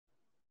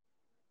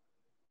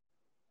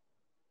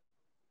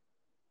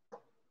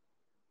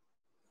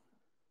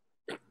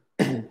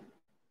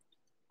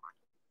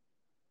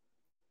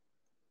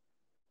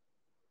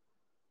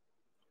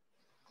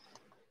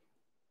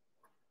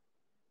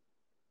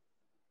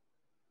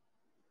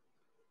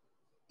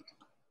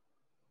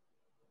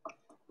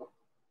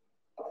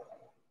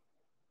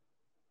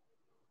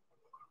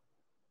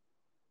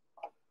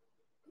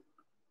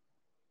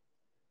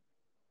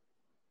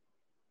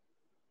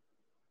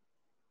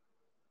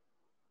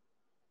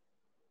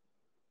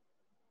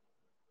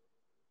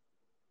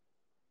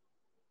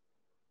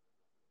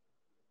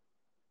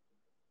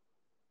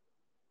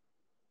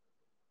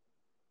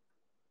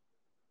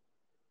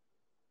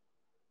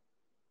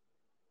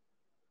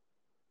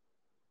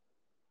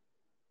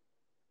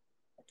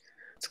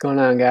What's going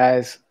on,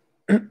 guys?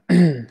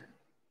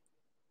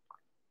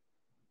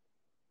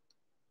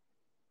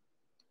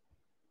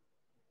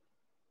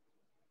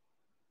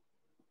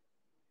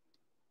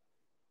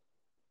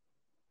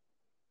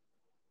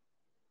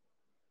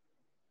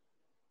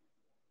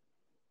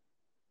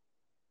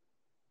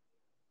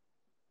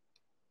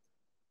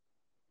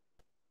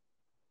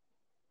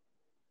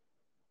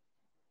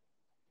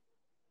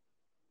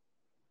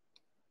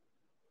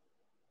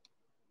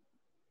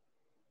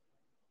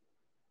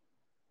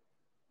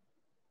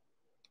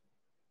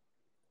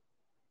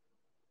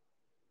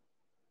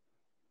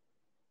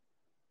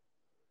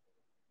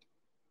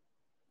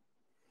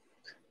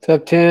 What's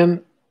up,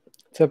 Tim?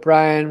 What's up,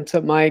 Ryan? What's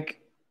up,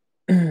 Mike?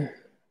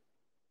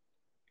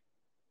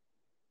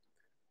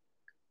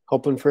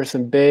 Hoping for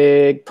some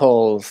big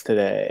pulls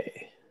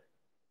today.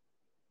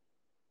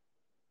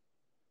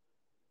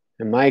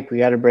 And Mike, we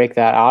got to break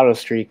that auto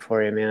streak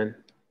for you, man.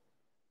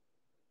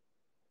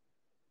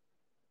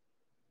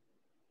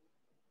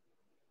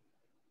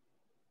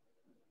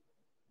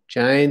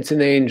 Giants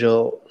and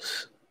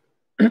Angels.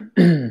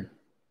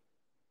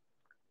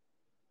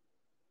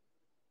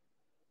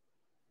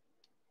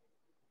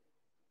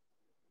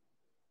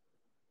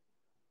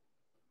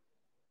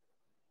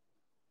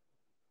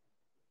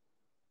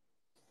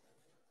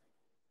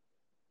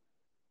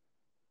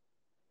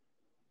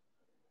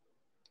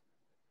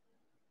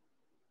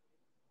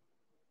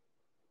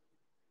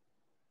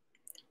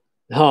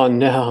 Oh,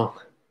 no.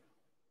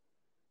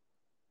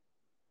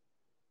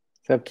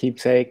 What's up,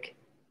 keepsake?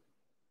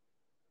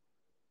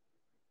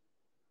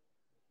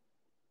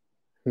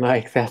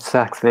 Mike, that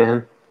sucks,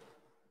 man.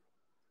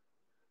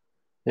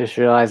 I just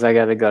realized I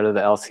got to go to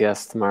the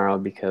LCS tomorrow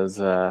because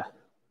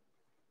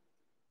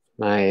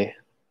my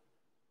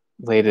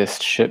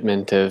latest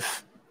shipment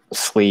of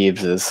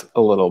sleeves is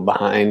a little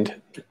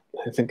behind.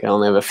 I think I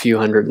only have a few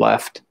hundred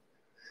left.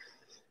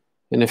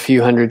 And a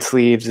few hundred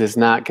sleeves is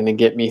not going to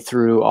get me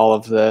through all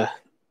of the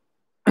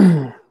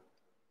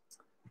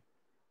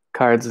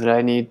cards that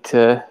I need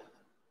to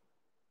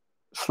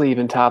sleeve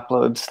and top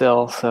load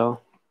still. So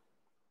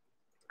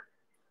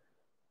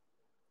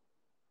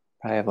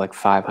I have like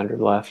 500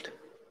 left.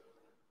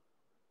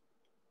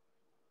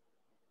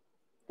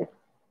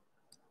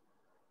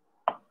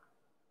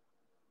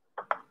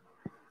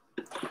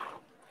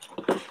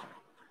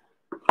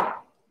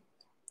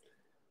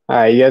 All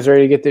right, you guys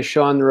ready to get this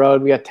show on the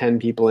road? We got 10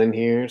 people in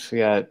here, so we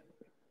got, I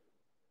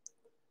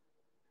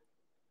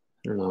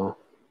don't know,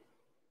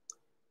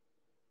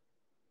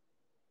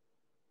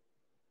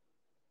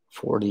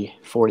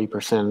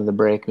 40% of the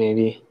break,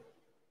 maybe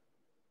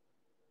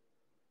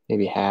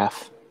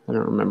half. I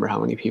don't remember how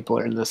many people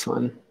are in this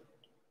one.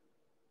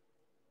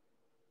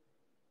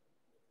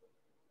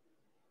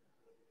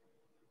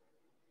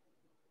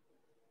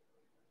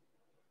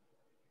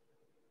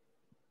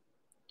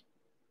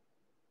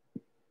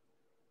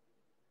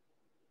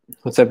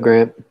 What's up,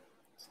 Grant?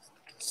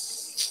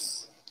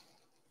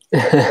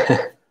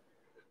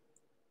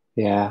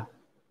 Yeah.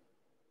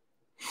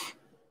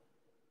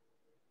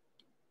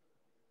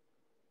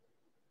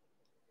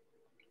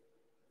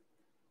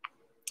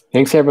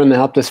 Thanks everyone that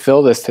helped us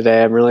fill this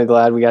today. I'm really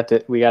glad we got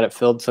it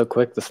filled so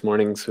quick this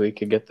morning so we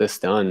could get this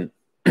done.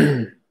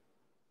 All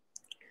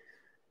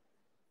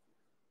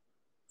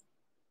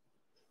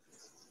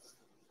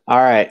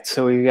right,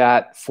 so we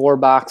got 4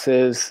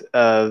 boxes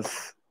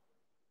of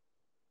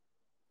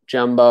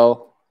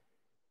jumbo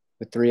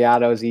with 3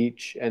 autos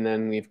each, and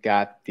then we've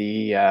got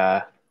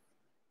the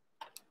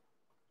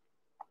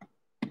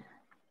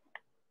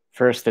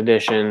first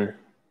edition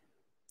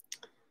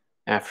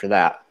after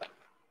that.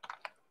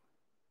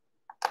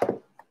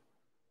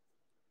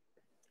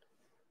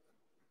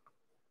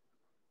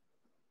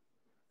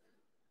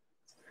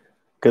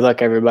 Good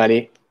luck,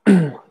 everybody.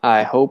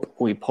 I hope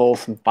we pull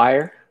some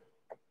fire.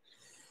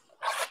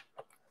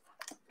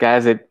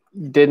 Guys, it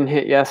didn't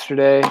hit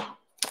yesterday.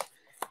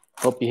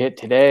 Hope you hit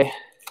today.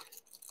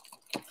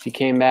 If you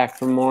came back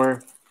for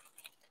more.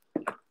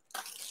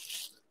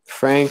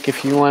 Frank,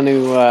 if you want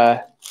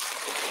to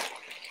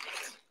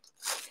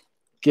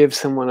give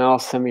someone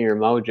else some of your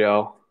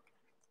mojo.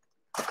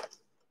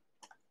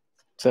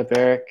 What's up,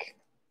 Eric?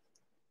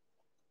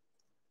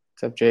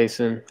 What's up,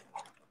 Jason?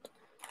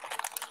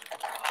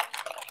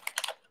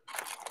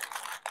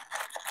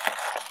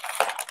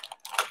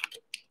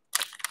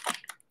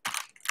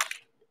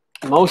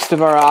 Most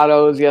of our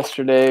autos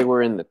yesterday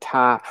were in the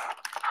top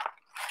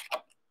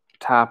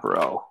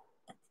row.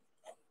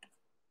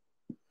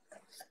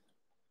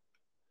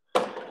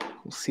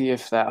 We'll see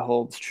if that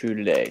holds true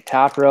today.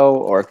 Top row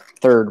or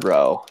third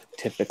row,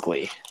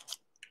 typically, is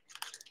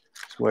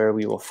where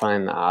we will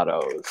find the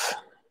autos.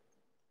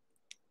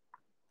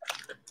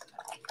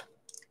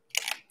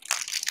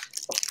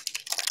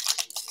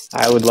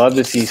 I would love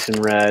to see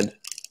some red,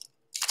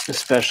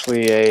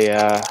 especially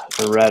a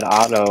red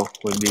auto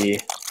would be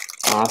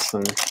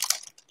awesome.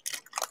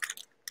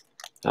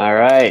 All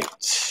right,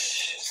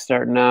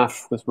 starting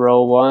off with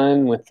row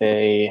 1 with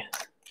a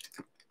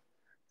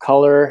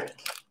color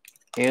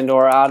and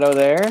or auto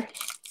there. You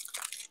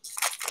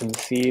can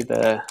see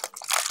the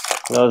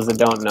For those that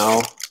don't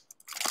know,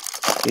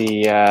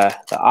 the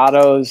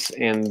autos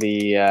and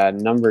the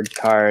numbered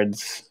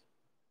cards,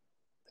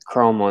 the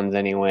chrome ones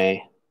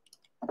anyway,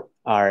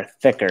 are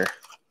thicker.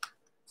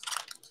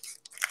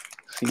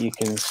 So you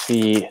can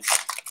see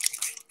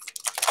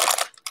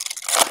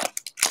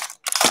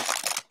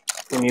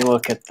when you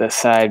look at the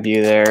side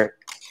view there,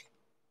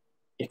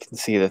 you can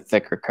see the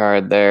thicker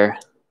card there.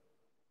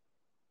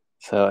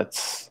 So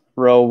it's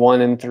row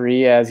 1 and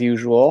 3 as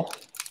usual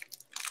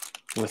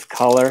with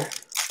color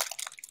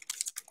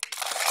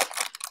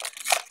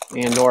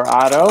and or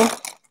auto,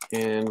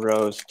 and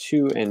rows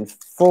 2 and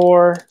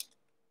 4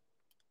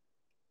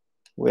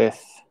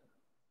 with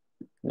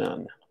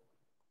none.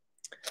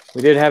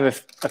 We did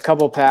have a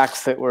couple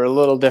packs that were a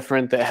little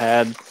different that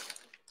had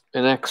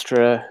an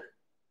extra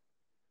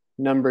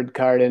numbered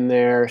card in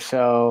there,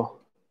 so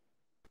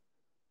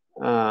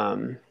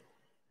and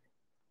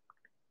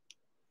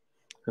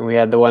we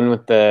had the one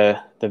with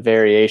the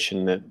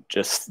variation that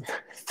just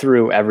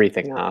threw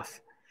everything off,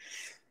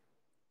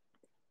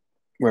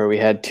 where we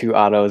had 2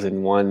 autos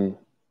in one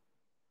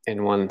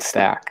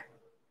stack.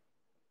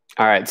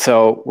 All right,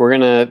 so we're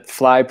gonna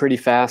fly pretty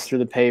fast through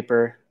the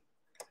paper,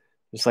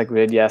 just like we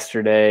did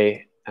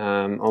yesterday.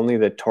 Only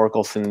the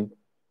Torkelson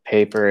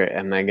paper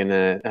am I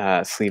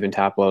gonna sleeve and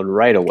top load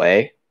right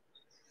away.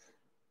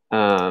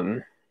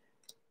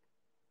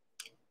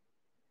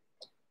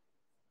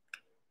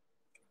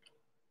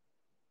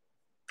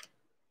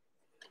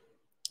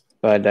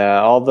 But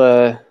all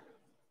the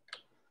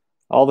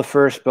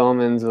first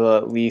Bowmans will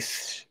at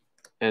least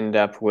end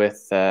up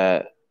with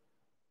a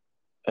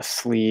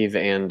sleeve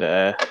and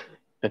a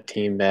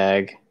team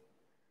bag.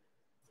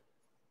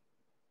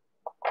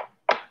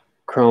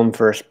 Chrome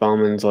first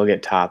Bowmans will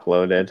get top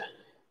loaded.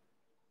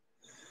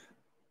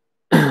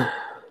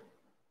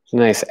 It's a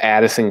nice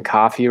Addison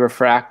Coffee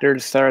refractor to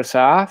start us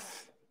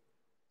off.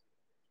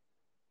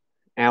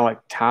 Alec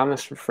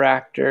Thomas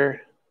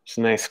refractor. It's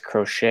a nice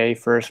Crochet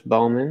first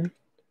Bowman.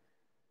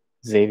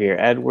 Xavier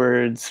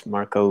Edwards,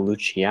 Marco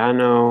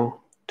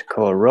Luciano,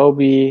 Takoa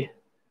Roby.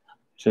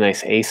 It's a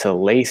nice Asa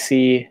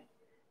Lacey,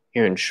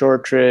 Aaron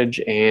Shortridge,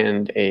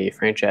 and a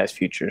franchise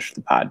futures for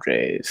the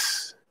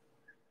Padres,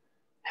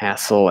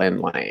 Hassel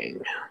and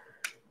Lang.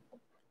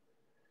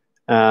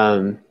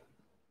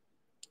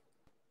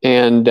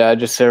 And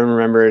just so everyone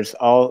remembers,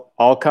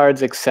 all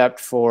cards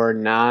except for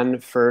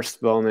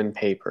non-first Bowman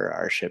paper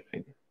are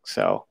shipping.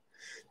 So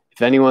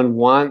if anyone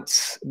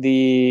wants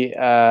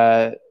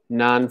the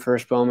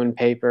non-first Bowman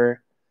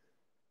paper,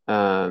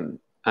 I'm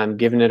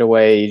giving it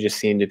away. You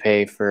just need to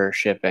pay for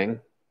shipping.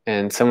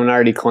 And someone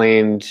already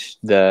claimed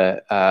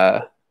the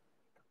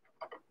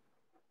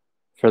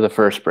for the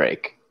first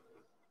break.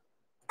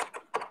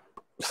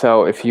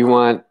 So if you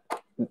want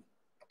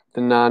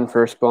the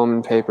non-first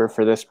Bowman paper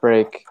for this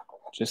break,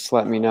 just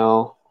let me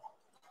know.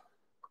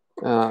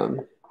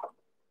 I'm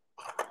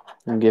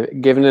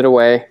giving it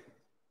away.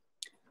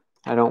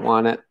 I don't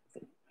want it.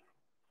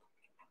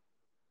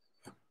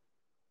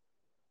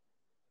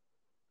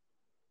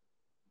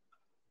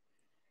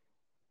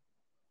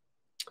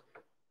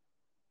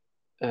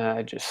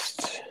 I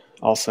just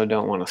also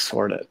don't want to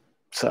sort it.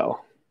 So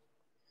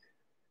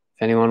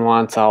if anyone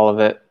wants all of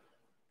it,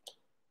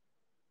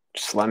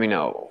 just let me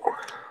know.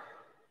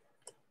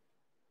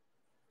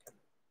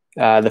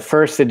 The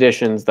first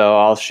editions, though,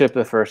 I'll ship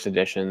the first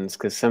editions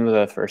because some of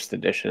the first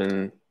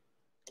edition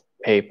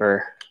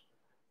paper,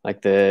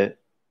 like the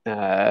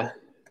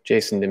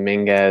Jason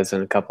Dominguez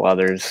and a couple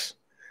others,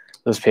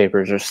 those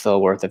papers are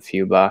still worth a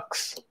few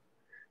bucks.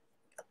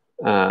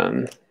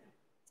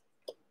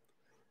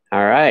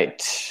 All right,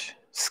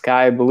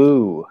 Sky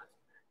Blue,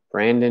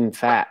 Brandon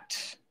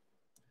Fatt.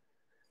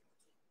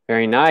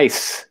 Very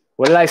nice.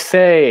 What did I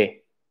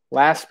say?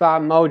 Last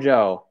spot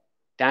mojo.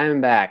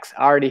 Diamondbacks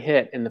already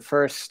hit in the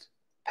first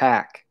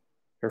pack,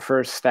 or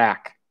first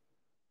stack.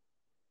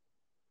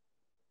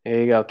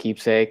 There you go,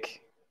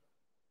 keepsake.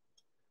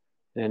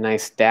 And a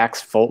nice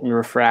Dax Fulton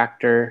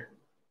refractor.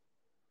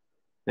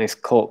 Nice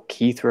Colt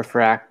Keith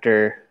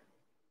refractor.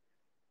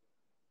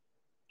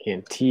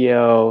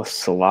 Cantillo,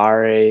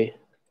 Solari,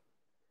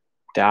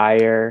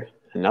 Dyer,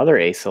 another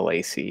Asa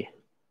Lacey,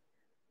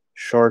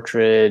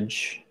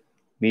 Shortridge,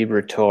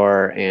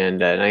 Liberatore,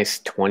 and a nice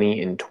 20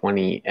 and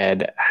 20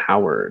 Ed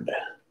Howard.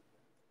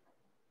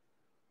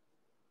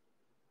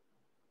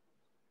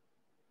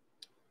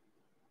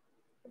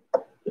 I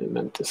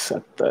meant to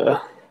set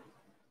the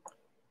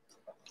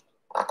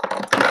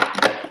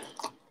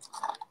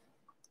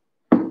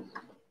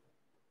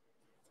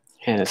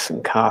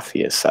Addison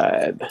Coffee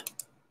aside.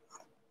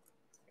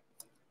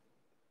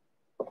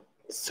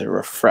 It's a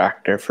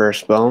refractor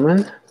first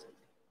Bowman.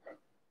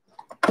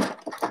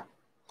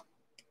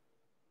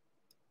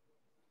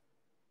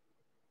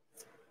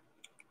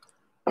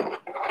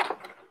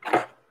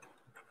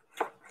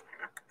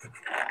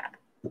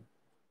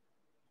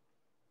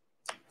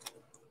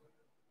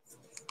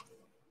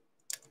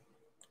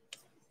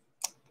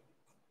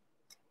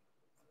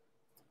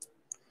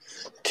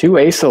 Two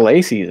Asa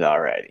Lacey's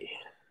already.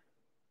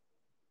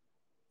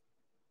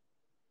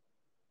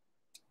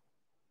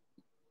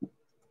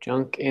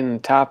 Junk in the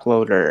top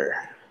loader.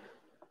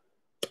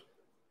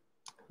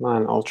 Come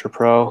on, Ultra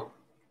Pro.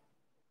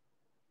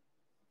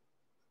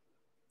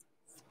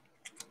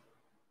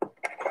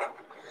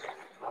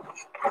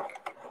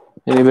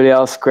 Anybody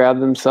else grab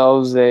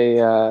themselves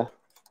a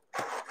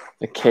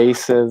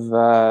case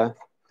of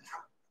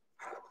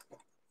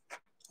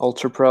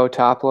Ultra Pro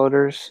top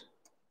loaders?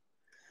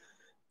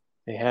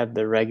 They had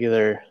the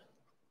regular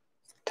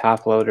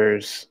top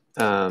loaders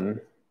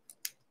on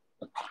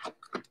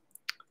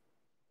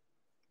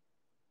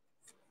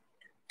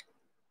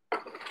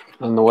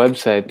the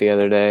website the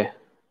other day.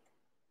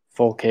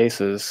 Full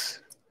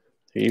cases.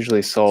 They're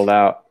usually sold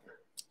out.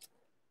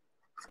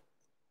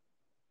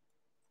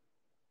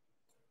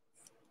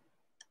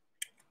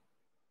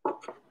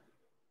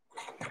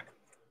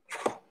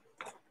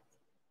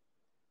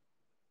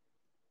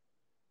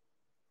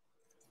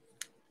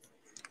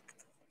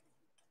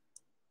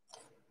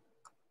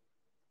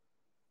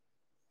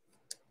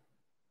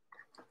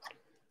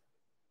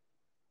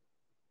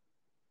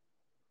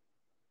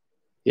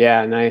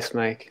 Yeah, nice,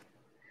 Mike.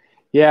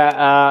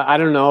 Yeah, I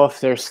don't know if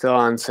they're still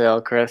on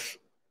sale, Chris.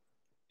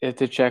 You have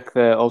to check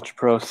the Ultra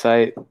Pro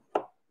site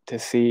to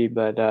see,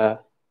 but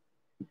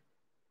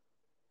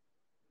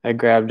I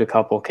grabbed a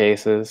couple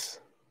cases.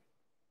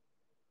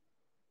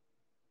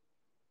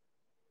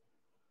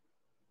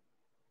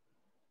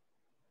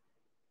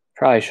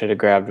 Probably should have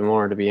grabbed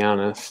more, to be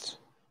honest.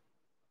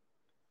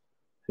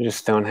 I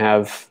just don't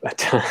have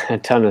a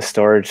ton of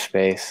storage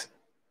space.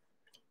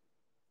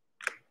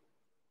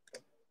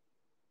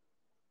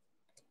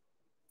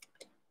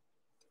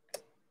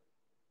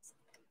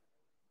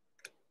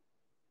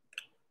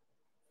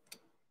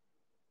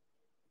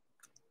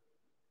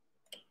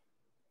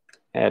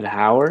 Ed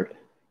Howard.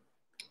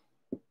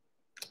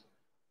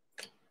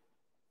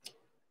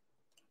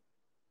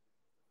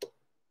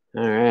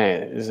 All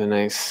right, this is a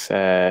nice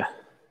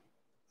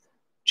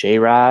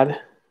J-Rod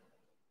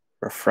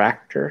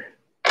refractor.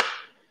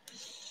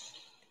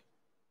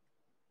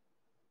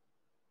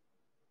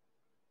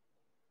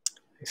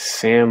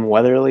 Sam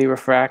Weatherly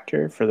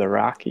refractor for the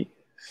Rockies.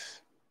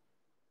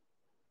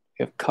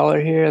 We have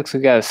color here. Looks like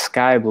we got a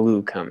sky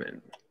blue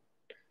coming.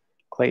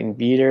 Clayton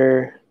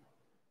Beater,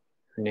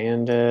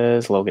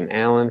 Hernandez, Logan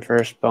Allen,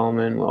 first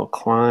Bowman, Will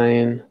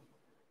Klein,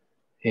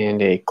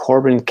 and a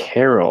Corbin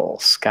Carroll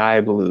sky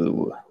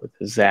blue with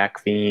the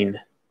Zach Veen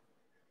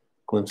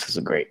glimpses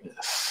of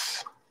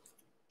greatness.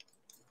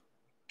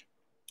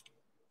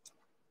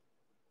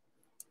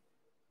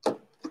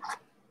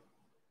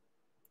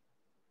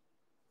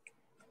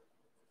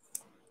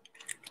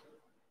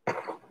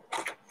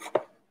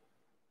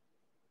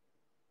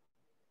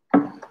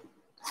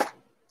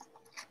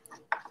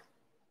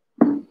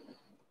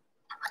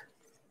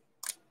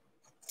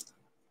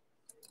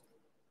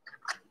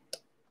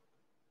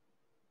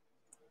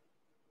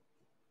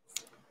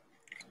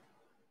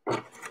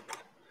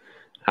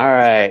 All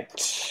right,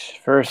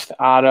 first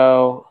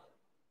auto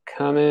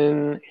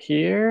coming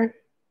here.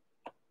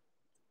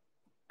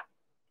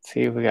 Let's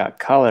see if we got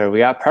color. We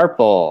got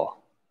purple.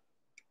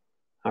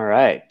 All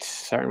right,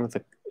 starting with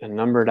a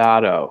numbered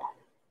auto.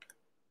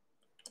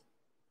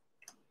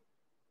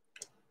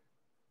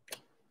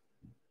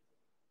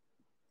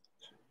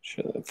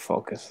 Sure the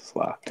focus is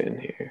locked in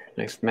here.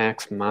 Nice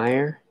Max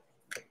Meyer.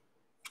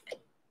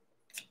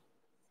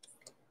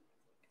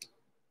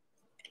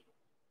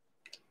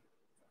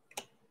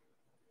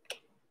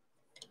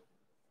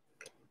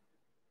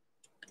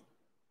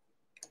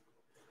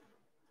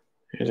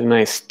 There's a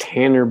nice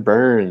Tanner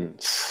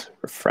Burns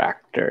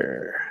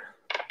refractor.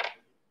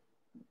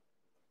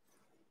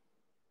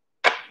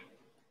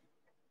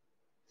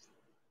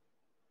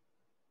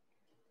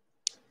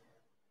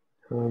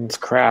 Hans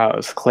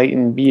Krause,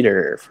 Clayton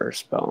Beater,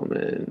 first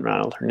Bowman,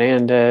 Ronald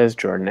Hernandez,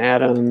 Jordan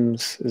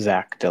Adams,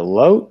 Zach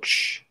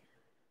DeLoach,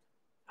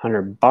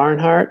 Hunter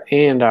Barnhart,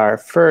 and our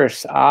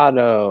first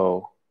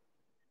auto.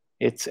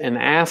 It's an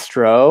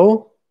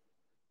Astro,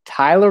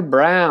 Tyler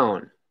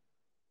Brown.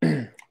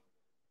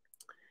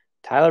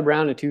 Tyler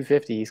Brown to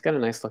 250. He's got a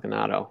nice looking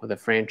auto with a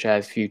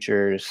franchise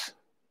futures.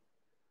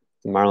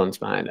 The Marlins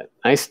behind it.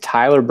 Nice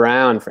Tyler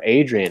Brown for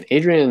Adrian.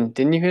 Adrian,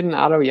 didn't you hit an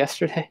auto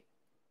yesterday?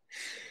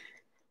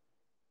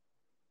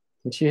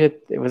 Did you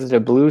hit, was it a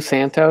blue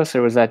Santos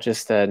or was that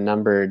just a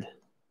numbered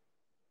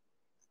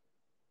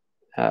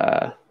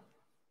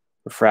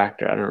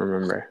refractor? I don't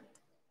remember.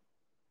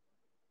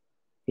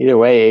 Either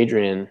way,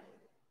 Adrian.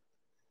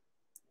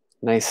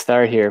 Nice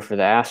start here for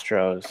the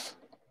Astros.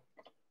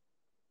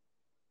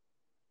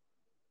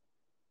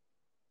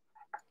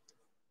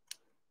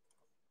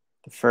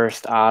 The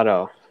first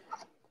auto.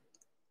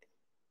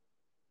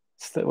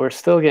 We're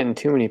still getting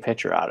too many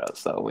pitcher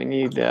autos, though. We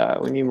need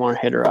more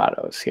hitter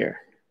autos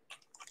here.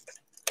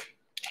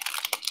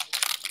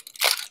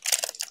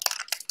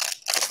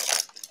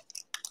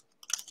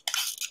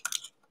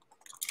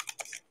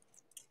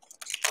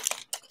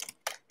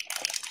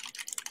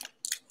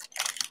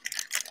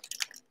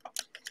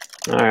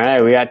 All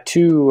right, we got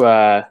two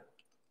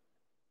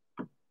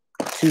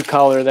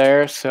color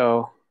there,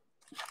 so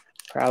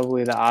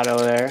probably the auto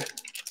there.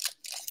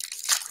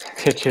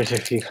 Pictures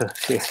of people.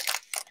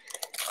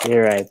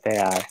 You're right, they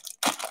are.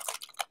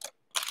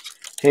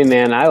 Hey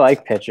man, I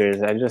like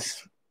pictures.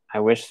 I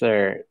wish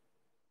their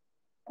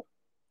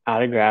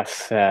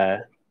autographs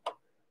held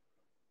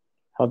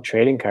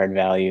trading card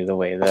value the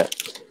way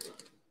that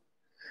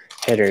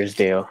hitters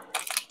do.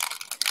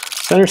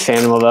 It's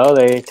understandable though.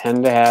 They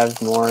tend to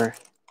have more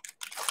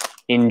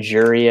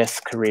injurious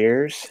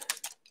careers.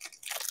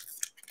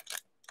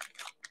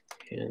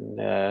 And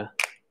the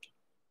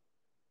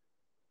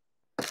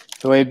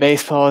way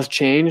baseball has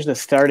changed, the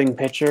starting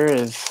pitcher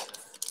is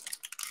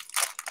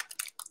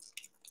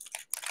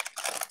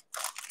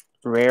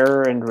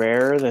rarer and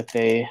rarer that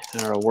they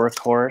are a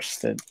workhorse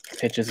that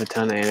pitches a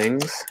ton of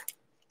innings.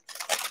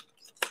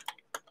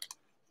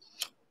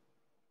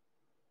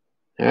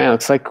 All right,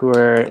 looks like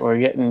we're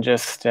getting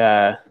just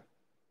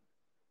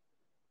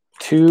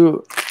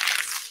two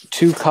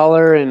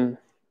color in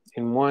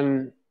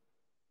one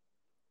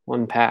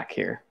pack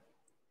here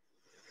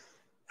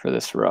for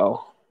this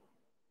row.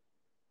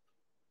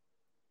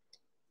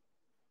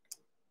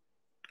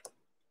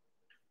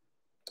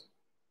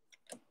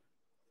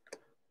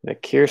 The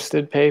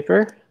Kiersted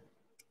paper.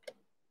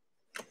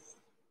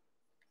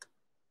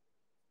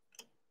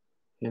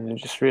 And I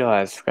just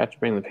realized I forgot to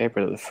bring the paper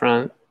to the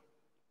front.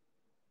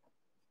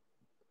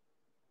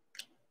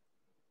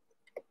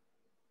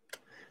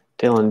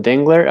 Dylan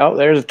Dingler. Oh,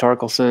 there's a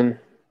Torkelson. I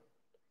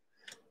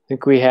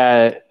think we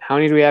had, how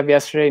many did we have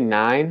yesterday?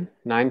 9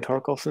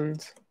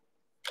 Torkelsons.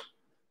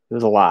 It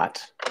was a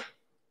lot. I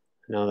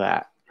know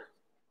that.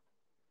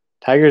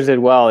 Tigers did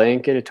well. They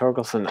didn't get a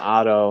Torkelson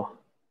auto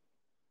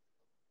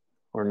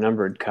or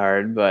numbered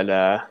card, but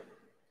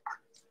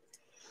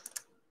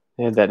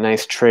they had that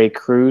nice Trey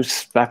Cruz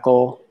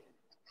speckle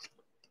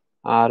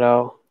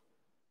auto.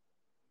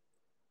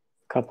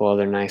 A couple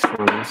other nice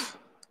ones.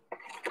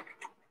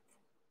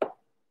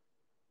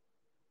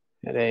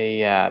 Had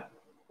a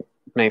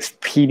nice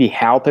Petey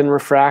Halpin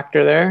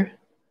refractor there.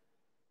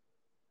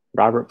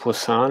 Robert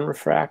Poisson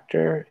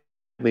refractor.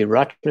 Lee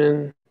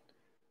Rutschman.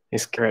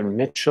 Nice Garrett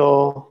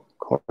Mitchell.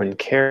 Corbin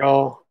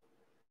Carroll.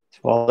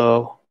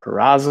 Oswaldo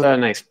Peraza.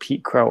 Nice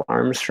Pete Crow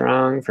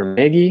Armstrong for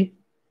Miggy.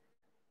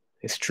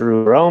 Nice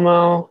Drew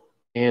Romo.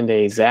 And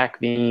a Zach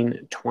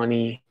Bean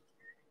 20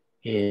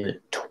 in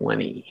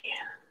 20.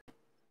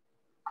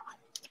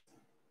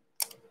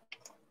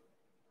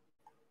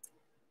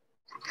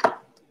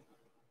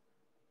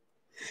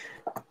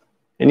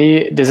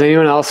 Does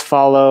anyone else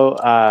follow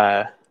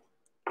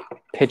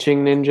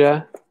Pitching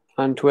Ninja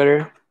on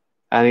Twitter?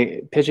 I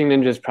think Pitching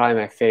Ninja is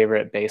probably my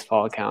favorite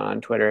baseball account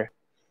on Twitter.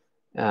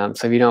 So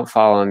if you don't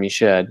follow him, you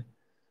should.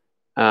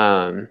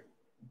 But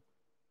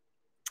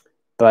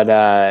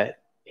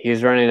he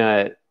was running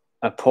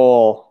a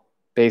poll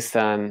based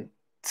on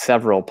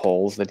several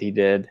polls that he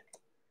did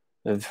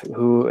of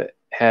who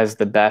has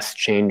the best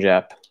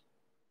changeup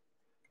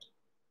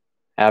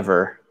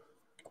ever.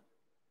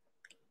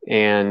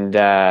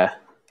 And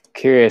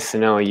curious to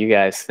know what you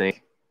guys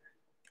think.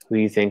 Who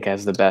do you think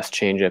has the best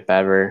changeup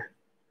ever?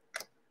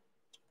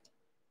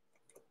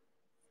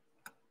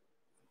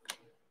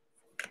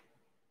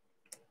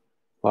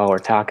 While we're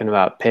talking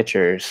about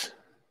pitchers.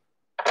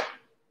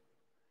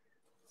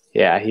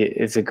 Yeah,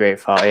 it's a great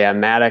follow. Yeah,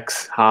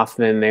 Maddox,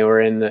 Hoffman, they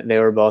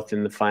were both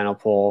in the final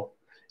poll.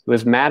 It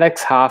was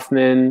Maddox,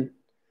 Hoffman,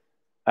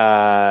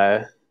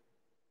 Devin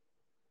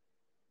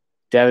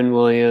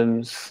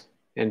Williams,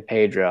 and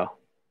Pedro.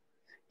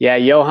 Yeah,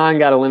 Johan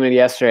got eliminated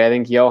yesterday. I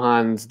think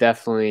Johan's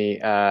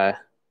definitely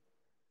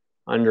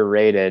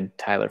underrated.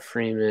 Tyler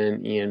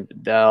Freeman, Ian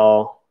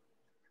Bedell.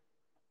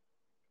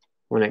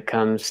 When it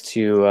comes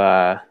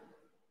to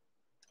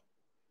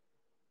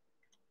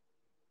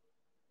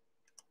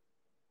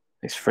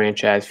nice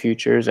franchise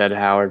futures, Ed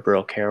Howard,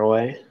 Burl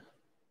Caraway.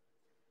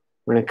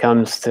 When it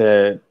comes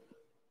to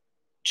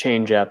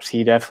change-ups,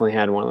 he definitely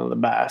had one of the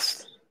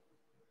best.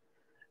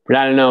 But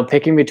I don't know,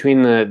 picking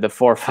between the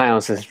 4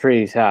 finals is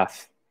pretty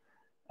tough.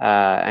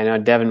 I know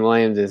Devin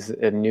Williams is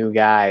a new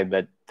guy,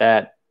 but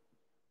that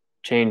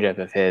changeup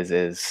of his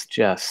is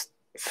just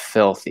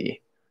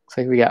filthy. Looks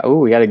like we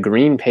got a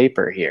green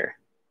paper here.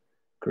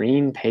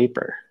 Green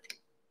paper.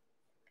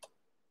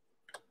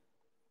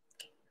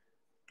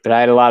 But I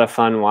had a lot of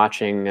fun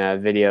watching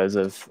videos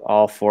of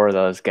all 4 of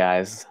those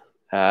guys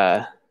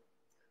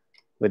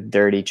with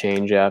dirty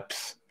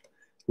changeups.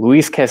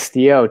 Luis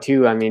Castillo,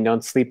 too. I mean,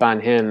 don't sleep on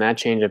him. That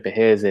changeup of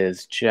his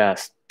is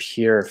just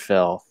pure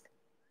filth.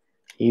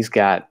 He's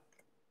got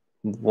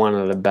one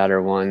of the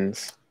better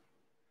ones.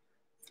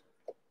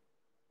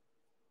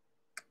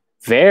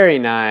 Very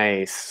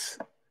nice.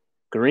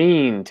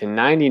 Green to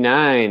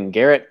 99.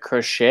 Garrett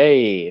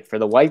Crochet for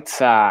the White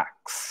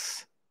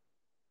Sox.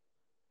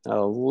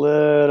 A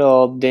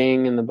little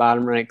ding in the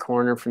bottom right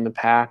corner from the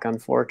pack,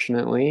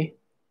 unfortunately.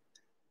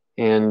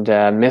 And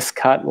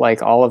miscut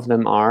like all of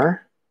them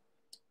are.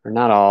 Or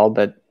not all,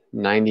 but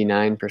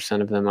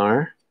 99% of them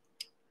are.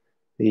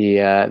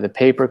 The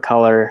paper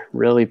color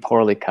really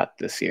poorly cut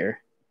this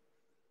year.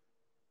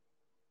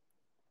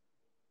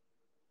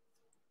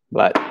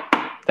 But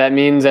that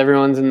means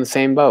everyone's in the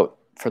same boat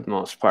for the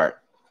most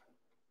part.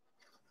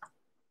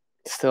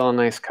 Still a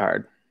nice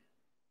card.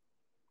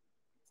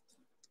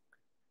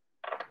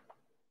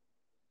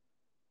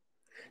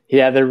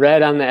 Yeah, the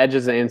red on the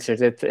edges of the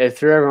inserts. It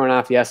threw everyone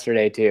off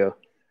yesterday too.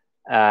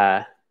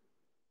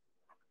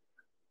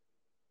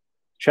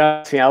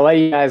 Trust me, I'll let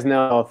you guys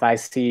know if I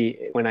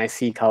see when I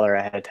see color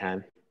ahead of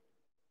time.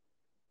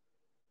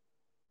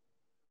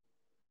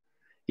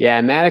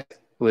 Yeah, Maddox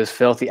was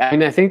filthy. I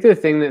mean, I think the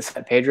thing that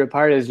set Pedro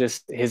apart is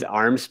just his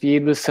arm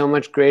speed was so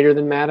much greater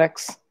than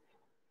Maddox.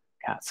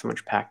 Got so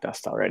much pack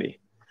dust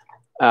already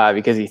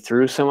because he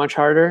threw so much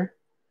harder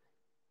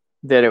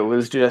that it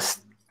was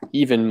just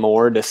even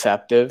more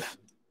deceptive.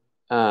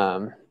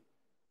 But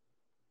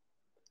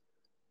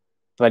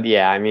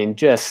yeah, I mean,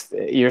 just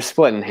you're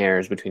splitting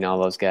hairs between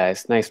all those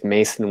guys. Nice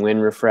Mason Wynn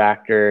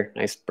refractor,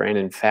 nice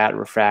Brandon Fat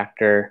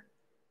refractor,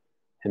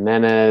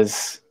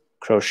 Jimenez,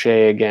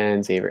 Crochet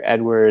again, Xavier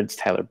Edwards,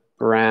 Tyler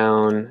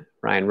Brown,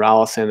 Ryan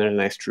Rollison. There's a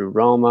nice Drew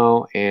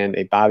Romo and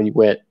a Bobby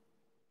Witt.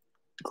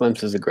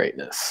 Glimpses of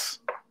greatness.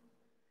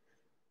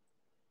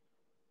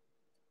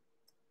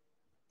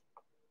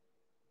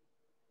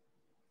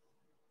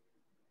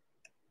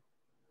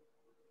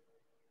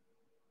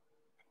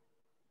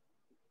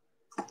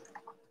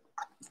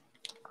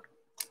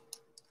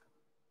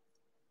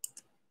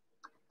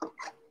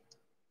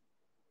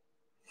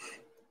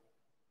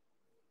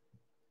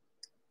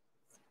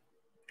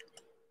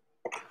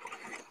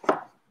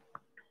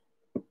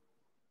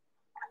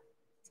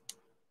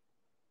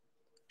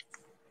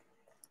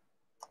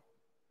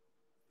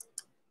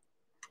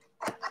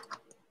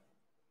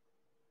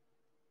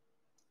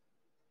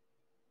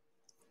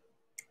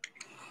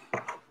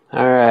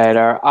 All right,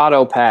 our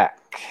auto pack.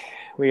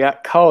 We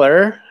got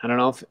color. I don't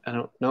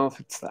know if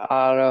it's the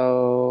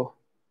auto.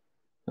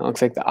 It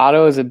looks like the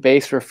auto is a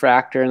base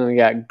refractor, and then we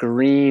got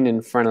green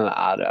in front of the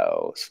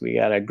auto. So we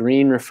got a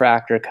green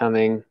refractor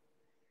coming,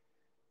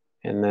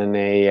 and then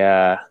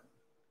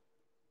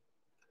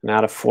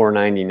not a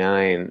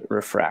 499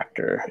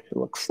 refractor. It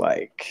looks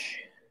like.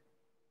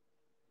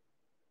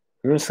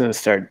 I'm just gonna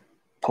start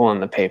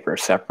pulling the paper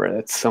separate.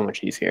 It's so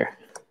much easier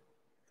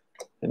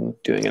than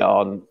doing it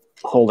all and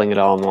holding it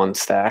all in one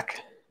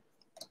stack.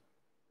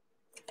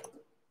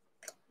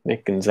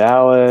 Nick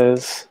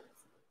Gonzalez.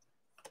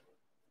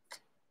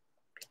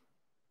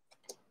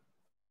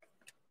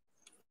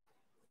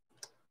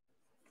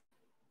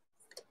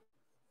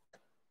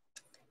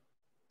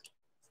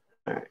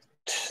 All right,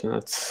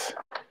 that's.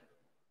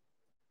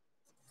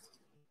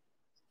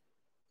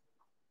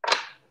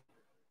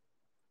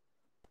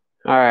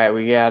 All right,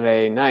 we got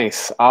a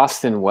nice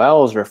Austin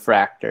Wells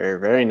refractor.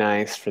 Very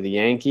nice for the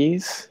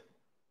Yankees.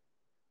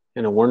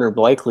 And a Werner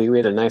Blakely. We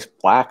had a nice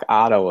black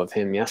auto of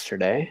him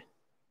yesterday.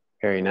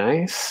 Very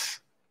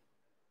nice.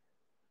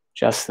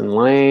 Justin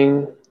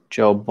Lang,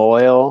 Joe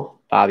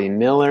Boyle, Bobby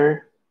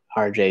Miller,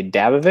 RJ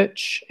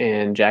Dabovich,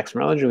 and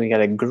Jackson Rutledge. We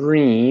got a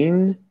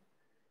green,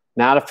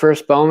 not a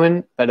first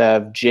Bowman, but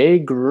of Jay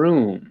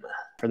Groom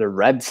for the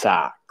Red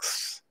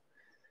Sox.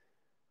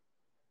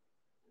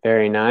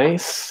 Very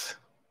nice.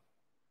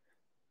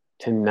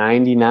 To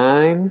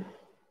 99,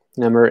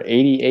 number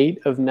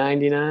 88 of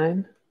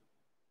 99.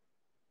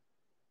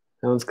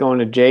 That one's going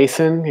to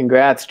Jason.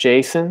 Congrats,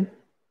 Jason.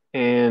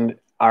 And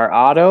our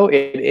auto,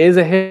 it is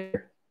a hit. You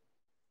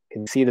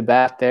can see the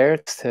bat there.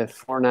 It's to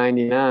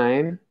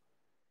 499.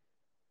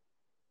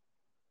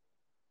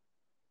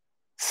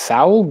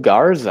 Saul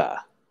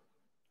Garza.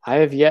 I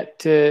have yet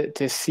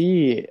to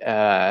see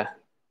a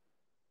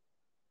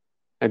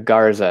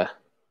Garza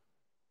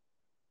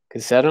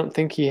because I don't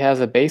think he has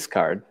a base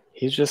card.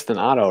 He's just an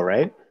auto,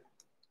 right?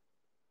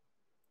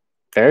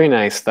 Very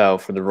nice, though,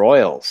 for the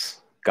Royals.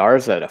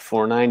 Garza to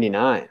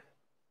 499.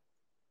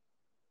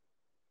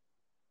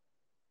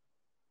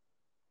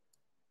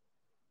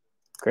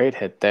 Great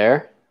hit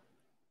there.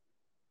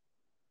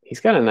 He's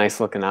got a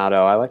nice looking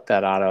auto. I like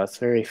that auto. It's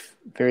very,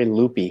 very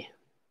loopy.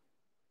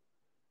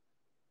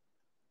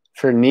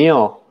 For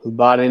Neil, who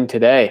bought in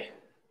today.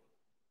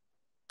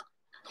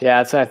 Yeah,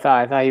 that's what I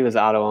thought. I thought he was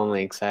auto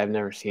only because I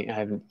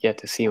haven't yet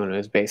to see one of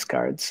his base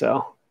cards.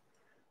 So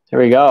there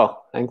we go.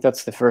 I think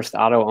that's the first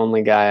auto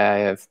only guy I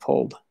have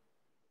pulled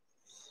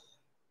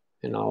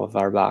in all of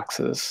our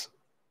boxes.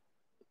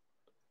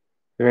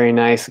 Very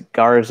nice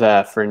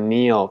Garza for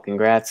Neil.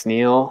 Congrats,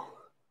 Neil.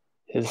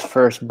 His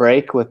first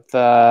break with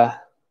the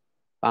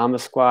Bomba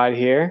Squad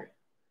here.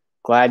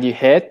 Glad you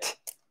hit.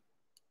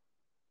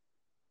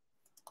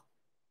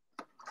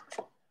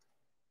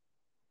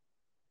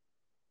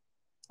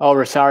 Oh,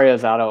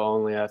 Rosario's auto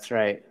only. That's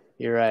right.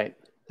 You're right.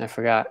 I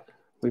forgot.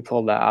 We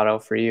pulled that auto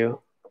for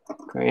you,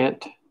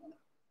 Grant.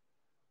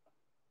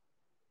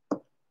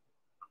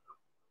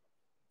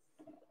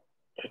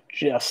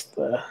 Adjust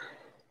the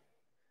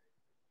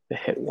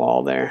hit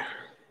wall there.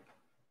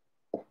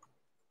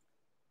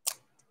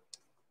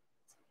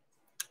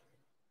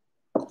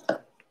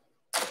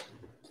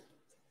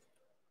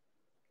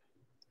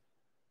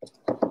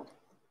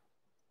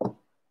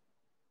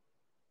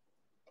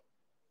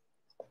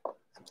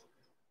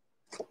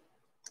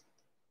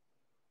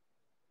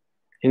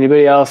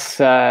 Anybody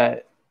else?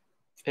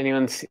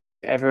 Anyone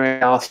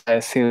everyone else, I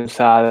assume,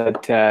 saw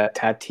that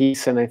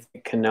Tatis and I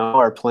think Cano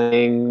are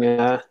playing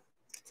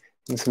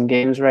in some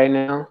games right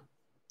now.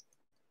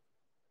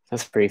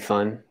 That's pretty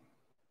fun.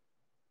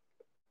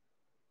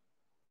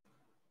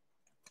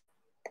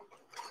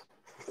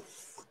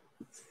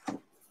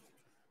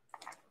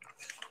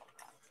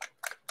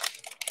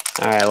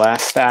 All right,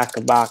 last stack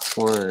of box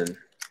one.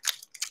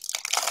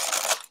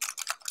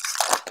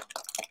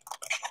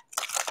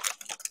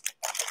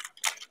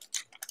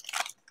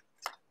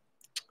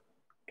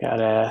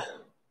 Got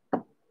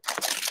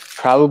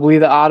probably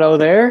the auto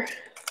there.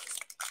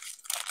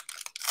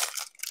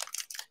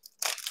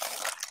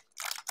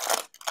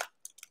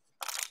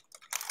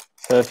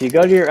 So if you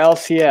go to your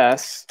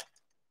LCS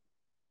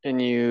and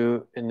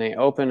they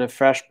open a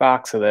fresh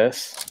box of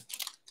this,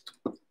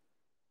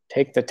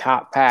 take the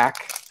top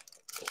pack,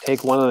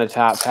 take one of the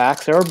top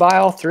packs, or buy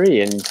all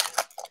three and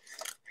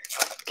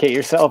get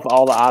yourself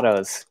all the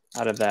autos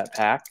out of that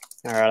pack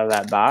or out of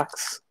that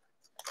box.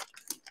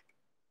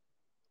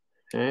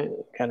 All right,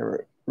 got a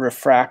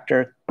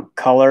refractor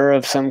color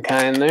of some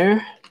kind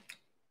there.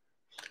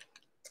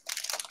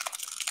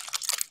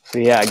 So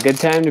yeah, good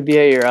time to be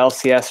at your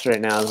LCS right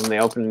now is when they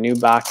open a new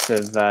box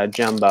of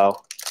Jumbo.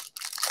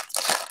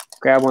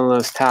 Grab one of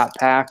those top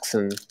packs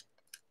and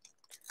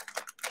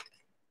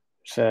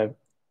there's a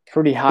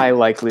pretty high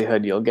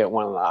likelihood you'll get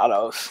one of the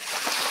autos.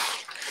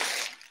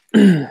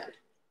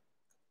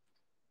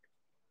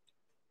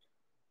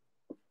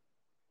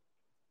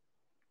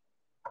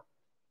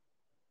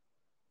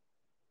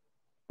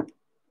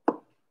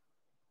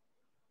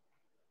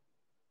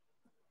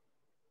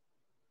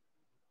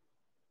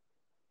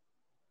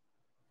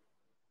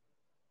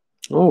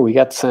 Oh, we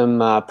got some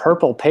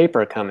purple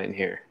paper coming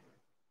here.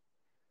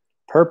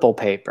 Purple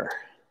paper.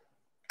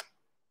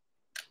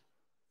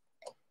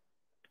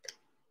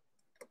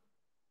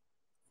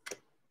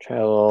 Try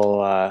a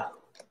little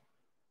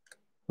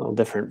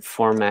different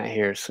format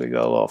here so we go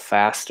a little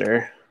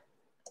faster.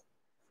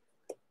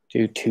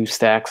 Do 2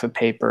 stacks of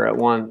paper at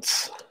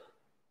once.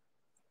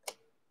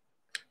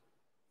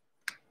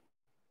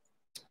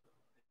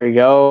 There we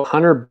go.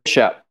 Hunter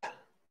Bishop,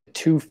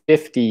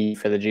 250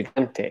 for the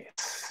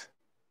Gigantes.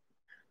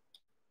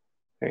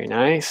 Very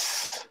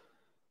nice.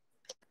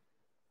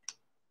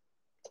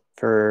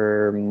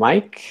 For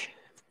Mike.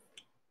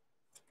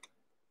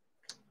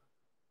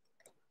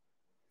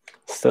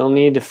 Still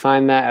need to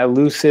find that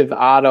elusive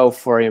auto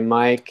for you,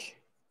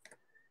 Mike.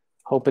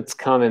 Hope it's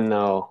coming,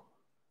 though.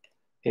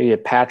 Maybe a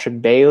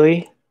Patrick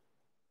Bailey.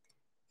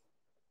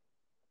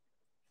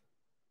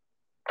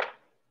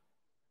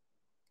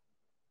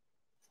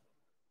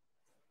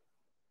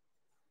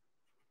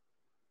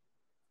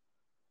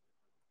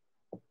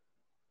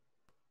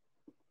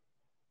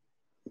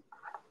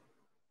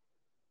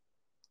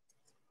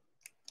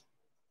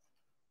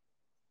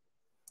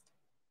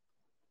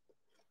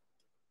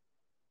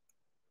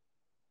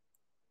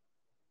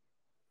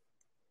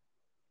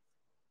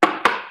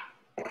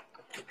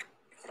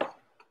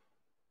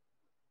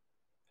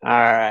 All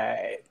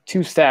right,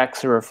 2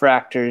 stacks of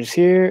refractors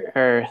here,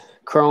 or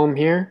chrome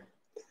here.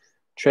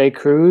 Trey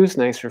Cruz,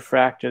 nice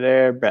refractor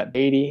there. Brett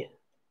Beatty.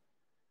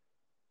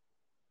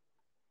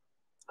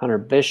 Hunter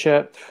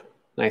Bishop,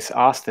 nice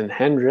Austin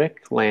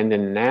Hendrick.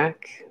 Landon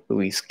Knack,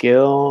 Luis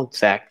Gill,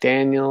 Zach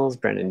Daniels,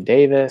 Brendan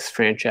Davis.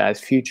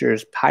 Franchise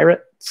Futures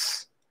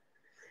Pirates.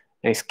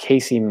 Nice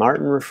Casey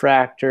Martin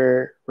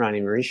refractor. Ronnie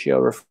Mauricio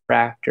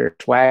refractor.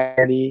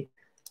 Swaggerty.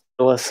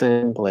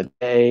 Willison,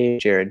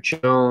 Blade, Jared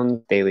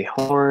Jones, Bailey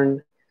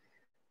Horn.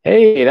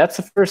 Hey, that's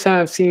the first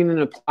time I've seen an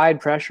applied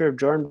pressure of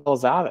Jordan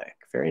Belzovic.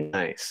 Very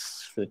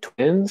nice. For the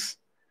Twins,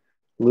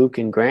 Luke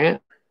and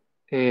Grant,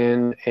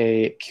 and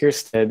a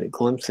Kierstead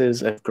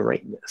Glimpses of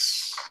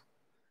Greatness.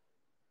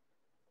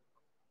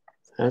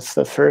 That's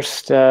the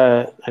first.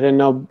 I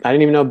didn't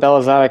even know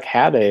Belzovic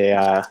had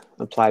a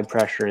applied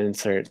pressure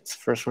insert. It's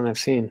the first one I've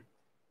seen.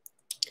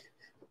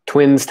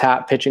 Twins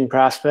top pitching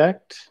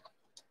prospect.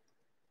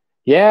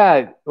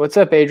 Yeah, what's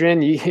up,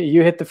 Adrian?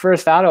 You hit the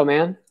first auto,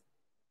 man.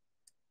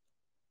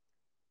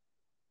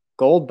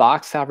 Gold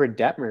box topper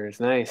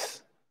Detmers,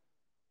 nice.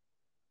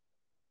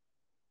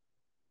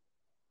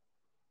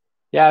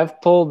 Yeah,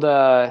 I've pulled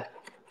a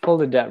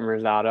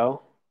Detmers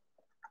auto.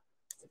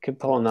 Could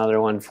pull another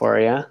one for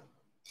you.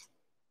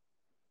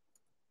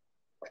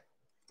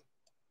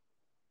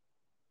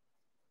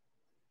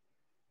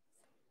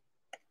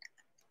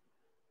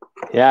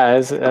 Yeah,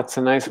 that's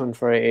a nice one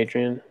for you,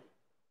 Adrian.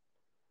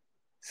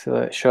 So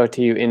let's show it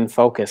to you in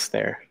focus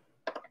there.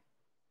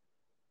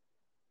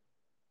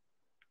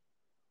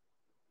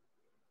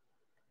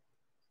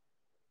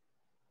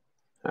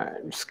 All right,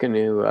 I'm just going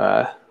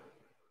to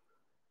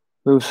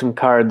move some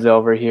cards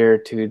over here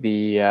to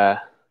the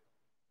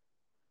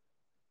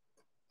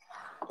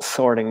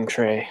sorting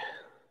tray.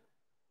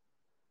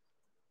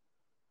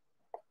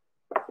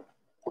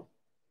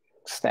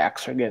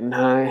 Stacks are getting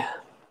high.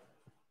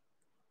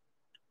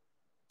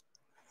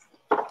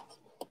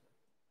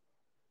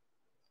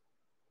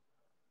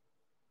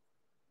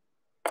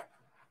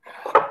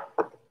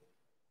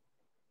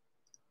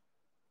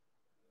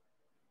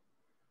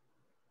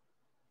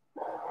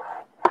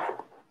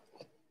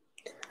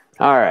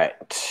 All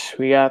right,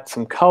 we got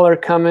some color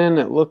coming.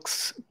 It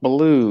looks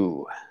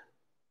blue.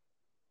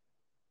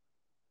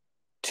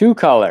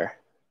 2-color.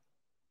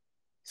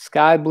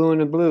 Sky blue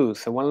and a blue.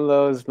 So one of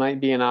those might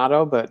be an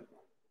auto, but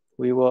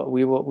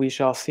we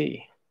shall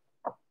see.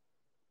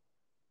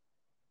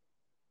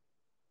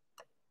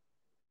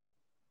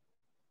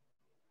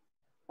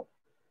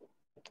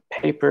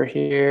 Paper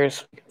here,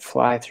 so we can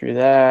fly through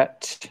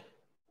that.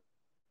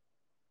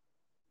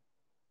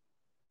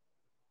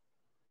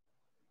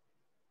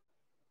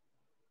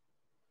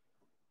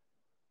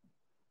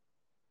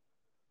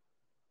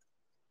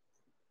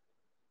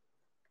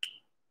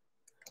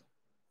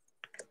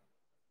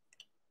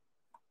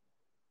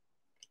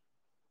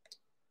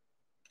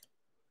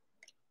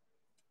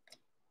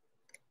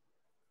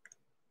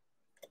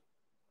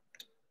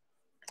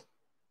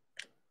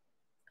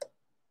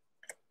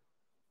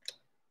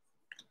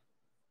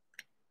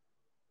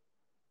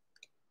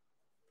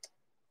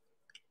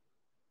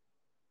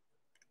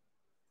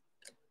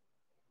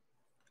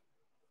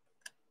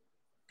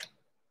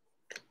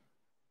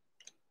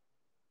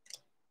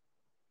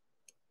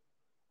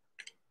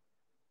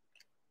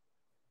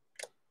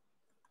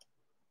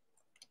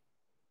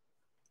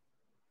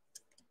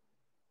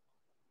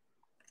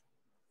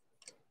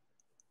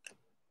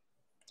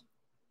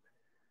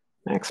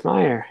 Max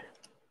Meyer.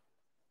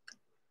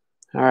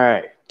 All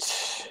right.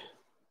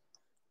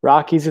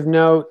 Rockies of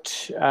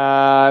note.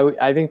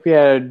 I think we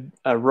had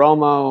a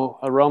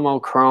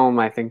Romo Chrome,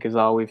 I think is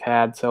all we've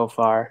had so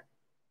far.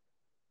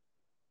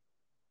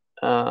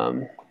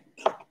 And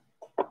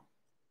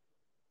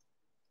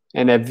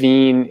a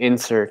Veen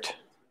insert.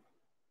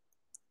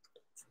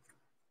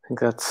 I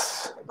think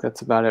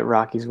that's about it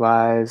Rockies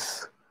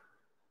wise.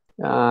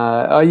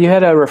 Oh, you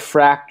had a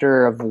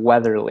refractor of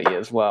Weatherly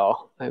as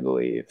well, I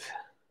believe.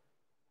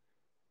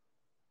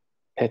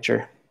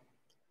 Pitcher.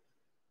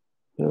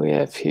 What do we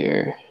have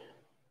here?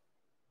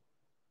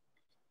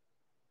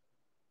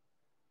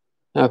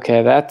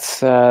 Okay,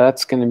 that's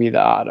going to be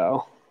the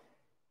auto.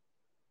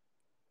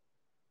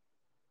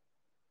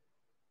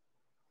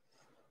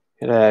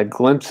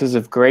 Glimpses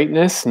of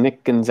Greatness,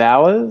 Nick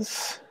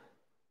Gonzalez.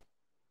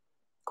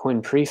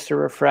 Quinn Priester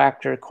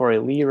refractor, Corey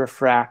Lee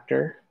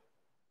refractor.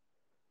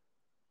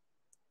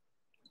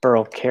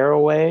 Burl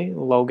Carraway,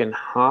 Logan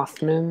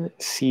Hoffman,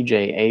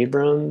 CJ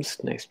Abrams,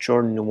 nice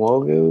Jordan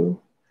Nwogu.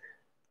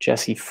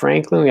 Jesse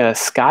Franklin, we got a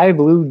sky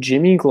blue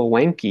Jimmy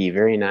Glowinski,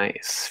 very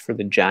nice for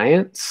the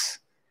Giants.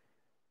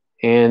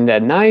 And a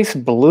nice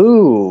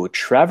blue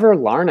Trevor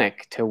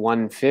Larnach to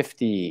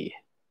 150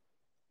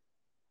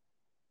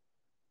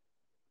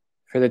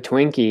 for the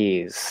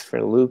Twinkies,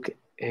 for Luke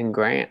and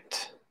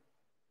Grant.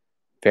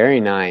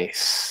 Very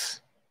nice.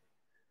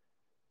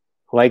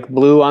 Like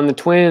blue on the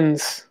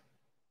Twins.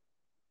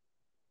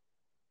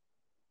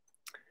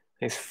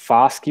 Nice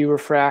Foscue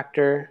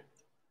refractor,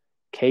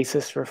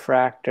 Casas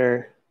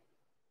refractor,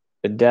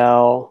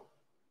 Bedell,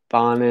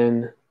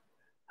 Bonin,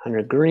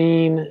 Hunter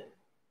Green,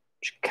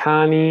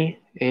 Chicani,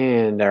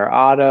 and our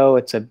auto.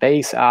 It's a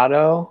base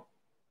auto.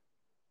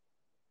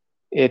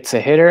 It's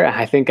a hitter.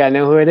 I think I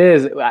know who it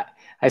is.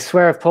 I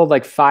swear I've pulled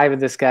like 5 of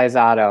this guy's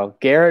auto.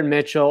 Garrett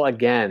Mitchell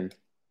again.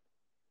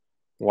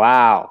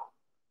 Wow.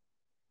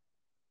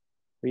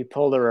 We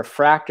pulled a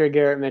refractor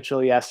Garrett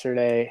Mitchell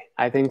yesterday.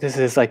 I think this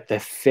is like the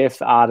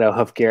 5th auto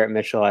of Garrett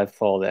Mitchell I've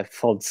pulled. I've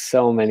pulled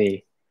so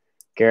many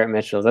Garrett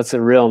Mitchells. That's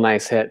a real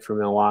nice hit for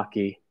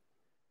Milwaukee,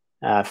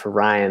 for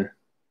Ryan.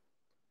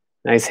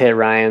 Nice hit,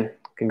 Ryan.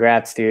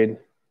 Congrats, dude.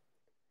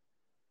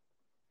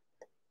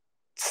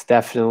 It's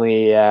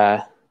definitely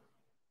a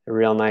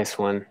real nice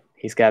one.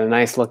 He's got a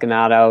nice looking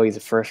auto. He's a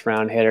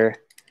first-round hitter.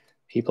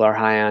 People are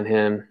high on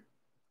him.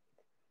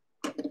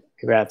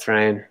 Congrats,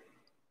 Ryan.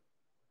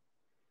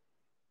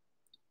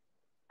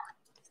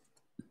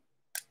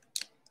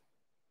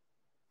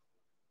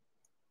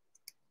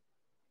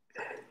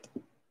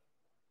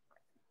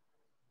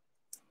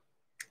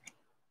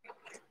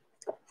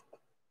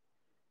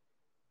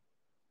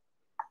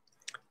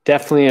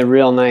 Definitely a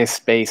real nice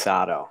base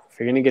auto. If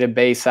you're going to get a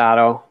base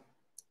auto,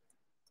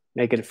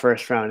 make it a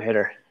first-round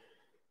hitter.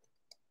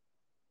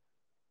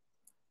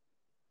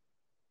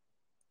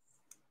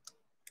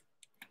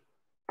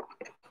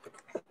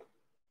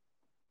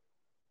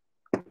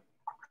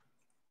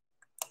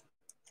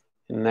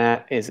 And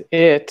that is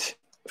it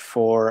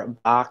for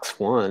box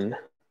 1.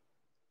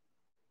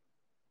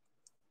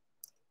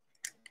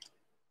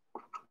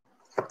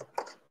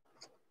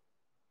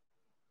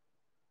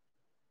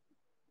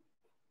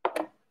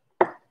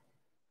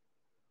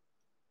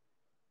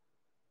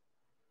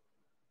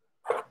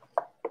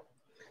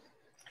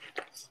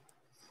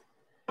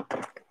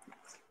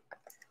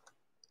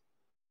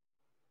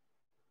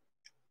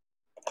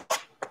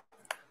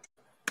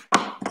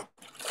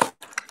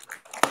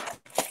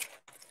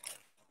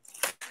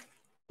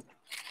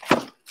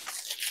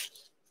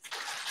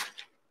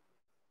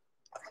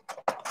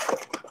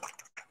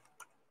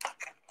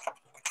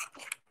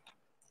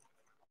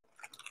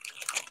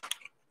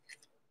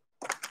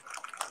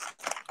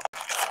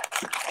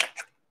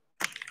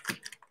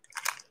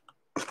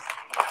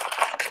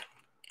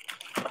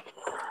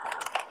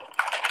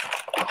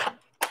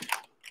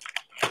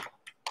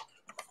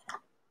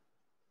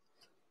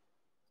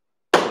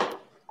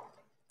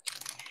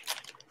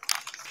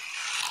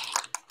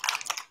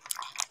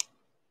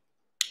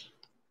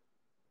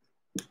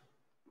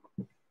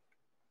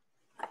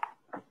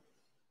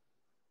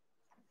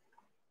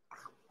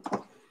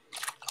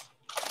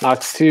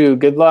 Box 2,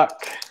 good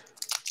luck.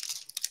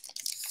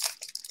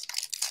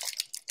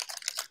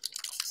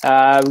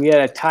 We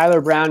got a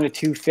Tyler Brown to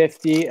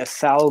 250, a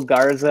Sal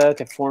Garza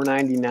to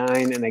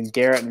 499, and a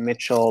Garrett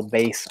Mitchell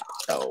base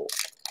auto.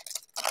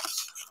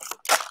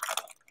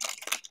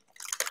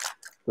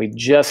 We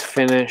just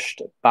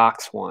finished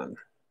box 1.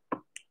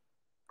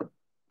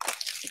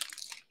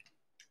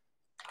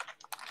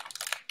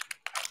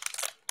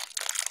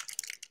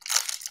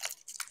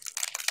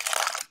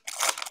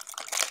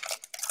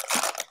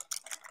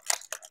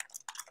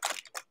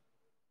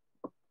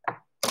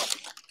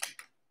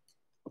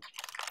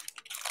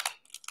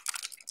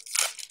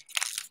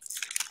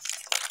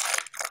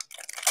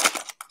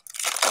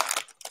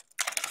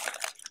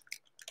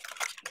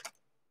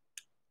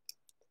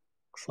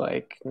 Looks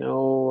like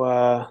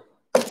no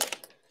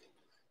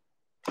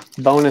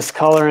bonus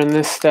color in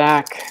this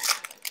stack.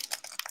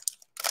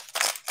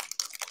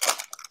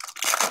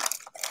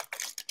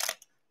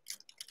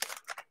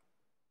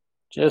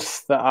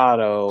 Just the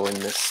auto in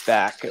this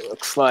stack, it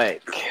looks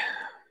like.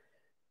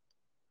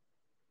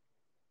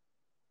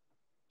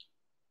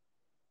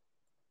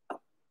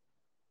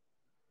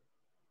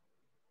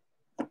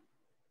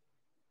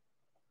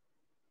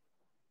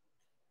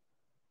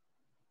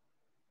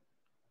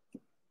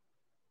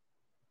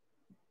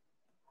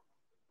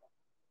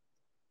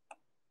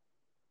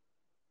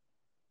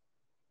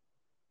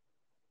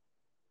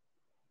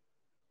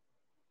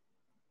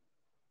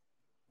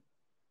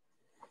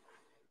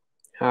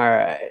 All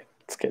right,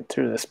 let's get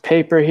through this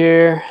paper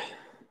here.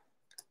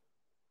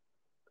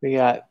 We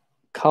got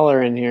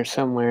color in here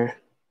somewhere.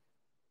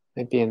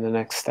 Might be in the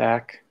next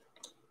stack.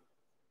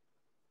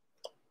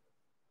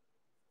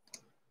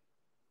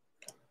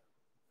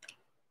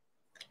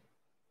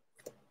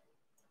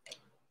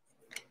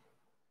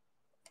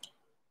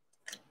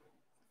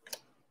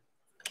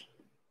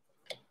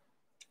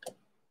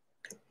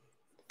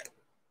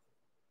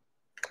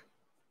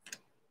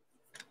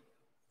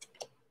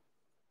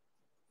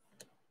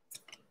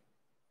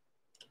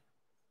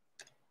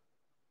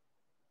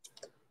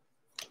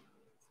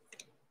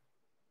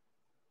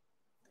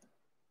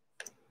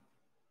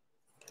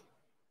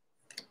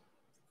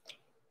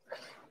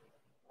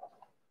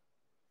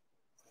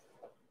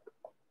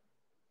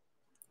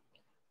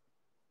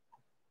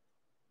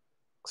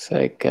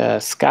 Looks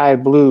like sky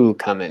blue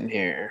coming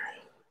here.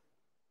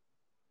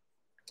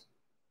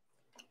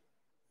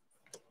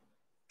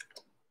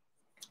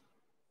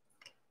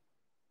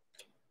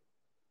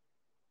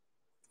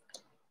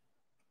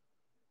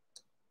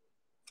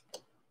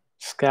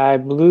 Sky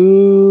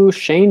blue,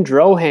 Shane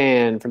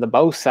Drohan for the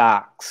Bo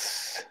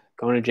Sox.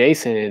 Going to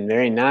Jason,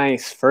 very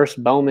nice.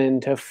 First Bowman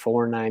to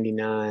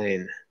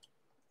 499.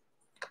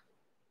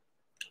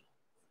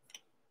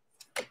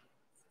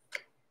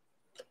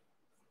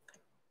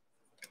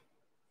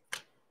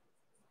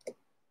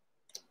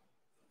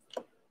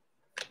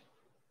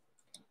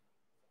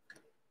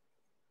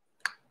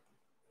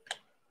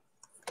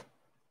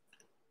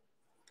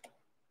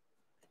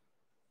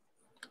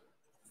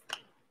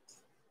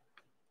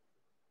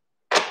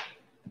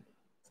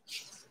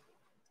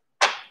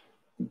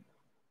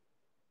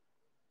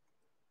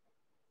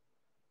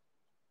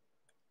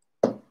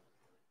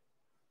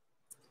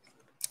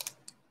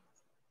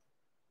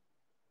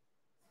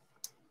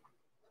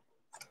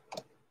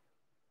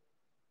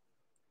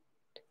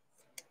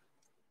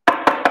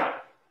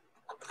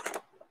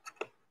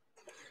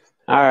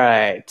 All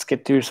right, let's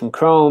get through some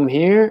chrome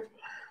here.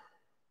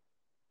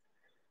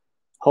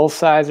 Whole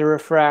sizer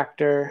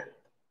refractor,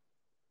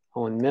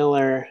 Owen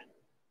Miller,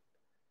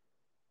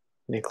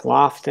 Nick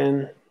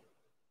Lofton,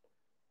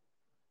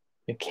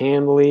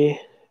 McCambly,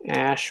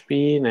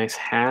 Ashby, nice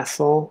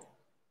Hassel,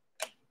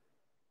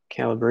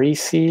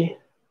 Calabrese,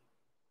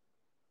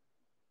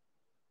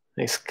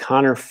 nice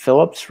Connor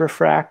Phillips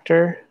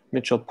refractor,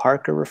 Mitchell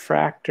Parker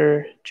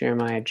refractor,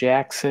 Jeremiah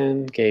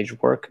Jackson, Gage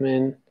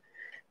Workman,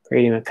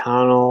 Brady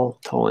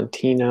McConnell,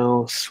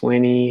 Tolentino,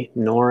 Swinney,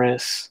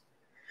 Norris.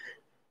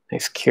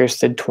 Nice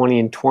Kiersted 20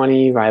 and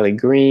 20, Riley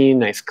Green,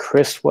 nice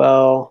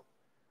Criswell,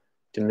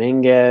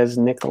 Dominguez,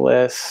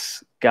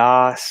 Nicholas,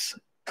 Goss,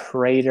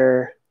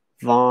 Prater,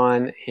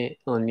 Vaughn,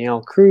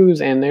 O'Neill Cruz,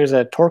 and there's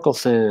a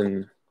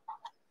Torkelson.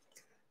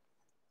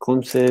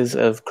 Glimpses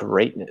of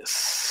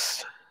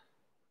greatness.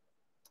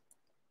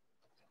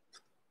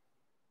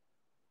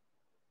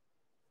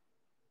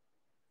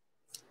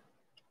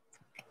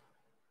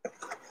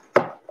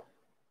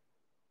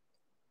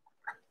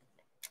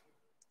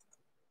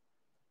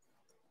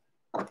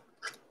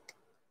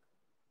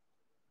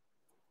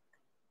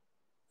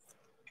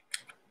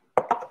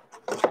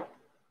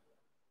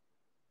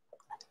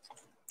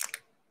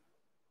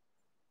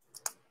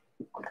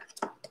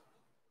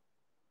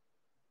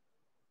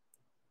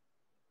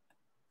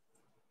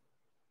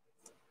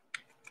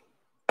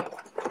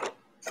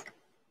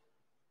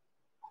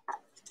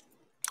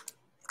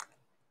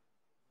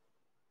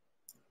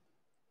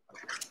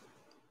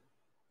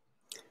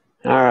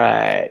 All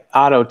right,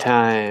 auto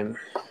time.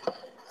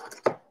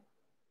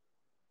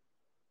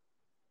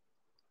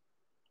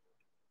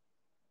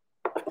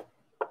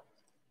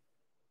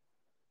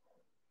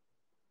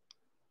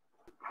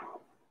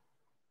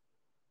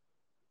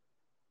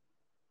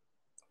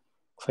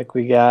 like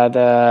we got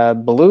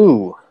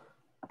blue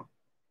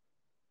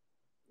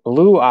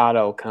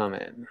auto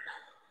coming.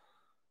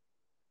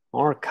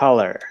 More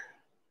color.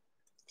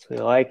 So we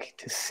like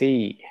to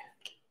see.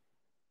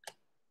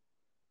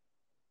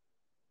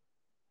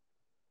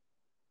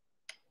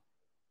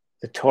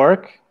 The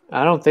torque,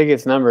 I don't think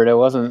it's numbered. It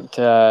wasn't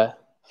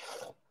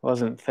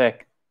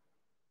thick.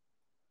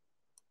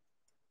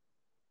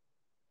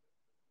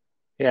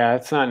 Yeah,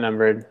 it's not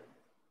numbered.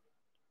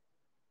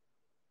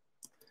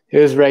 It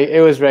was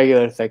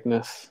regular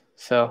thickness.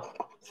 So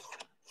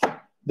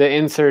the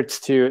inserts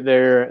too,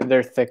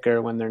 they're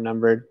thicker when they're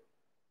numbered.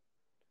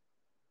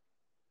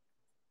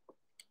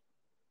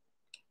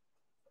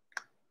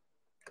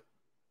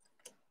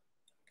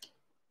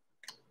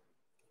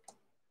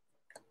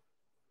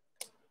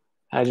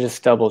 I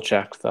just double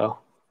checked though.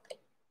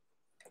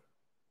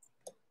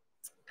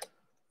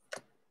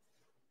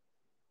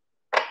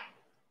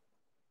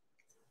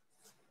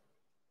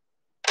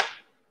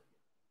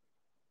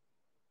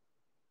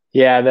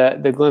 Yeah,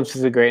 the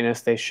glimpses of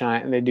greatness, they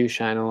do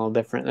shine a little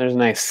different. There's a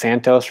nice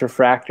Santos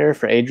refractor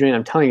for Adrian.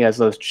 I'm telling you guys,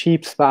 those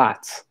cheap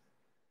spots,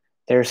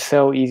 they're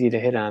so easy to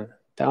hit on.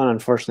 That one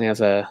unfortunately has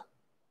a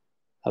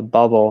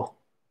bubble.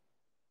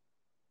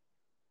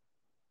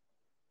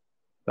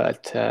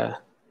 But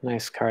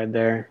nice card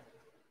there.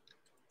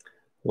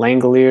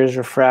 Langelier's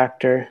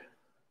refractor.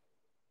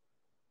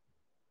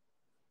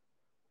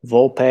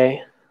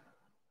 Volpe.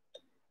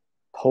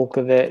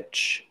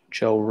 Polkovich.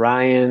 Joe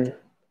Ryan.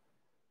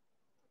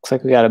 Looks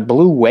like we got a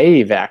blue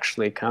wave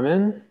actually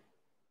coming.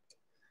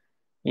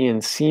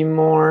 Ian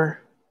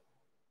Seymour.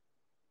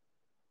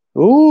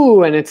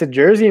 Ooh, and it's a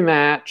jersey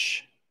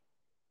match.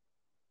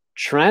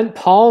 Trent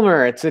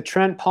Palmer. It's a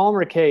Trent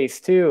Palmer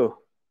case too.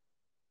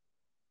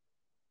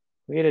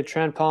 We had a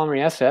Trent Palmer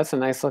yesterday. That's a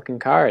nice looking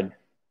card.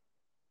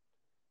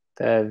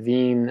 The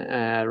Veen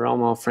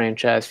Romo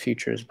franchise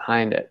futures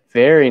behind it.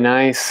 Very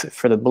nice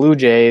for the Blue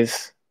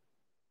Jays.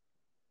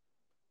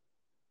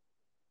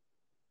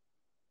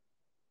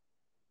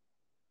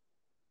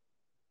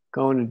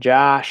 Going to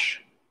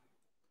Josh.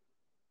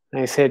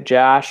 Nice hit,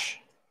 Josh.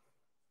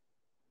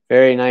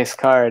 Very nice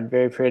card.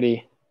 Very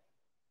pretty.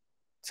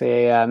 It's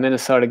a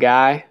Minnesota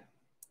guy.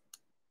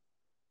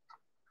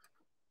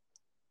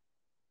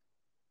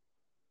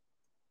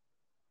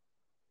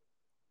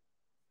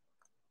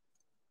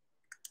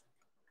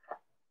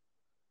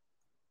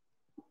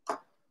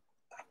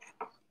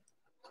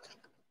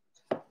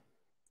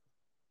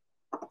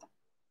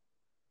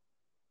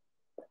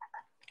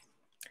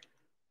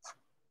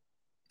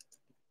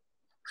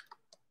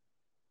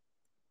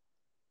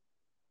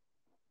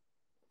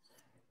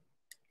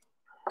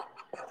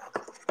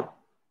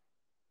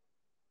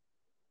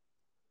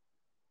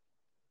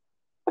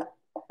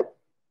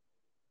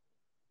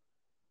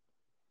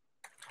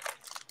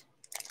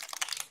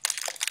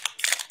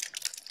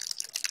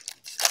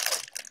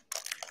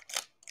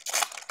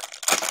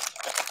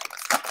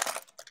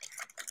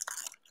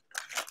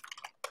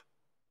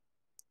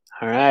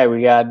 All right,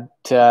 we got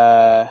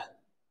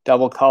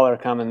double color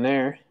coming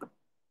there,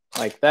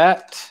 like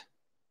that.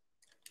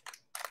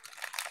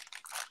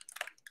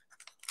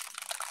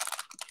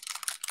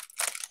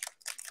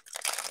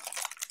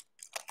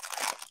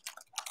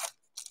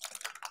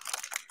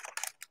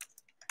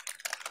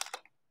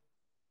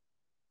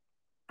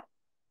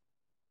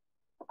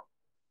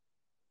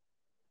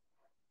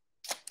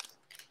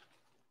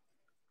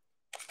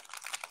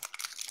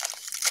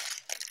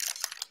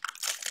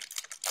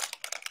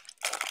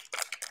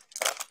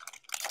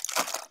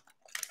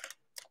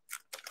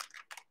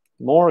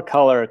 More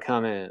color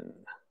coming.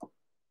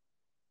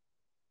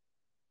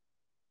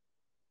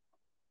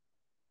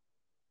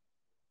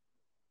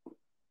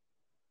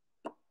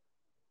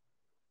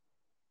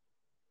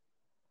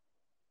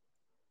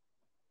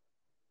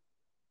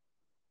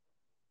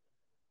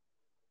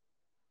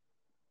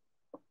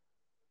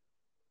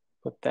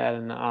 Put that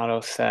in the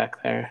auto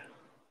sack there.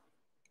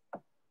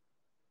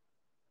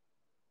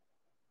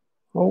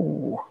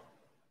 Oh.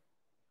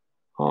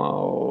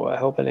 Oh, I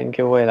hope I didn't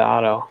give away the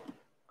auto.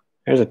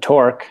 There's a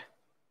torque.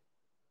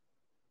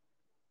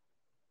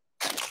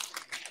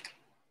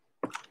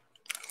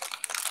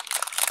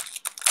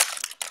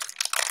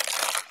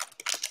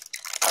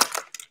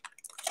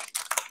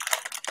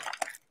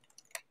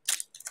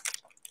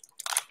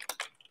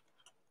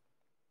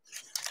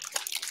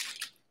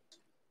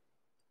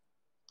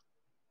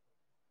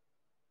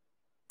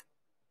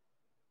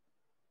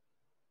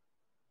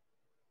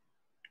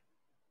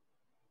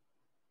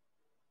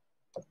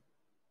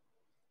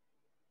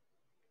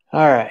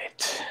 All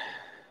right.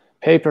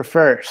 Paper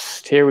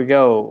first. Here we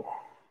go.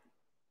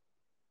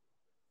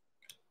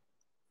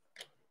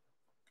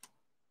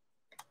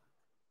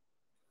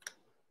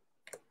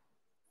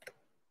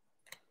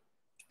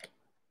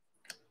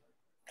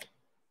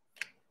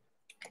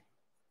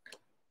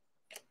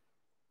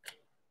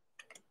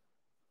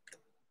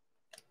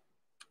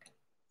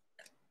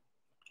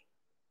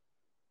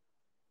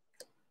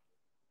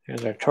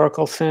 Here's our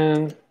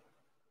Torkelson.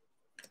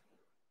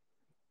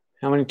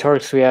 How many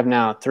torques do we have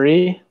now?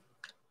 3?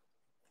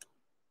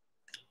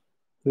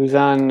 Who's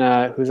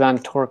on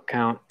torque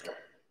count?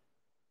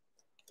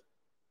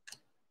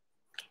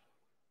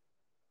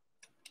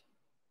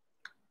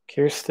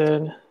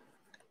 Kirsten.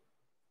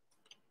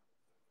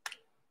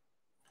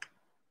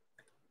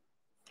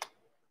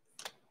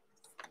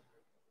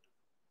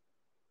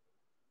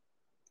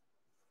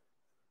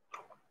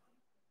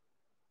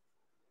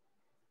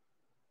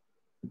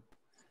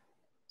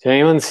 Did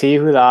anyone see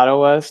who the auto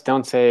was?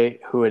 Don't say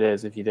who it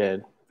is if you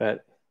did,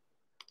 but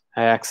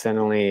I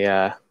accidentally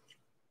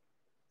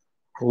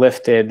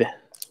lifted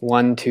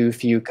one too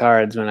few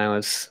cards when I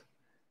was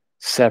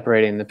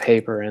separating the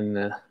paper and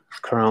the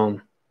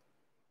chrome.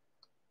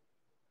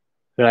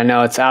 But I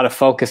know it's out of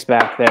focus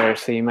back there,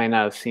 so you might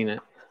not have seen it.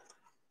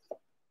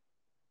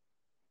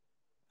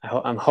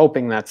 I'm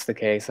hoping that's the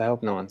case. I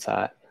hope no one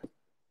saw it.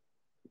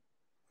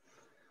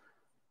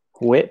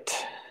 Wit.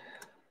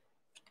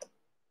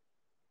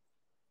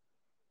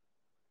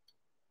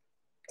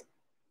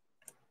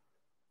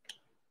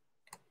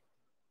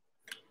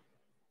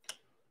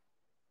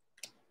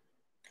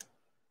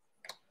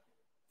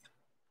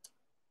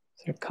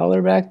 Is there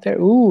color back there?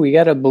 Ooh, we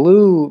got a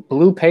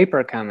blue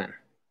paper coming.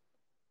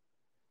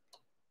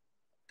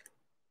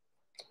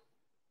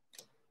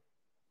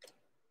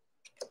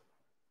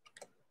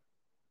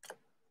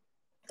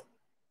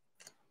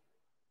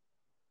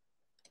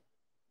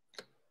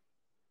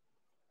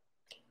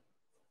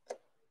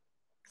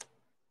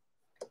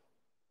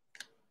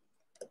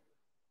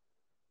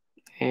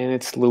 And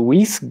it's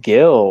Luis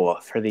Gill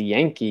for the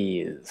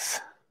Yankees.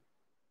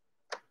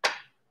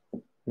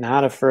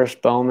 Not a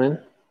first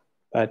Bowman,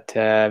 but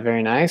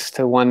very nice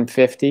to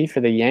 150 for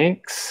the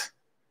Yanks.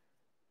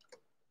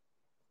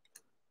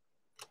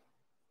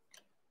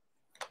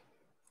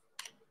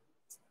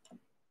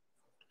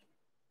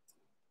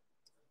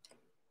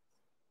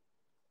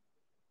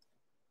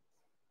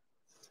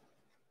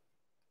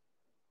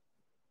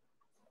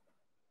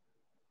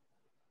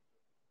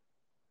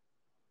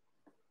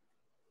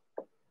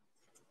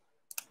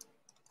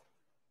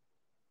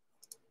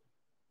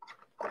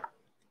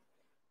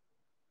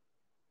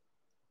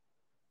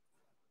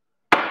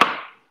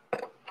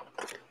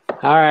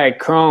 All right,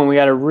 Chrome, we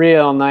got a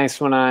real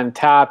nice one on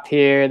top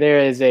here. There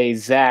is a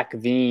Zach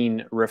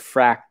Veen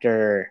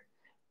refractor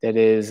that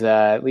is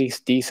at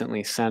least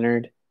decently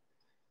centered.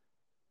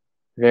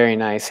 Very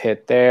nice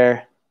hit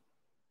there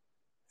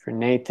for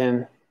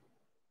Nathan.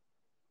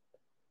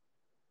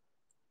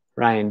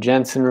 Ryan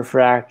Jensen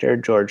refractor,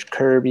 George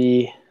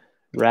Kirby,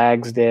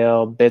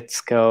 Ragsdale,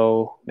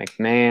 Bitsko,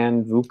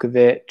 McMahon,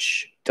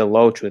 Vukovic,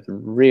 Deloach with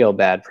real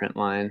bad print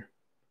line.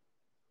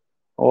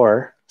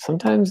 Or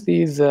sometimes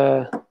these...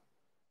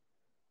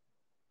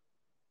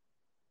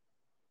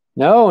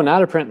 No,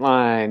 not a print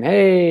line.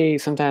 Hey,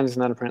 sometimes it's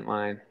not a print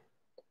line.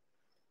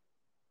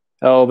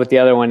 Oh, but the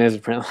other one is a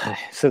print line.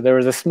 So there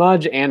was a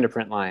smudge and a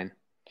print line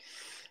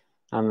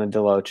on the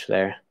Deloach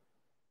there.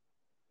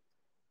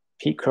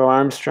 Pete Crow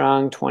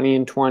Armstrong, 20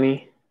 and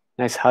 20.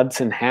 Nice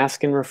Hudson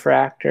Haskin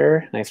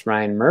refractor. Nice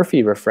Ryan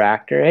Murphy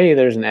refractor. Hey,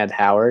 there's an Ed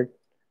Howard.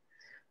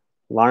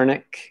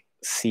 Larnick,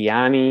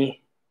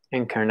 Ciani,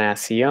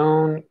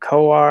 Encarnacion,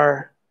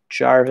 Coar,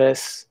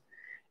 Jarvis,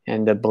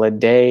 and the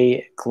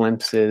Blade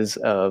glimpses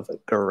of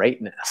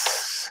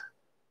greatness.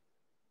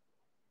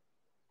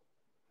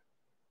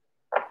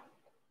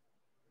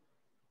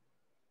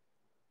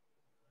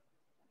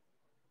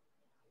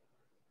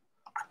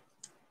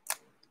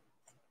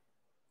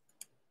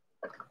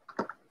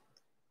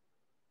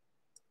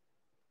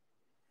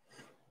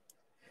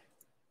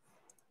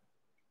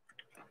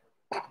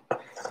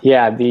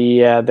 Yeah,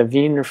 the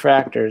Veen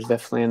refractor is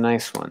definitely a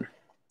nice one.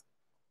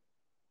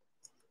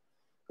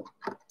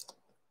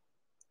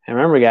 And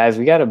remember, guys,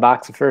 we got a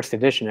box of first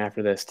edition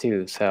after this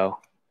too. So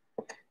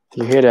if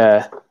you hit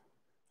a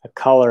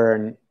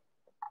color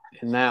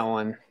in that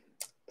one,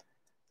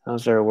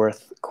 those are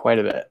worth quite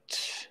a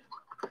bit.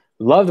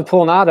 Love to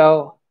pull an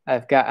auto.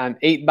 I'm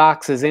 8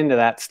 boxes into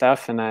that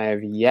stuff, and I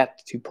have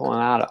yet to pull an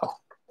auto.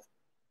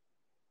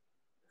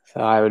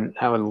 So I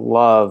would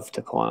love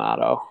to pull an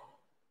auto.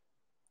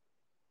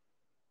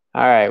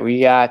 All right, we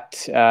got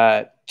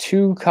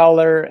 2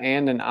 color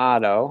and an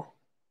auto.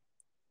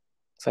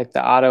 It's like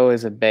the auto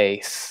is a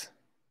base.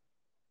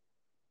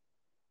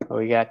 But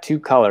we got 2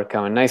 color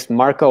coming. Nice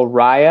Marco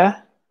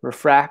Raya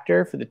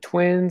refractor for the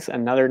Twins.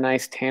 Another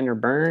nice Tanner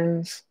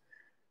Burns.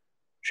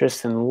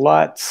 Tristan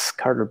Lutz,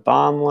 Carter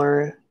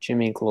Baumler,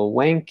 Jimmy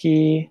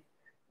Glowinski,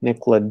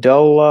 Nick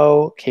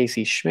Lodolo,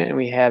 Casey Schmidt, and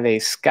we have a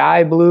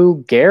sky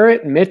blue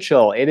Garrett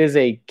Mitchell. It is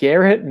a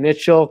Garrett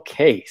Mitchell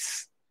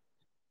case.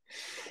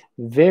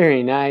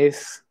 Very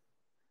nice.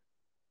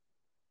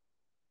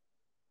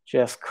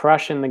 Just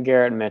crushing the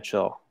Garrett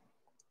Mitchell.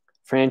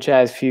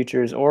 Franchise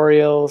Futures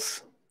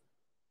Orioles.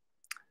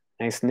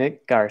 Nice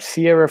Nick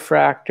Garcia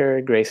refractor,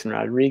 Grayson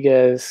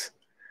Rodriguez,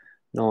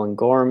 Nolan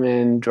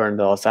Gorman, Jordan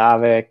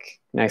Belizovic.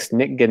 Nice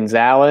Nick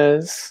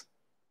Gonzalez.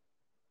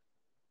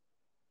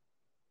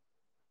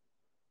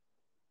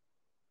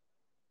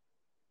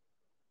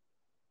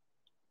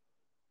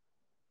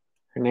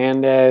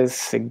 Hernandez,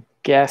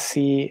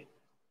 Sagassi,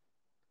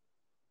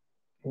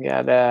 We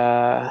got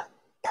a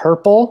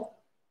purple.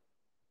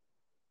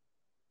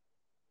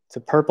 It's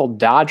a purple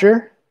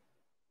Dodger.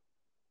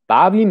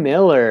 Bobby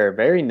Miller,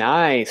 very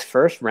nice.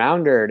 First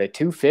rounder to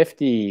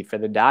 250 for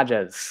the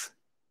Dodgers.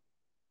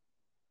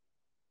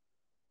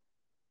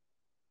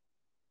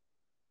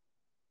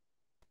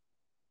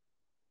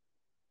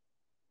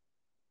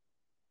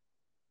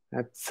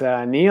 That's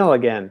Neil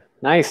again.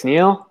 Nice,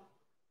 Neil.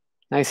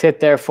 Nice hit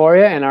there for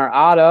you. And our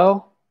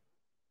auto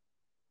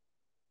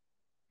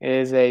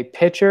is a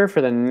pitcher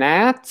for the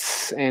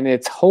Nats, and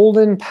it's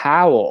Holden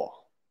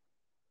Powell.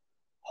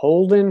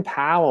 Holden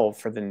Powell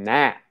for the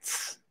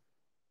Nats.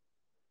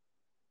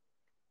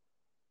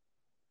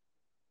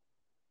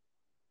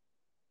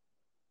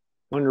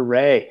 Wonder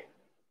Ray.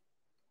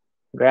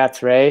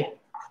 Congrats, Ray.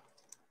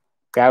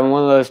 Grabbing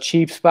one of those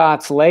cheap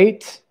spots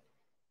late,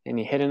 and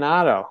you hit an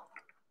auto.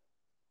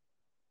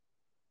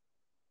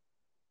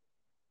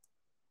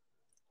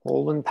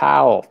 Holden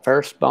Powell,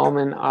 first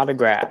Bowman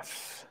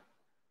autograph.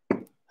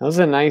 That was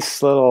a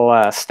nice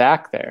little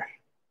stack there.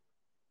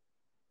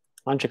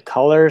 Bunch of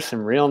colors,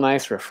 some real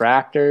nice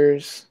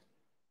refractors.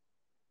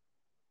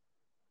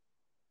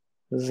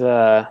 This is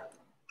a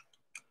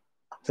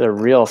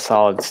real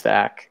solid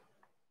stack.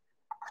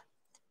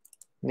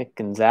 Nick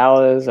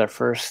Gonzalez, our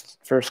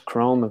first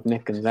chrome of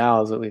Nick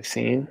Gonzalez that we've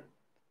seen.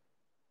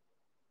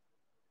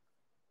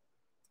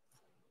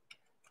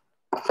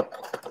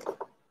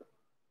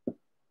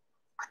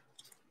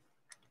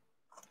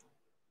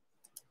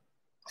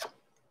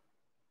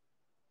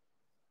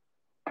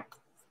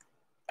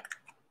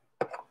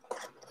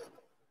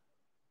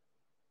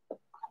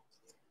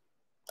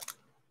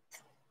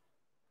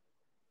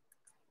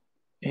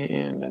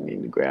 And I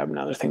need to grab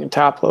another thing of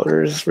top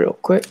loaders real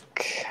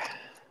quick.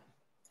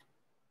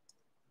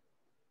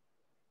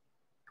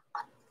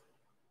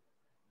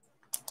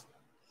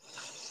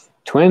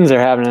 Twins are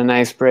having a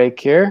nice break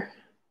here.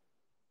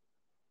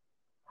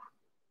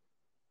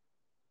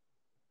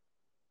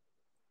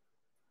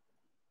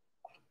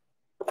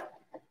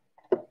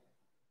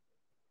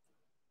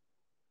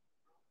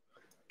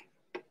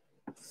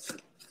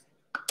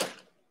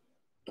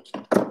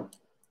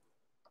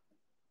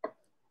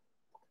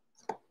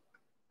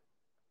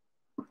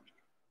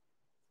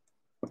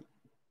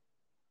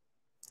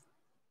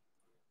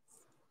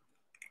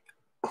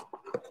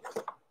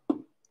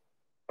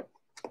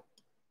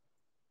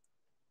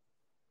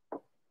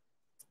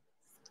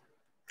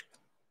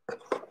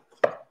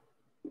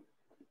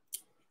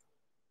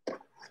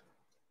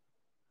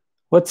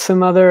 What's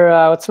some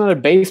other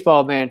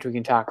baseball banter we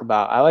can talk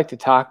about? I like to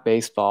talk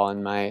baseball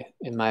in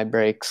my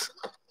breaks.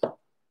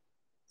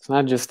 It's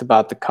not just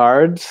about the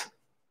cards.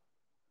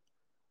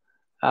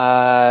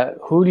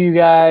 Who do you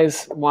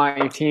guys want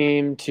your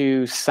team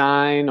to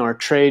sign or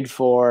trade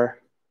for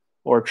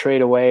or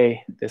trade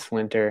away this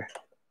winter?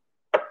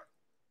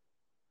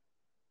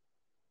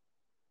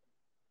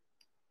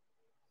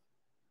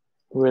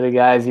 Who are the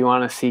guys you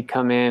want to see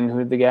come in? Who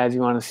are the guys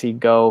you want to see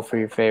go for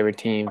your favorite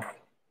team?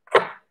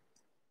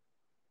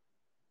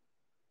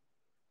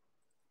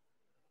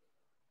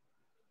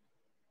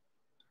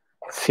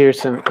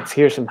 Let's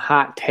hear some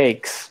hot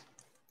takes.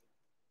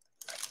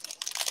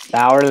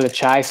 Bauer to the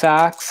Chi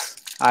Sox?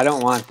 I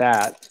don't want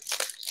that.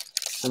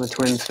 I'm a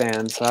Twins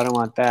fan, so I don't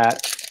want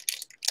that.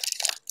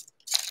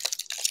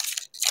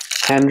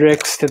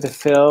 Hendricks to the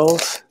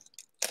Phils.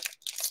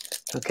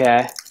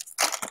 Okay.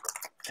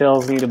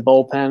 Phils need a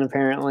bullpen,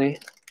 apparently.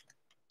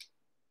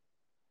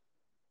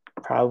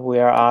 Probably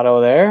our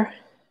auto there.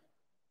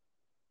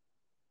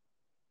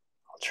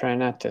 I'll try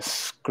not to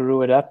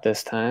screw it up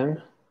this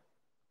time.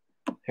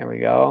 There we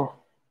go.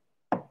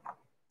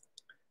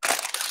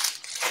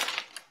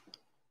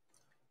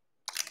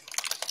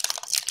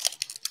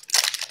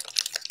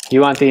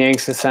 You want the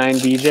Yanks to sign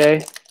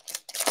DJ?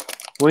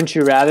 Wouldn't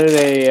you rather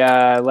they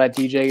let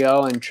DJ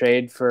go and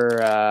trade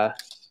for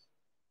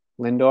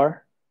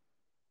Lindor?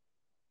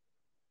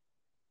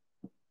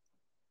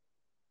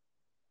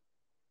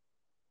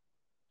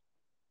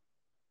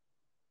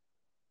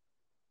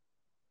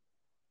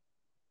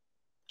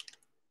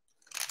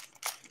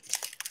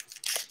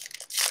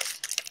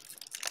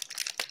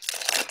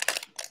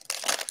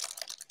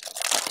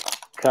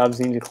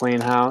 Cubs need to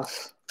clean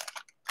house.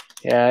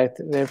 Yeah,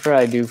 they're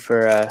probably due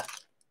for a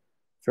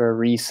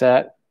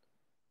reset.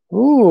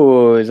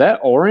 Ooh, is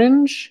that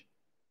orange?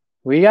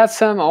 We got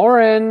some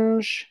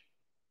orange.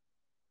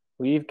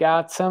 We've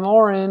got some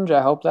orange.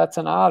 I hope that's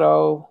an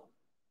auto.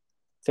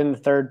 It's in the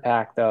third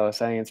pack, though,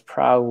 so I think it's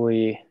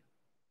probably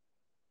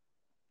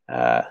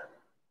not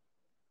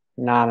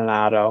an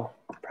auto.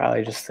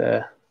 Probably just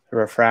a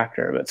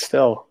refractor, but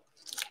still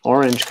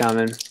orange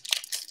coming.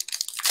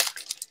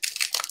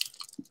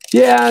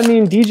 Yeah, I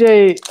mean,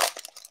 DJ,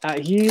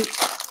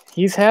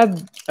 he's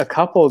had a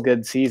couple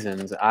good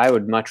seasons. I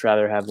would much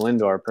rather have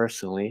Lindor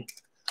personally.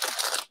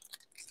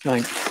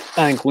 I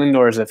think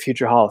Lindor is a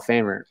future Hall of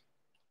Famer.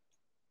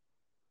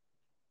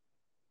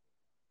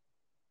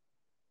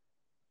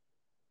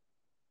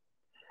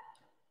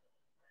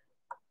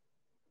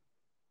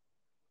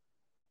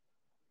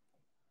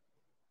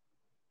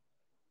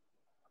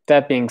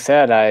 That being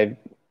said, I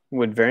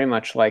would very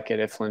much like it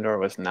if Lindor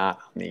was not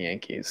on the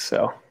Yankees.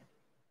 So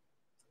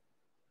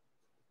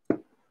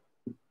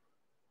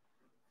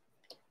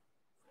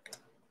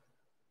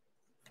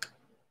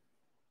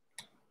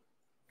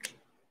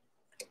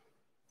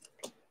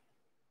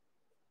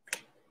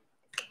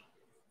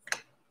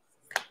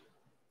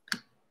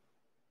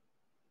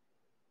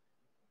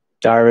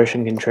Darvish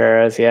and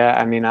Contreras, yeah.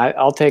 I mean,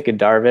 I'll take a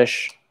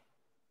Darvish.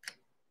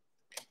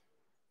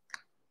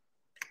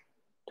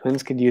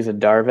 Twins could use a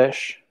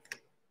Darvish.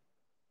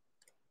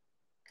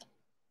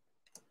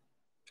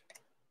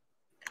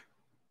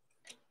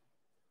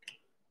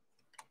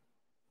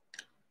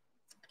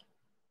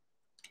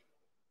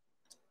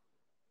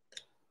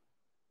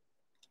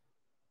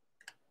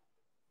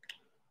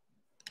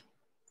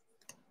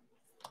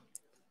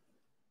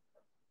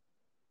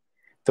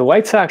 The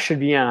White Sox should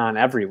be in on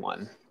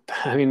everyone.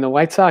 I mean, the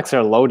White Sox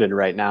are loaded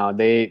right now.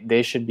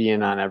 They should be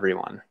in on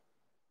everyone.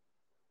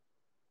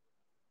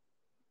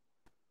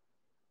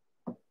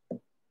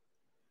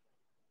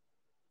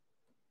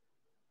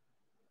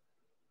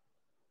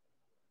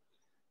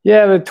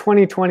 Yeah, but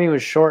 2020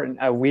 was short and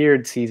a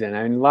weird season.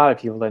 I mean, a lot of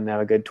people didn't have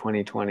a good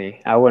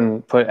 2020. I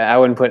wouldn't put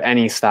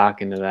any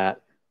stock into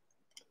that.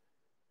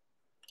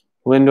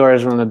 Lindor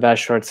is one of the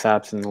best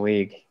shortstops in the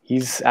league.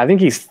 I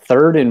think he's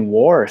third in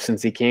WAR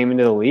since he came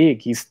into the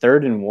league. He's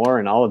third in WAR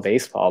in all of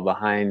baseball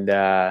behind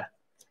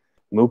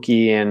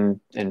Mookie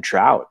and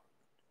Trout.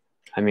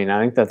 I mean,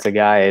 I think that's a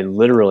guy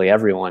literally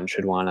everyone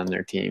should want on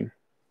their team.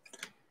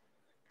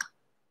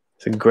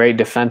 He's a great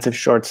defensive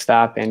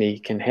shortstop, and he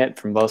can hit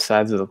from both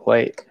sides of the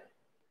plate.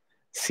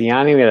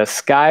 Siani, we got a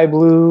sky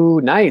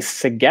blue.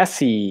 Nice.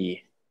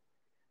 Sagesi.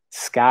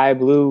 Sky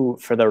blue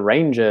for the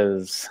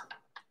Rangers.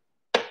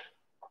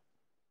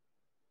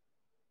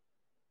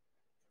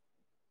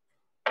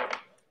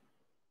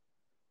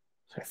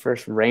 It's our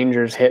first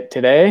Rangers hit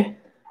today.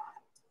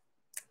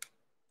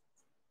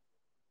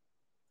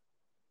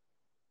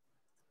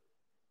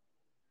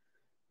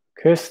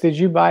 Chris, did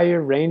you buy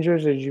your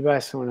Rangers or did you buy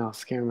someone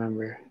else? Can't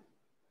remember.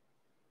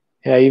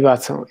 Yeah, you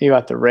bought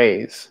the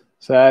Rays.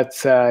 So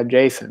that's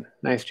Jason.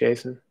 Nice,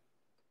 Jason.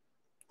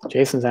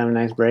 Jason's having a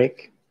nice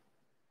break.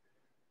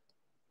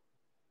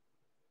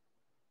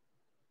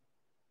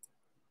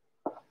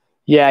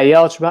 Yeah,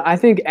 Yelich, but I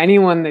think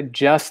anyone that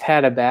just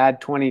had a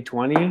bad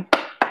 2020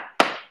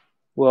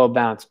 will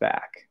bounce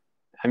back.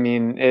 I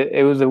mean,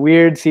 it was a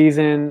weird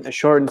season, a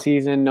shortened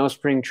season, no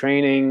spring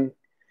training.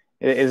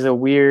 It is a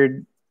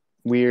weird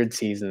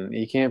season.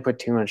 You can't put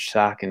too much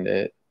stock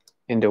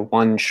into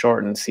one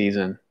shortened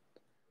season.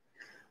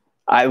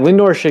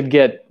 Lindor should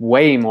get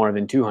way more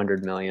than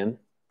 200 million.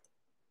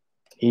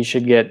 He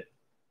should get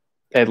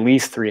at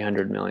least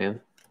 300 million.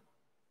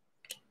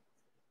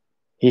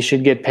 He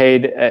should get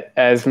paid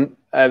as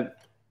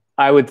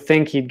I would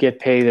think he'd get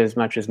paid as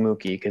much as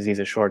Mookie because he's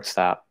a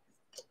shortstop.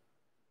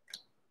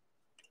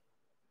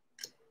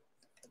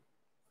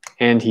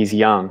 And he's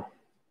young.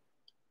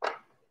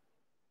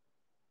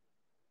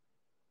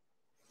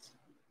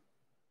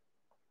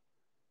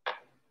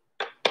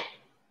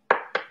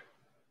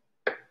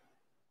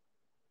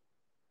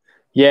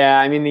 Yeah,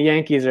 I mean, the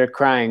Yankees are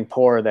crying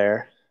poor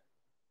there.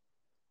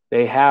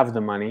 They have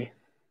the money.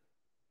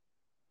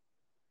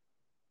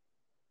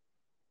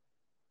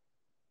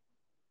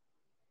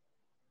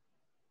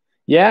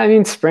 Yeah, I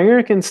mean,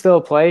 Springer can still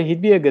play.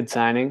 He'd be a good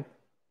signing.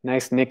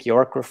 Nice Nick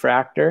York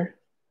refractor.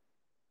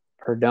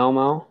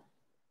 Perdomo.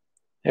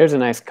 There's a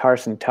nice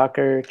Carson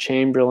Tucker,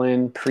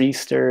 Chamberlain,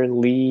 Priester,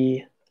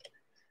 Lee,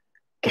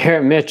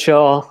 Garrett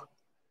Mitchell,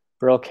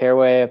 Burl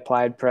Careway,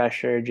 Applied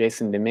Pressure,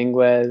 Jason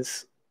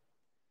Dominguez.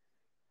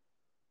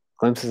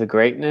 Glimpses of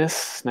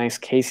Greatness. Nice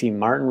Casey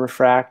Martin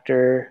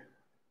refractor.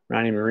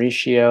 Ronnie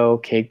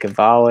Mauricio, Cade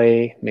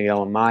Cavalli,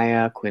 Miguel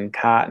Amaya, Quinn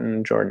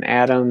Cotton, Jordan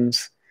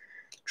Adams,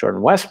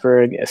 Jordan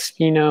Westberg,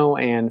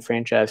 Espino, and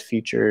franchise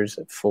futures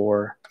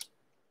for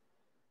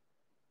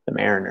the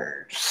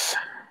Mariners.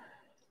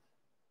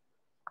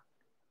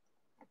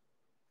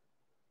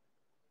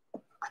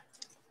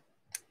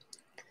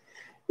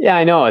 Yeah,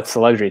 I know it's a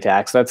luxury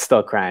tax. That's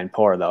still crying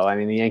poor, though. I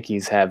mean, the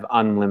Yankees have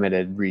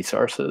unlimited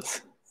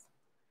resources.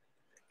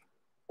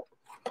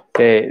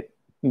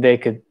 They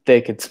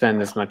could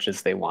spend as much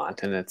as they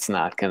want, and it's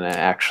not going to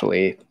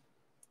actually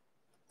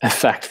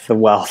affect the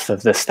wealth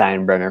of the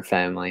Steinbrenner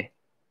family.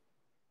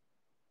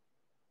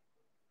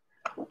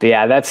 But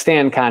yeah, that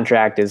Stan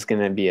contract is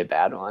going to be a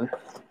bad one.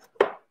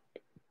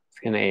 It's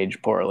going to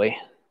age poorly.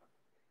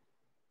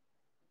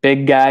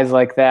 Big guys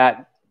like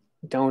that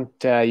don't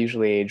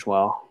usually age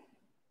well.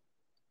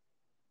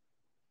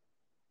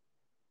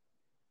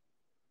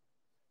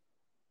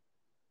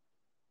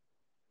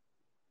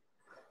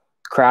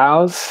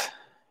 Krause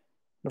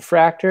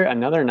refractor,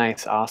 another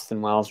nice Austin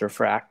Wells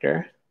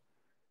refractor.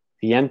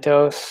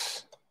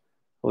 Vientos,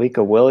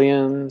 Alika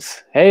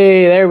Williams.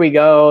 Hey, there we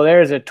go.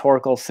 There's a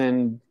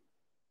Torkelson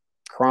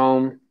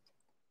Chrome.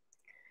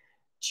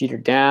 Jeter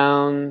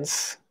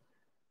Downs.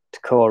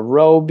 Takoa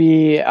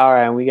Roby. All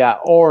right, we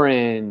got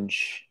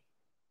orange.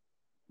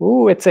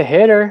 Ooh, it's a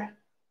hitter.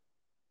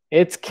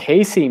 It's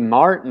Casey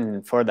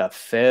Martin for the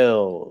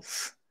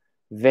Phils.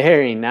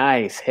 Very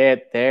nice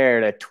hit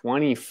there to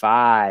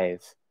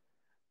 25.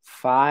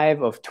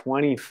 5 of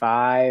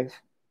 25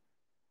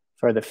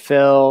 for the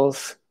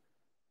Phils.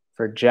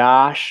 For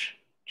Josh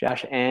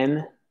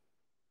N.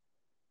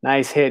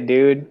 Nice hit,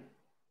 dude.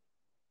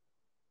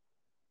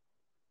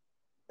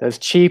 Those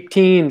cheap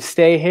teams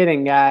stay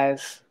hitting,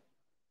 guys.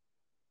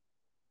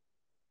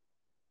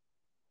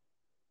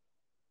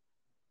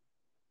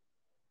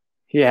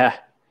 Yeah.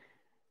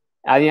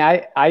 I mean,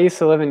 I used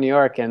to live in New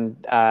York,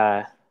 and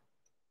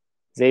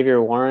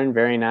Xavier Warren,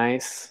 very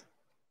nice.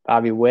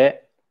 Bobby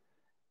Witt.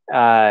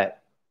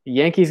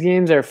 Yankees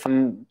games are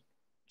fun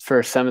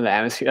for some of the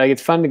atmosphere. Like,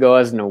 it's fun to go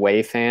as an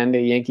away fan to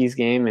a Yankees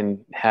game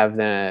and have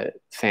the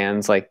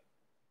fans like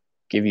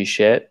give you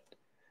shit.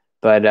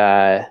 But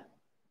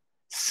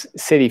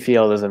Citi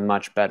Field is a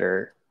much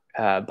better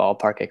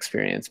ballpark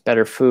experience.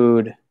 Better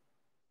food,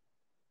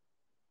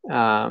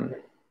 better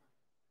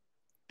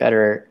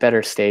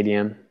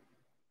stadium.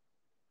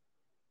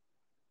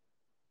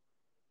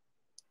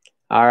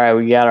 All right,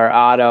 we got our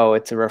auto.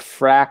 It's a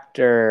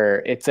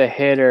refractor. It's a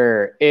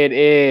hitter. It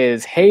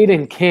is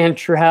Hayden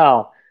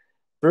Cantrell.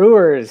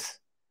 Brewers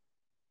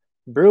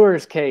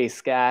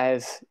case,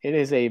 guys. It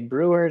is a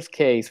Brewers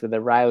case with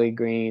a Riley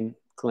Green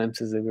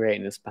glimpses of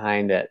greatness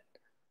behind it.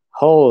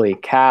 Holy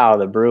cow,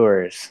 the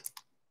Brewers.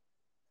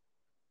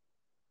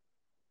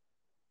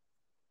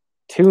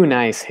 2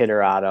 nice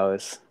hitter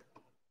autos.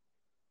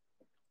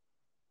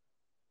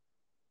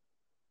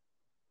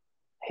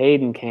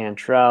 Hayden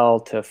Cantrell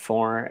to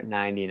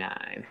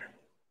 499.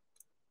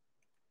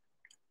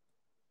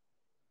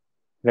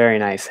 Very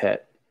nice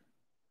hit.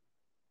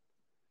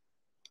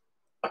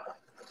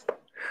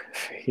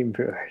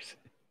 Brewers.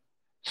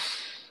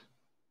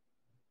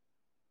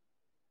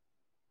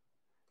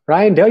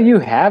 Ryan, don't you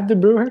have the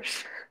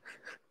Brewers?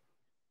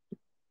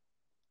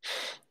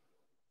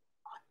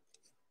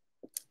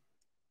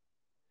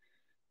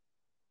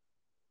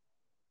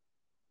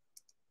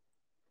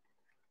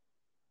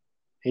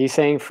 Are you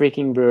saying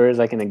freaking Brewers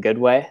like in a good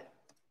way?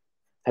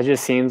 That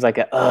just seems like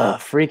a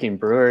freaking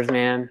Brewers,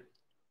 man.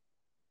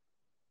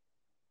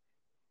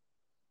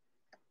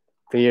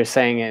 But you're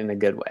saying it in a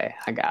good way.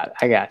 I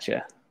got you.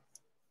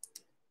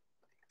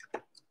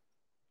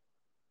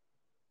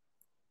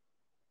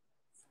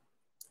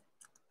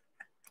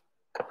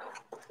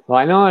 Well,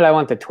 I know what I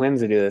want the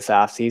Twins to do this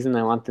offseason.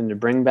 I want them to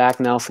bring back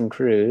Nelson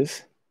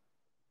Cruz.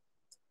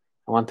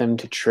 I want them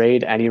to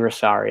trade Eddie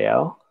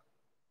Rosario.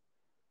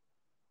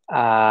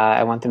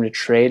 I want them to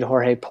trade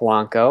Jorge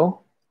Polanco.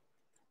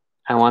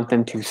 I want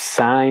them to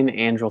sign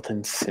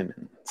Andrelton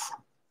Simmons.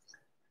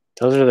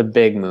 Those are the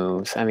big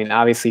moves. I mean,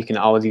 obviously, you can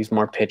always use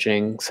more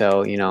pitching.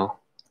 So,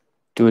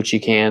 do what you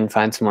can,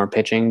 find some more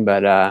pitching.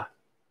 But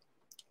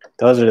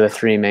those are the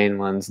 3 main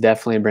ones.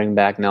 Definitely bring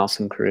back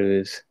Nelson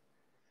Cruz.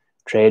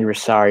 Trade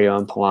Rosario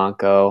and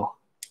Polanco.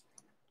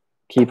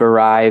 Keep a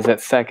rise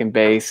at second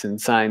base and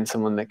sign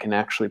someone that can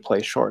actually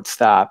play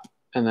shortstop.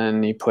 And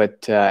then you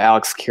put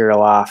Alex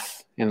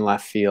Kirilloff in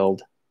left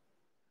field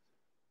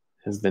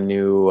as the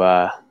new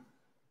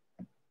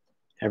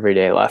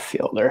everyday left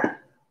fielder.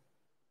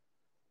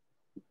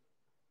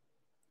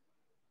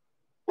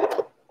 All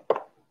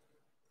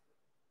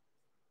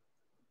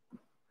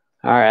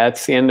right,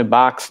 that's the end of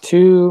box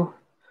 2.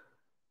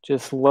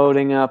 Just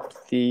loading up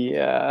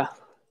the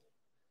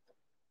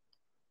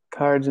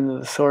cards into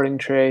the sorting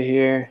tray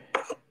here.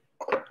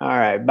 All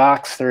right,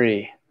 box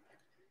 3.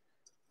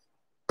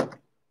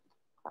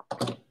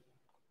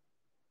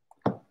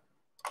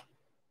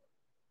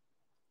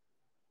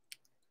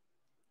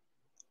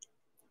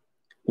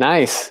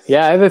 Nice.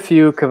 Yeah, I have a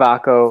few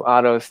Cavaco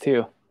autos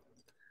too.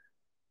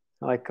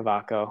 I like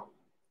Cavaco.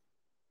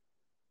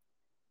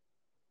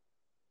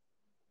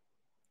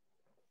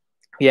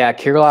 Yeah,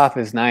 Kirilloff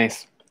is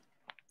nice.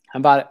 I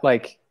bought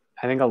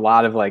I think a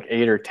lot of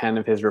 8 or 10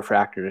 of his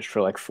refractors for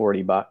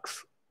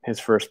 $40. His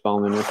first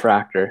Bowman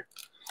refractor,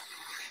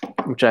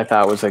 which I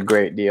thought was a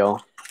great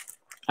deal.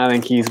 I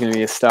think he's going to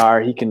be a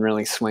star. He can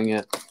really swing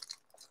it.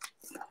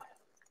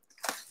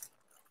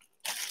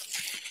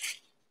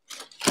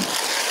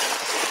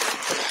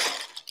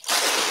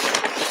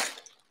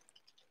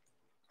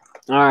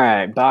 All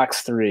right,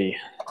 box 3.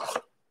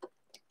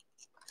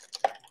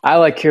 I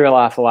like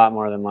Kirilloff a lot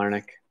more than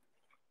Larnach.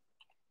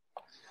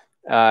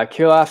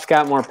 Kirilloff's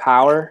got more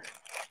power.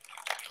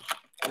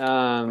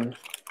 And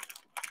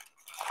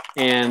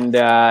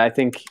I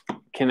think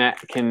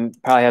can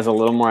probably has a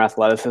little more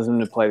athleticism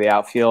to play the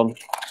outfield.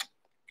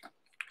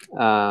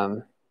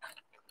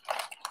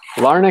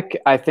 Larnach,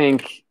 I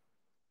think,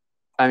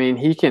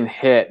 he can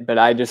hit, but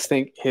I just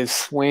think his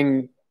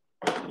swing,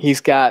 he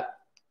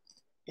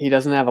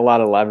doesn't have a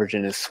lot of leverage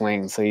in his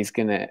swing, so he's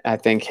gonna, I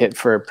think, hit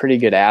for a pretty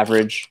good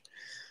average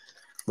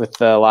with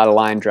a lot of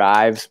line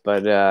drives,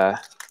 but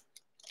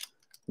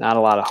not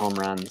a lot of home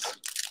runs.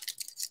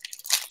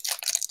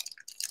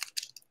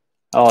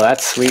 Oh,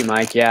 that's sweet,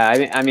 Mike. Yeah,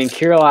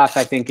 Kirilloff,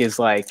 I think, is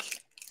a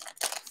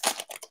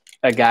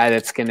guy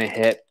that's going to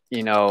hit,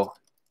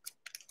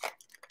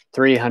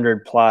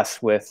 300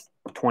 plus with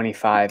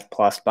 25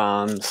 plus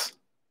bombs.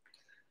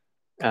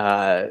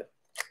 Larnach,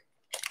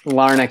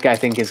 I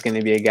think, is going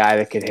to be a guy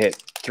that could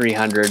hit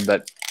 300,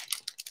 but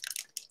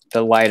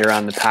the lighter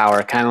on the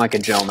power, kind of like a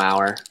Joe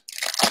Mauer,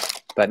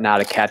 but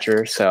not a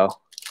catcher, so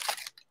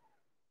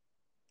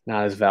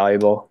not as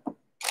valuable.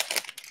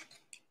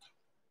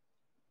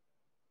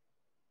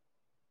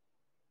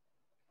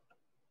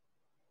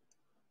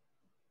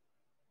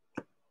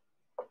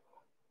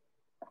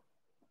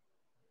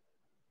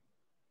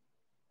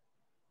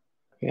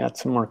 We got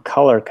some more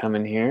color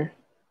coming here.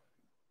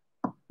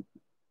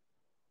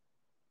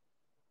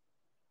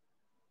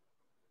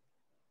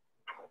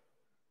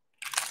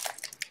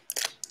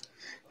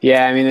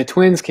 Yeah, I mean, the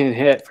Twins can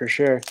hit for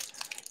sure.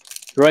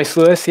 Royce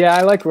Lewis, yeah,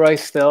 I like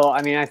Royce still.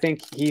 I mean, I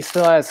think he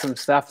still has some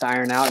stuff to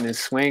iron out in his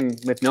swing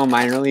with no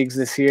minor leagues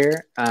this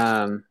year.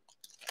 I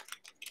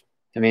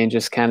mean, it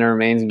just kind of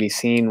remains to be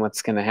seen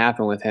what's going to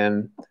happen with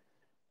him.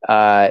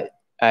 I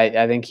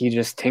think he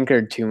just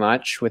tinkered too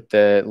much with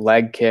the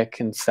leg kick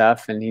and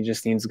stuff, and he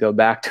just needs to go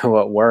back to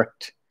what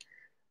worked.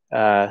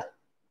 I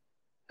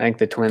think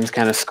the Twins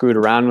kind of screwed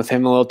around with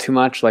him a little too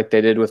much, like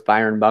they did with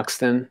Byron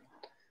Buxton,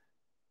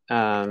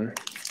 and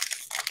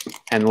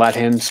let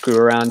him screw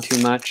around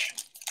too much.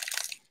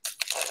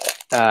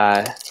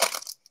 But,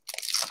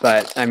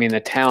 I mean, the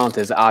talent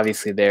is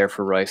obviously there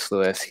for Royce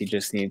Lewis. He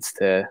just needs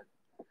to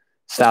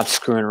stop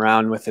screwing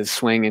around with his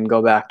swing and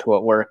go back to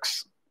what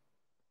works.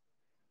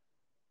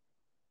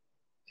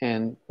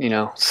 And, you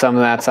know, some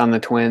of that's on the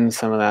Twins,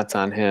 some of that's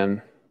on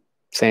him.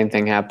 Same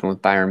thing happened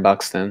with Byron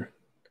Buxton.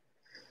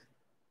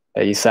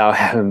 But you saw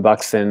having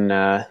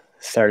Buxton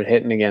started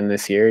hitting again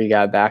this year. He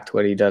got back to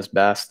what he does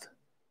best.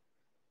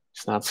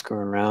 Just not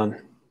screwing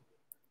around.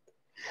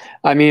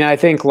 I mean, I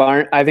think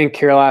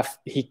Kirilloff,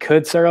 he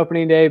could start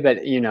opening day,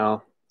 but, you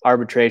know,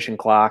 arbitration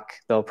clock,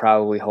 they'll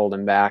probably hold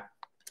him back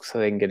so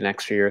they can get an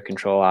extra year of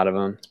control out of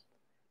him.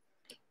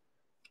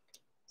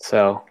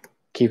 So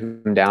keep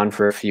him down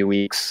for a few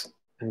weeks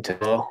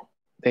until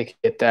they can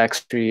get the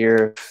extra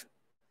year of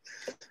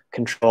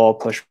control,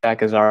 push back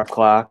his arb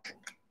clock,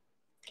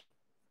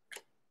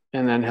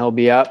 and then he'll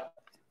be up.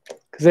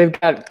 Because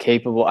they've got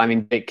capable, I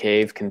mean, Jake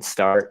Cave can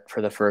start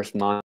for the first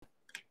month.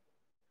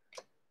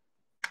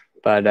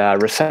 But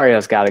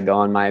Rosario's got to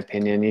go, in my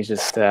opinion. He's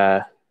just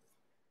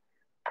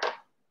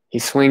he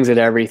swings at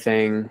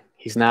everything.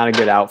 He's not a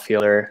good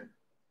outfielder.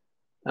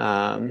 He's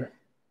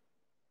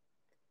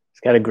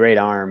got a great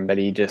arm, but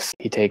he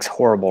takes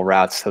horrible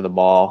routes to the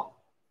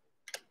ball.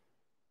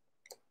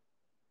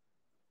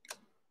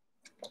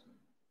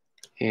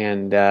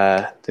 And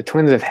the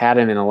Twins have had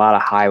him in a lot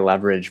of high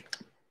leverage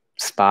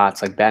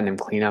spots, like batting him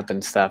cleanup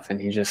and stuff, and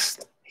he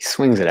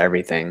swings at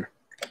everything.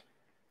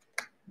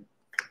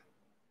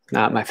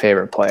 Not my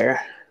favorite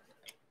player.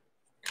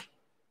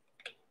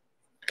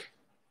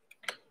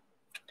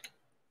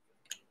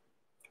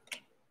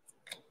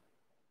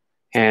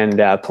 And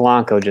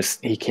Polanco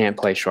he can't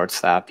play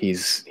shortstop.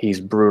 He's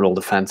brutal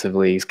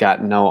defensively. He's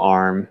got no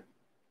arm.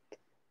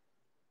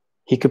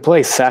 He could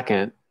play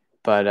second,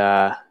 but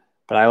I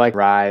like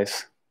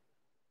Rise.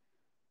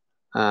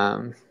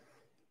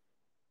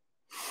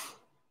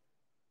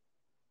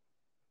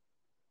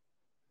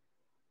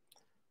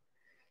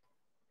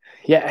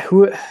 Yeah,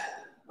 who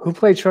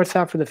played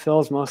shortstop for the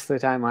Phils most of the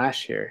time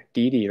last year?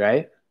 Didi,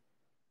 right?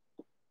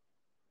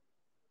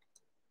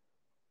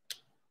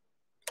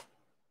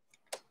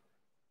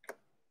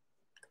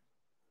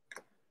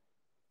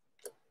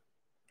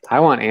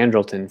 I want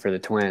Andrelton for the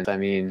Twins. I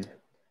mean,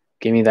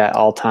 give me that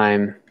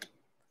all-time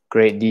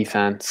great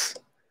defense.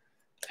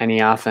 Any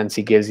offense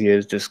he gives you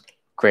is just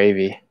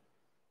gravy.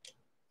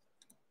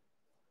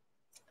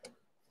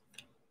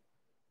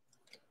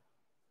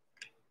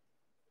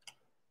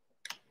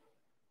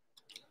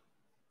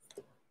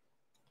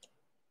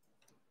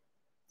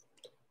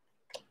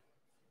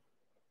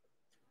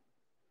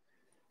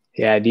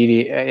 Yeah,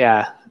 Didi.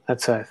 Yeah,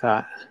 that's what I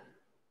thought.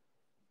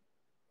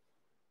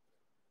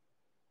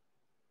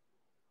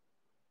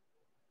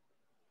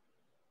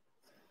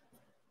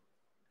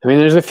 I mean,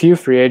 there's a few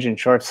free agent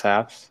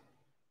shortstops.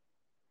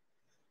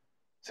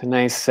 It's a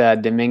nice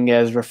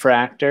Dominguez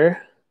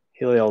refractor.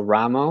 Helio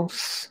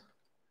Ramos.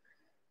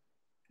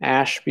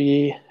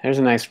 Ashby. There's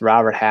a nice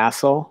Robert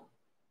Hassel.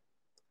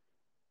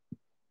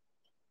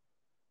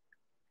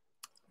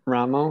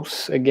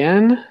 Ramos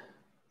again.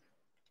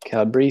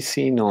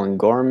 Calabrese, Nolan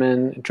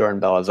Gorman, Jordan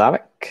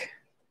Belazovic.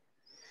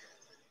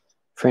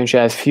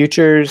 Franchise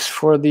futures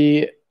for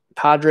the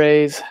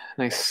Padres.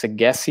 Nice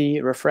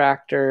Sagesi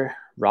refractor.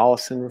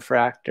 Rollison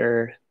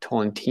refractor.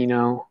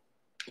 Tolentino.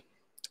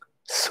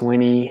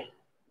 Swinney.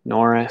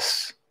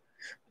 Norris.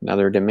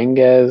 Another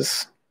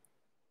Dominguez.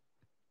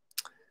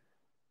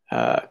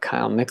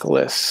 Kyle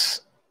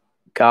Nicholas.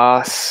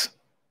 Goss.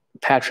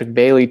 Patrick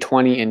Bailey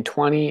 20 and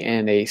 20,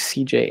 and a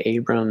CJ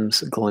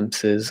Abrams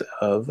glimpses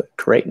of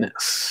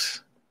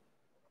greatness.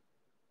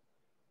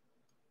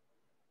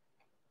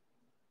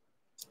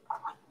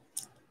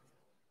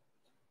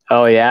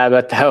 Oh yeah,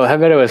 but I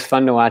bet it was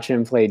fun to watch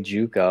him play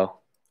JUCO.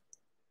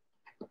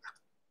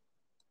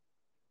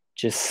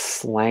 just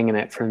slanging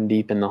it from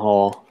deep in the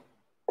hole.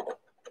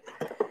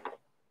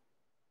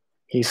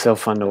 He's so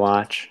fun to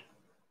watch.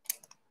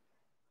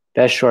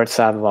 Best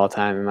shortstop of all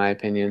time, in my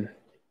opinion,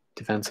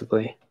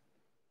 defensively.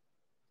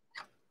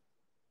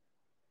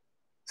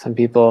 Some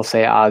people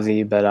say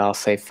Ozzie, but I'll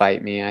say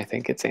fight me. I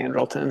think it's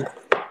Andrelton.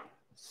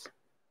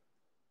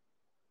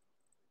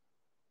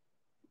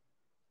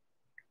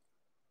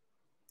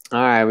 All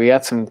right, we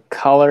got some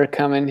color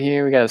coming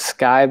here. We got a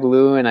sky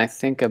blue and I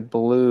think a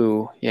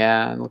blue.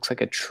 Yeah, it looks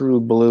like a true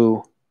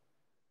blue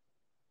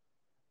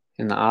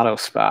in the auto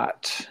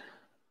spot.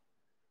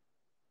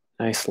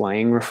 Nice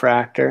Lang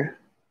refractor.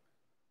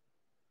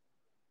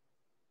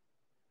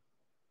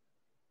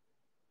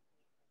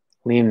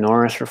 Liam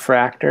Norris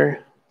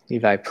refractor.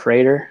 Levi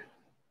Prater.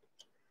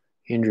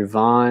 Andrew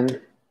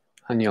Vaughn.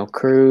 Aniel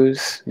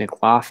Cruz. Nick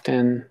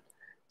Lofton.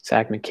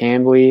 Zach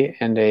McCambly.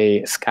 And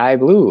a sky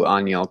blue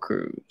Aniel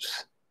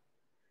Cruz.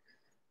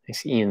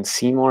 Nice Ian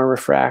Seymour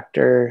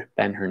refractor.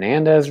 Ben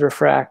Hernandez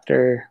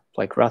refractor.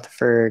 Blake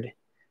Rutherford.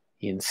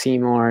 Ian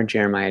Seymour.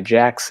 Jeremiah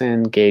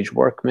Jackson. Gage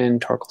Workman.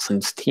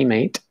 Torkelson's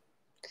teammate.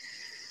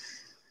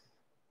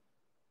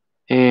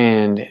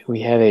 And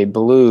we have a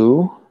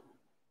blue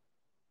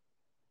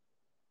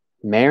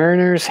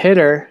Mariners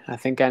hitter. I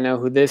think I know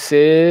who this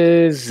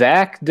is.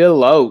 Zach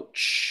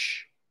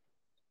DeLoach.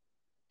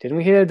 Didn't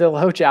we hit a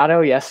DeLoach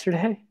auto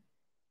yesterday?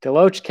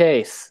 DeLoach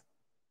case.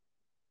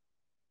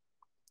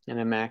 And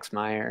a Max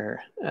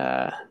Meyer,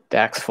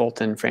 Dax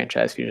Fulton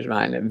franchise futures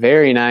behind it.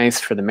 Very nice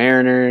for the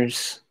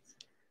Mariners.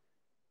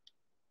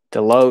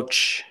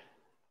 DeLoach.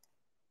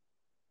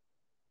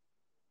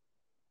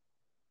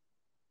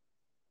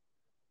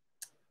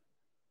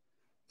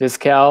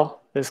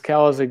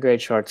 Vizquel is a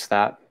great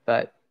shortstop,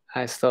 but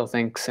I still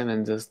think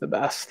Simmons is the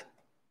best.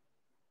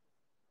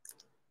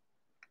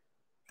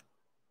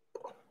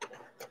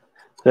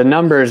 The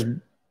numbers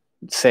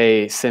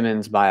say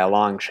Simmons by a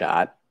long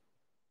shot.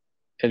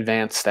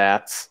 Advanced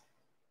stats.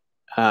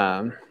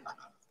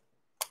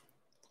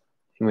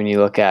 When you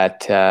look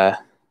at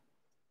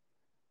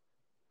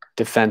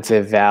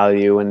defensive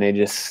value, when they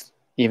just,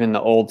 even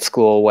the old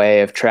school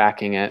way of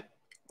tracking it,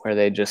 where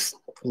they just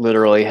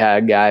literally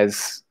had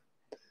guys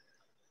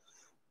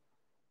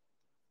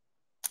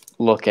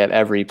look at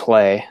every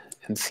play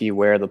and see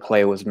where the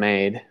play was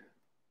made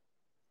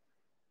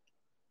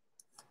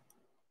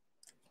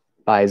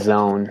by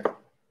zone.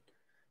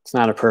 It's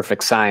not a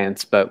perfect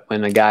science, but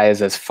when a guy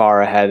is as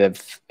far ahead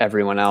of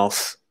everyone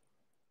else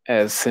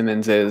as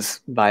Simmons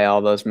is by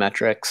all those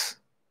metrics,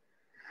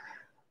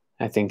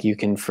 I think you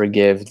can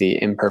forgive the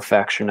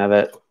imperfection of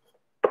it.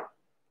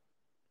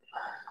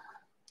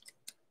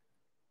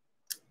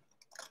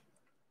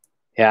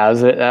 Yeah,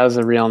 that was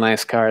a real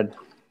nice card.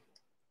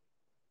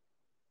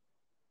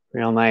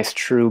 Real nice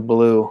true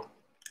blue.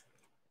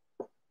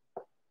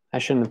 I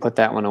shouldn't have put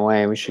that one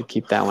away. We should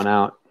keep that one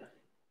out.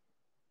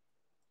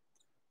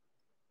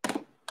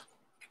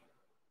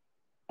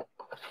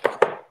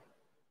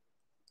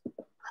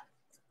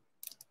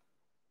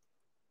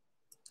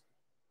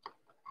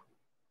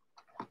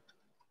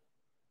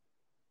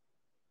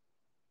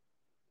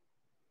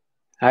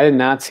 I did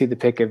not see the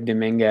pick of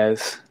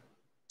Dominguez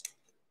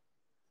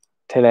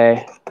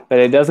today, but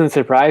it doesn't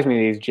surprise me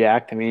that he's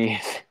jacked. I mean,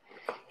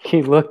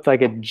 he looked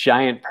like a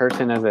giant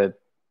person as a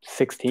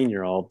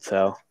 16-year-old,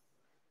 so.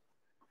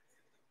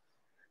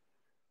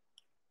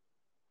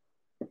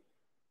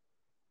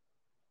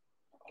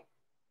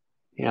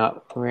 You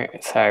know, we're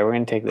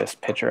going to take this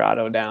pitcher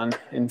auto down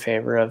in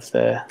favor of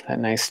that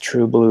nice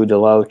true blue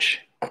DeLoach.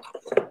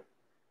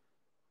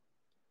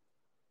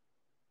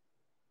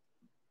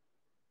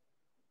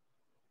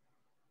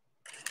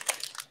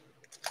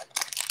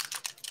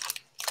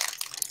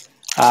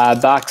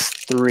 Box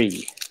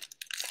 3.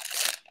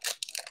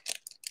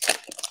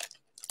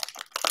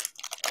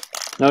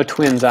 No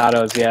Twins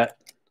autos yet.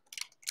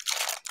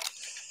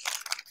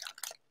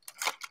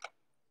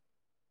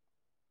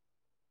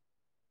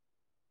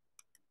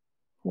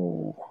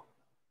 Ooh.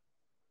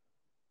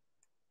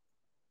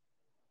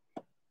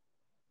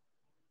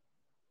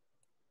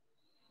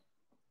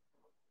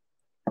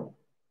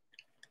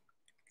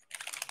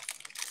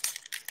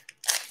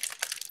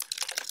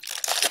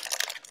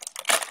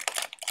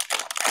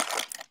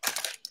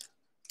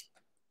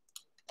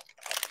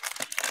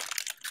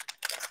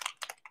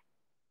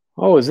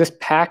 Oh, is this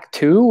pack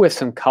 2 with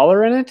some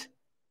color in it?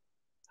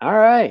 All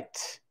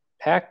right.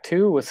 Pack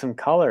 2 with some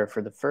color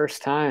for the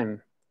first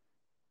time,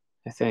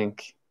 I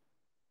think.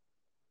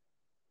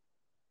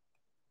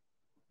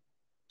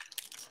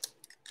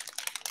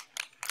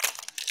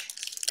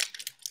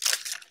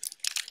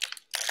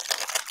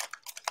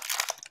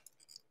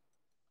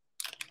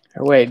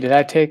 Or wait, did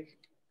I take?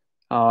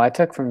 Oh, I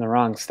took from the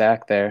wrong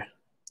stack there.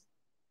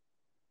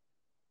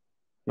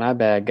 My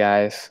bad,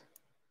 guys.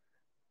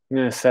 I'm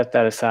gonna set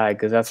that aside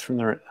because that's from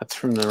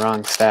the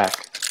wrong stack.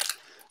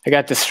 I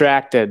got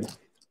distracted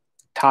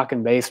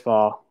talking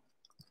baseball.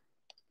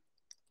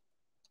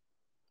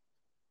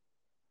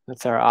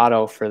 That's our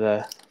auto for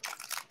the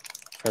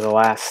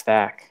last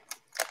stack.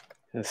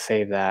 Let's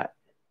save that.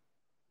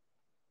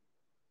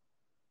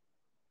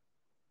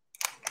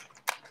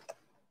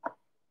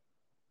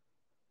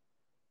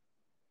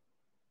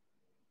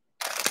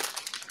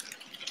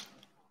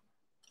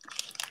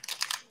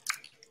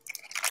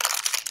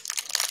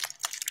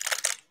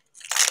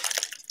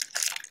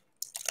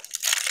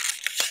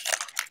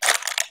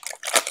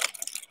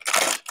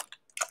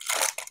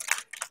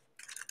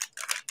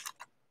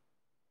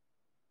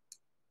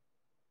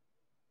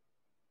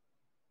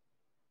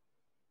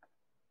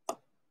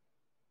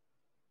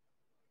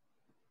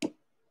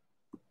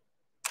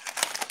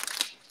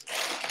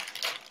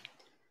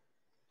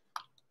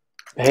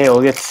 Hey,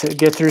 we'll get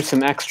through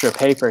some extra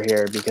paper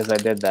here because I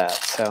did that,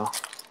 so.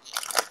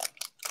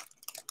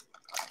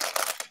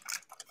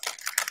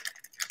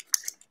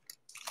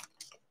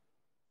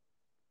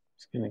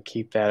 Just gonna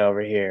keep that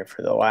over here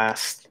for the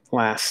last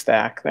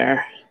stack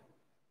there.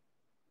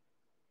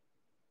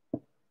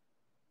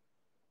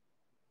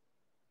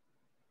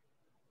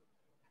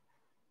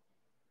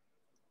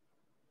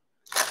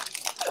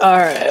 All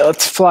right,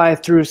 let's fly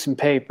through some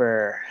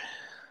paper.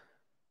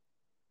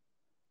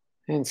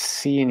 I didn't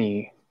see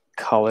any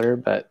color,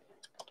 but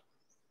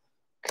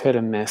could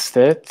have missed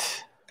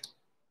it.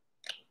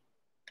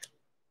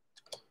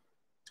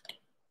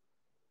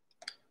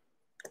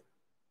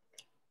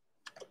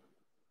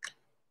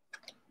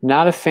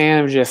 Not a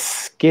fan of just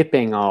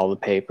skipping all the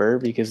paper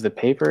because the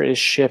paper is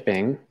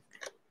shipping.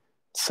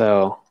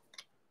 So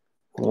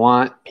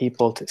want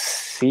people to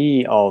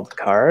see all the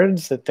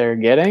cards that they're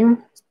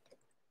getting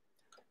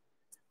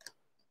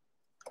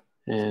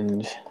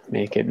and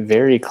make it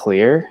very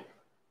clear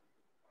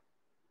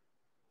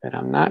that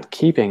I'm not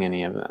keeping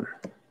any of them.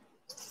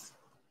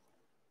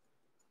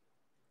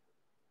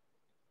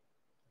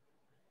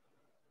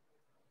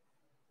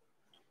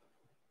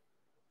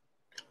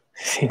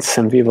 I've seen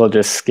some people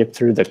just skip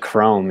through the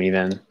chrome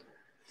even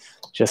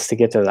just to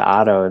get to the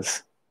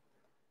autos.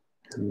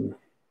 And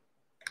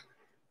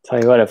tell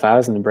you what, if I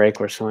was in the break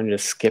where someone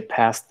just skipped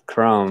past the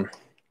chrome,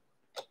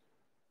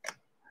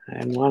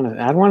 I'd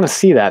want to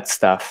see that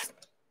stuff.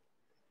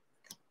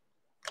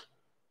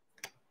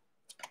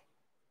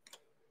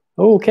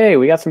 Okay,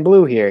 we got some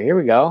blue here. Here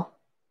we go.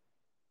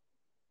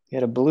 We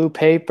got a blue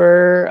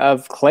paper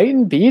of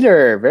Clayton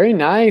Beater. Very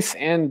nice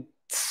and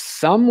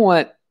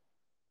somewhat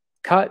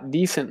cut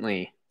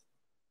decently.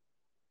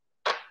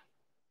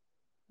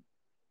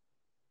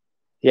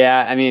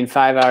 Yeah, I mean,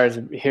 5 hours,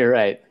 you're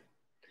right.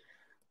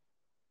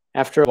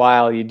 After a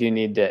while, you do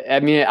need to, I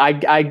mean,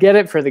 I get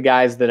it for the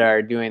guys that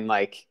are doing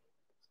like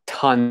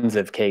tons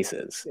of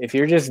cases. If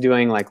you're just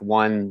doing like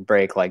one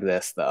break like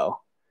this,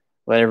 though,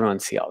 let everyone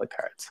see all the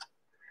cards.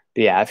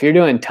 But yeah, if you're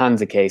doing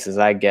tons of cases,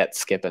 I get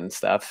skipping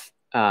stuff.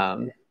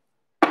 For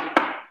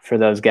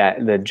those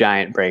guys, the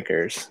giant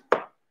breakers,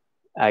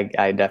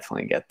 I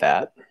definitely get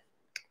that.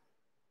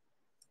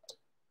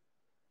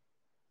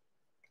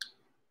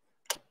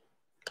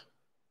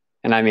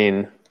 And I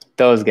mean,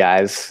 those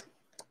guys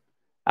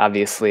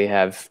obviously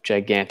have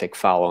gigantic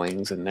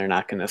followings and they're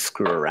not going to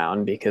screw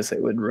around because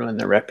it would ruin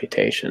their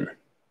reputation.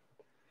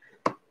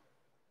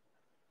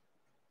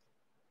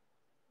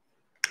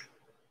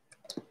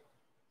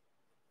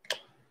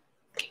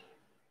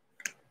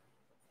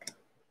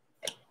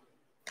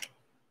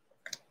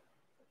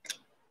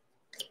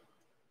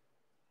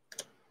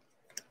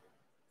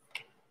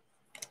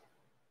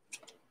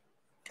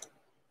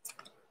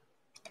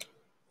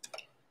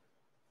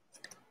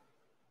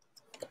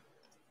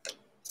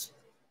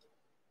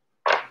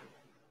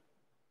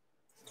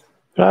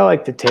 But I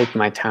like to take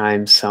my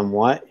time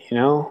somewhat, you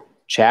know,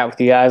 chat with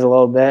you guys a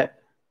little bit,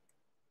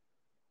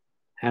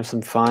 have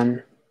some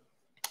fun,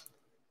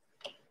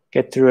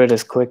 get through it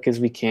as quick as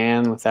we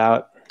can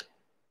without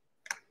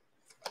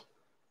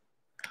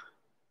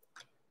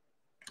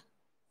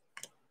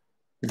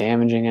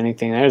damaging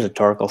anything. There's a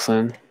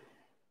Torkelson.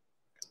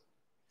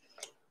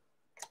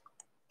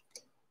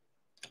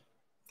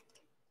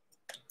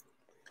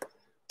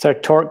 What's our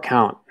torque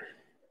count?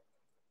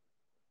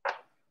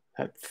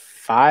 At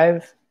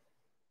 5-ish?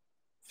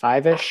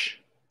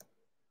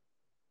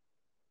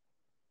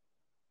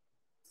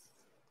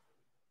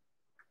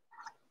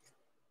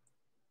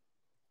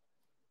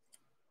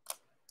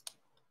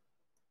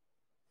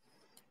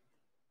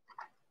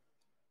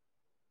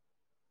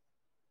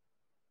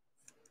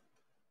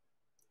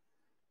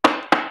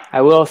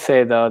 I will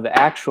say, though, the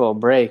actual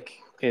break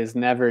is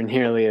never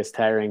nearly as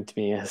tiring to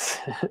me as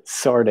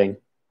sorting.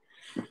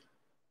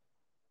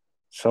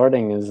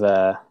 Sorting is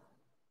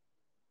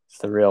it's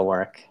the real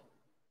work.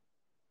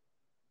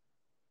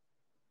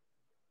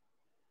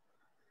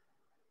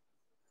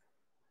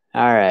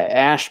 All right,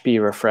 Ashby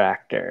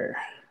refractor,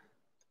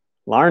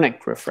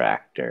 Larnick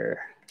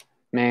refractor,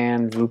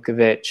 Mann,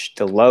 Vukovic,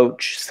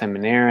 Deloach,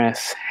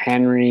 Seminaris,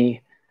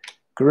 Henry,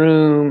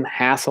 Groom,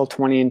 Hassel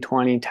 20 and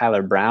 20,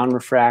 Tyler Brown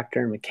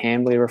refractor,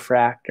 McCambly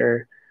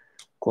refractor,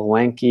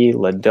 Glewenke,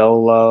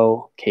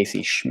 Lodolo,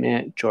 Casey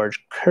Schmidt,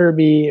 George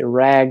Kirby,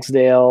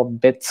 Ragsdale,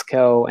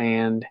 Bitsko,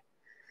 and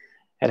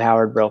Ed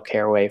Howard Brill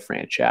Caraway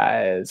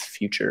franchise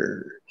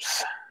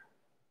futures.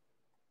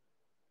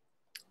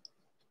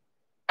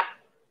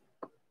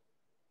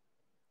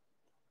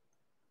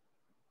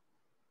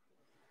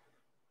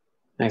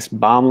 Nice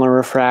Baumler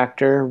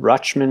refractor,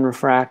 Rutschman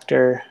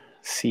refractor,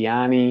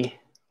 Ciani,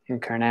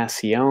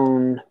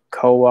 Encarnacion,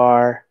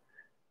 Kowar,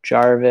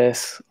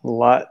 Jarvis,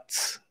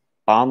 Lutz,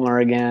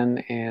 Baumler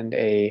again, and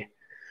a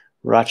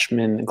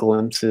Rutschman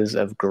Glimpses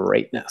of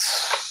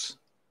Greatness.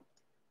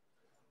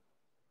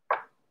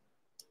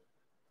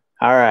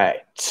 All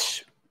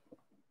right.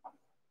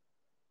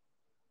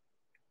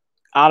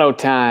 Auto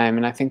time,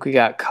 and I think we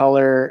got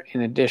color in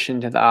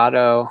addition to the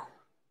auto.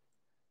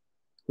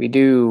 We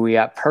do. We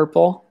got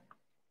purple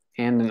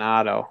and an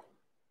auto.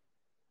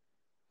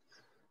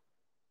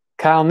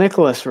 Kyle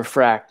Nicholas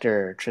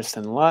refractor,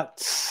 Tristan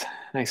Lutz,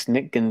 nice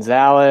Nick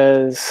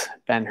Gonzalez,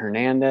 Ben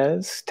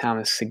Hernandez,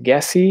 Thomas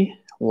Segesi,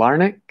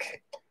 Larnick.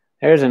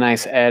 There's a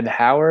nice Ed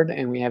Howard,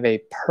 and we have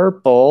a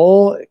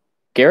purple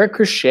Garrett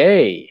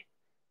Crochet.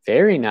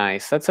 Very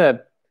nice. That's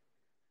a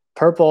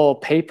purple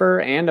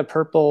paper and a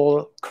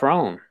purple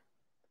chrome.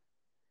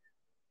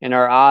 And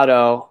our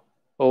auto,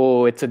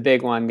 oh, it's a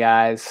big one,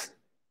 guys.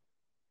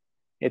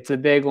 It's a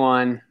big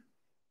one.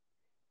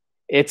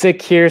 It's a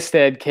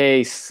Kierstead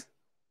case.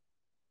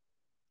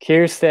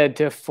 Kierstead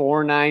to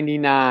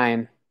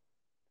 $4.99.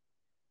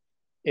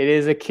 It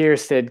is a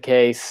Kierstead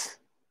case.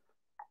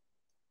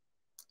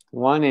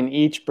 One in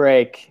each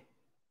break.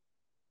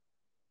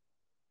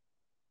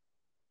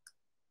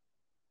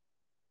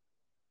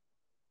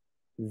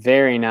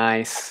 Very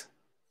nice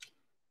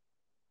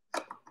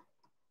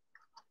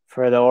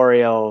for the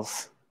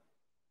Orioles.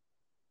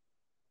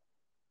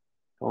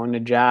 Going to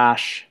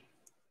Josh.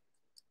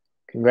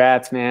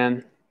 Congrats,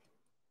 man.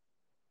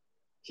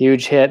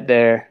 Huge hit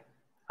there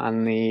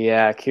on the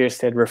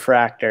Kierstead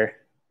refractor.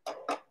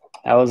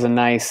 That was a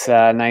nice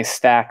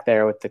stack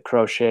there with the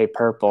crochet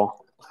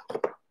purple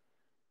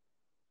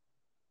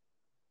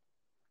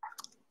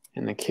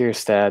and the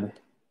Kierstead.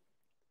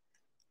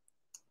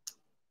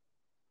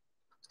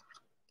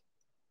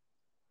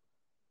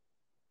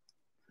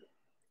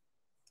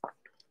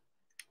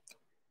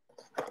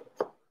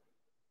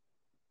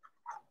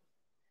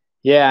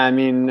 Yeah, I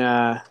mean,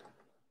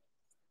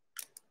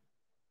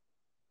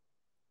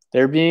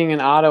 there being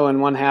an auto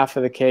in one half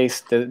of the case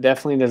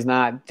definitely does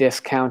not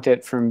discount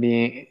it from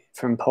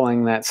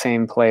pulling that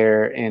same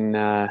player in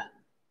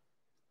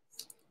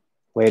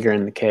later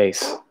in the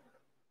case.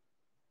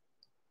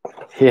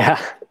 Yeah.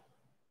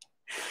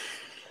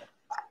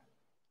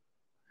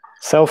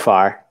 So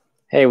far.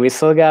 Hey, we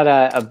still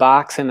got a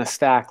box and a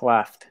stack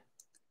left.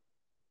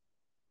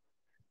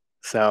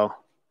 So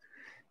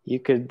you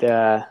could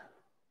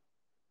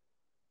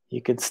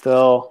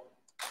still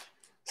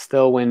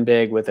win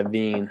big with a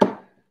bean.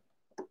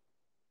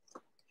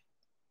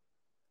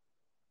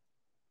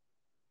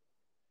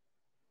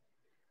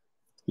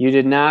 You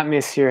did not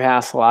miss your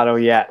Hassel auto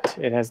yet.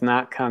 It has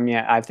not come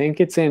yet. I think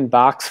it's in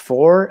box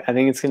 4. I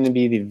think it's going to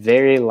be the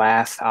very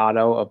last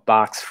auto of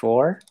box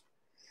 4.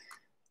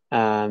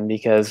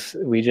 Because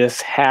we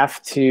just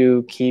have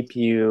to keep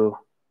you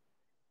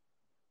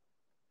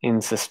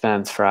in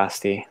suspense,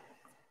 Frosty.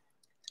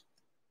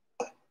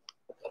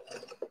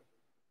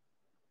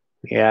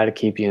 We got to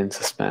keep you in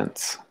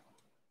suspense.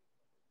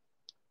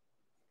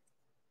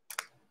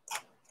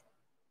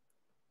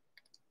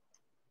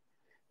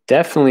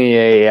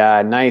 Definitely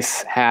a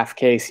nice half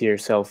case here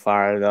so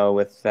far, though,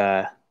 with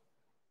the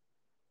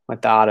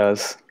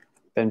autos.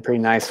 Been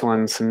pretty nice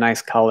ones, some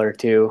nice color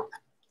too.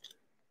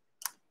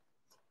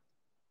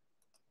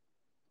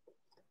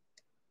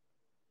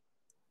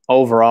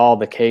 Overall,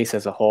 the case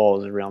as a whole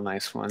is a real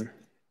nice one.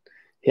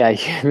 Yeah,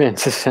 you've been in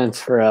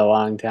suspense for a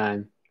long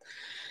time.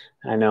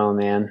 I know,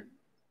 man.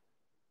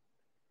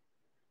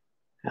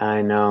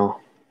 I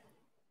know.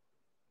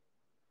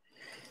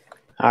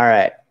 All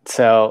right,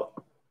 so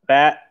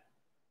that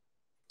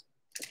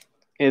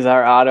is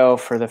our auto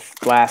for the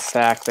last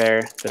stack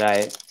there that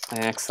I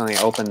accidentally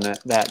opened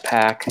that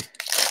pack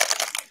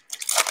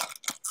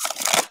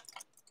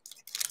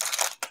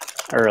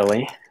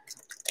early.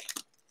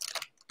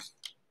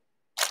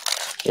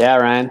 Yeah,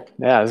 Ryan.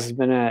 Yeah, this has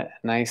been a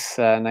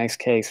nice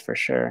case for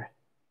sure.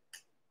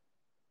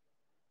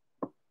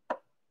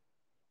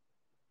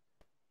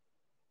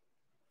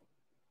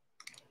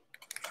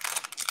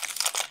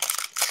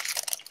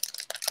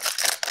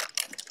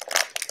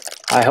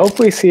 I hope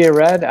we see a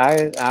red.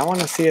 I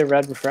want to see a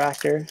red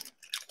refractor.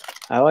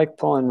 I like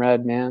pulling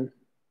red, man.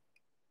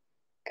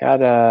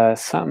 Got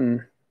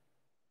something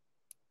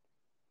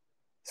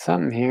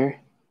here.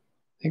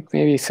 I think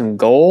maybe some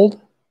gold.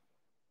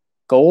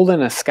 Gold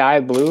and a sky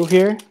blue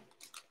here.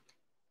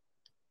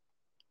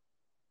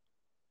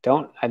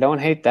 I don't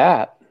hate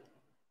that.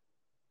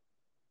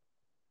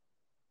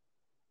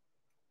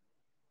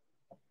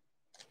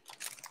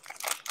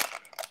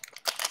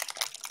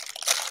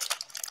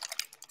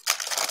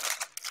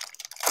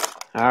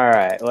 All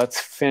right, let's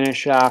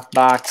finish off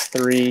box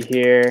 3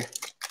 here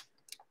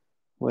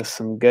with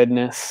some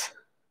goodness.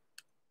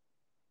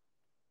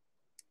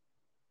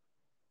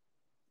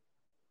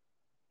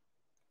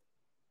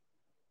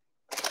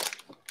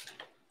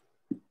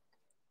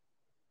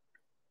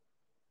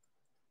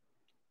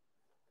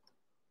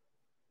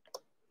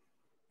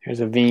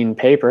 Here's a Veen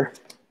paper.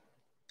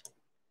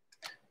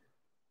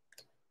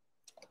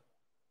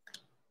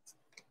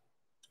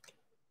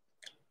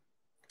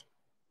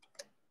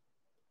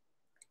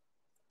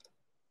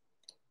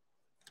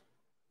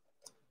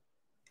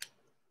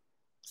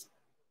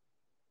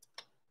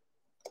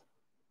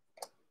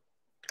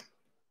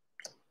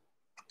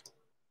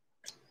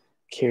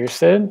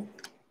 Kierstead.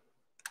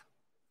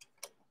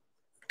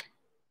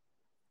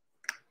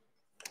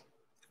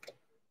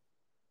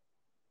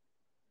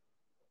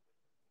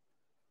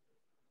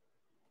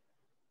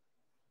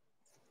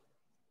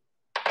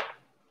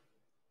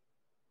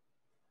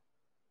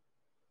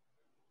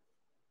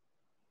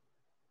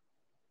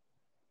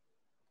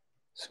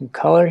 Some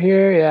color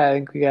here. Yeah, I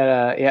think we got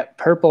a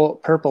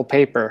purple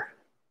paper.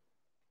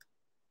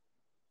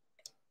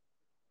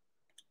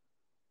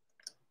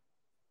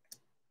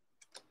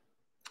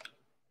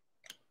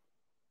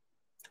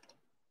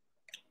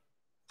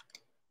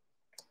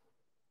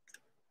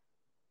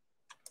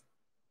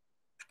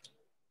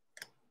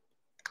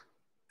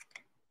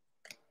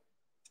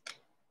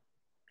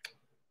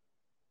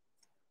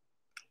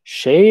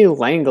 Shea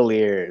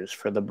Langoliers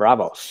for the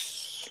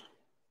Bravos.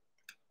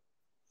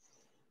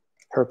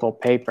 Purple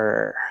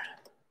paper.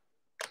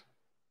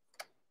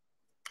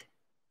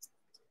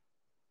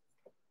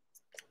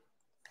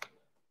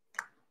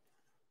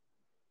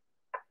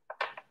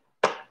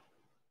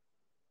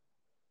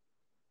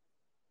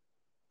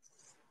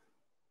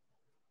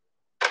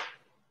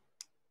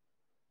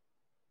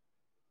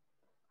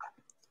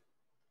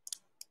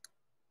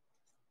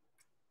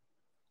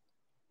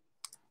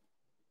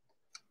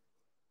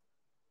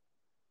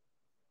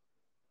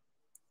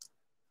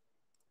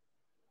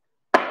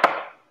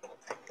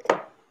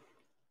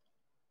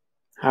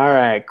 All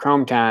right,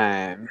 chrome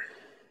time.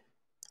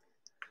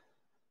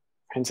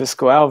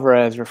 Francisco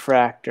Alvarez,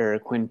 refractor.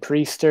 Quinn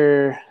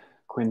Priester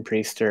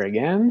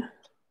again.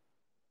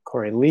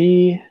 Corey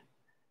Lee,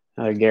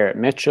 another Garrett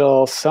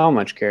Mitchell. So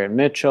much Garrett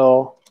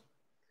Mitchell.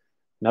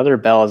 Another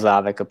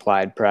Belizovic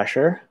applied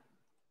pressure.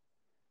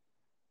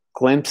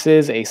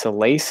 Glimpses, Asa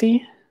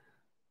Lacy.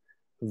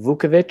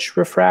 Vukovic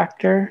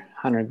refractor.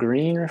 Hunter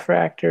Green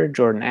refractor.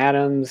 Jordan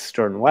Adams,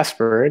 Jordan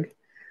Westberg.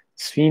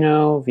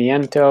 Sfino,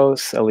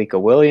 Vientos,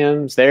 Alika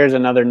Williams. There's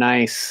another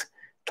nice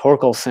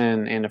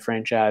Torkelson and a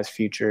franchise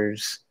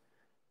futures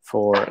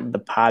for the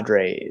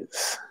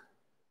Padres.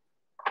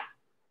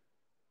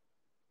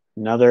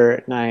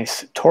 Another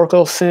nice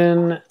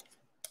Torkelson.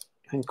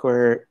 I think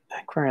we're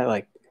at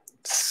like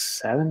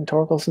 7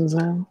 Torkelsons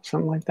now,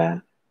 something like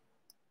that.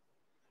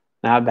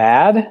 Not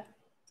bad.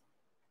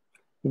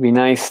 It'd be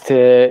nice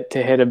to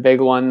hit a big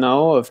one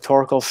though of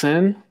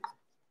Torkelson.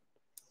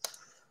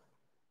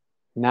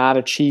 Not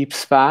a cheap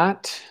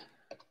spot.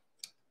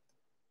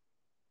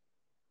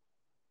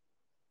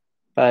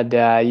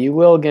 But you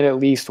will get at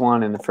least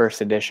one in the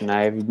first edition.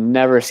 I've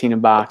never seen a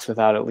box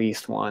without at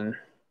least one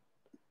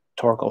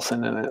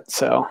Torkelson in it.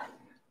 So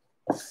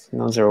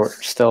those are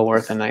still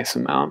worth a nice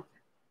amount.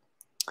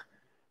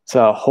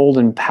 So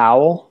Holden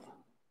Powell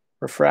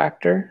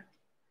refractor.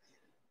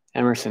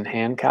 Emerson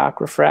Hancock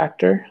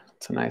refractor.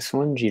 It's a nice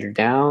one. Jeter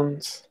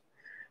Downs.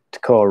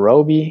 Tekoa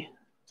Roby.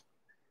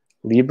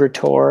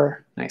 Liberatore.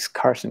 Nice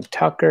Carson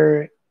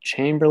Tucker.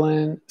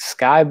 Chamberlain.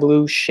 Sky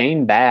Blue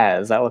Shane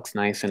Baz. That looks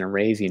nice in a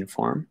Rays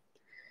uniform.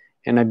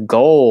 And a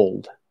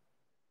gold.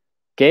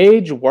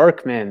 Gage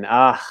Workman.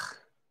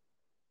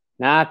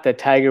 Not the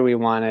Tiger we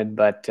wanted,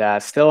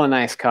 but still a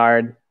nice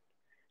card.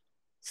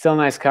 Still a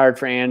nice card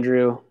for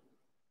Andrew.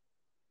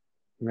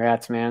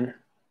 Congrats, man.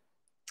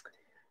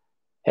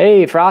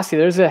 Hey, Frosty,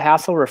 there's a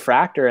Hassel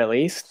refractor at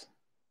least.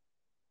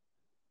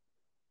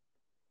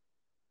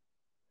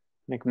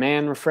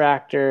 McMahon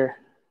refractor.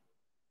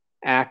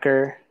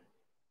 Acker.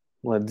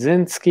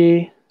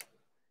 Ledzinski.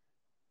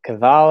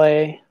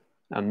 Cavale.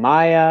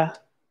 Amaya.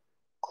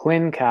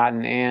 Quinn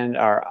Cotton, and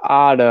our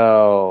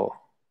auto.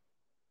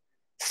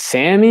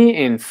 Sammy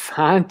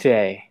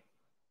Infante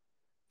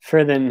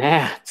for the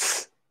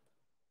Nats.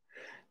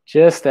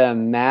 Just a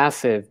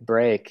massive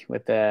break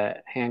with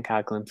the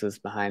Hancock glimpses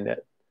behind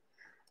it.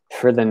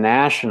 For the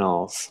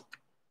Nationals.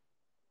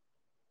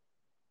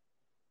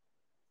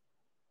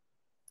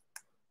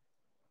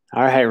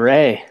 All right,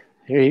 Ray.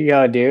 Here you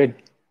go, dude.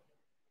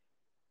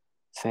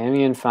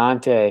 Sammy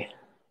Infante.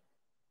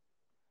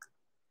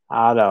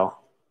 Auto.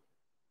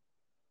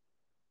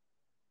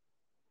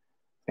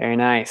 Very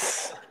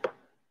nice.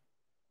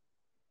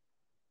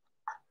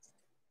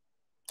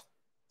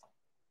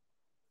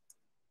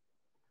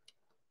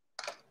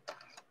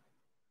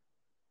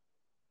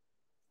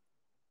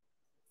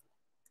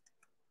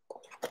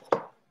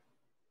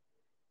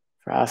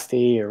 Frosty,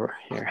 your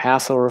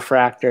Hassel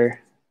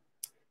refractor.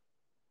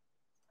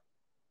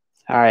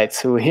 All right,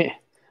 so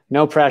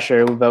no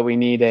pressure, but we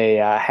need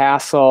a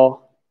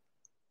Hassel,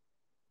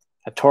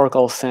 a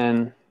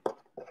Torkelson,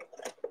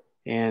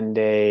 and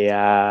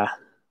a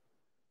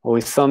well,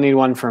 we still need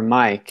one for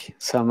Mike.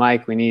 So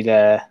Mike, we need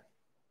an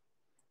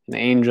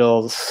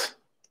Angels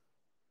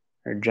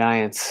or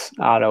Giants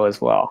auto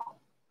as well.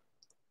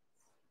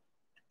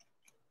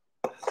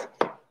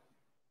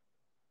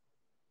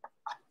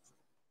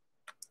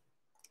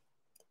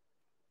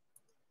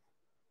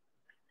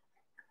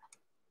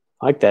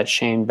 I like that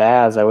Shane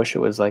Baz. I wish it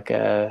was like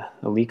a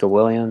Alika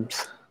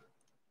Williams.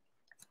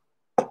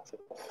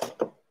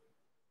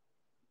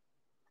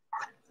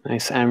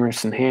 Nice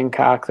Emerson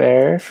Hancock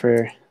there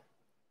for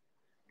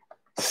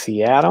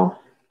Seattle.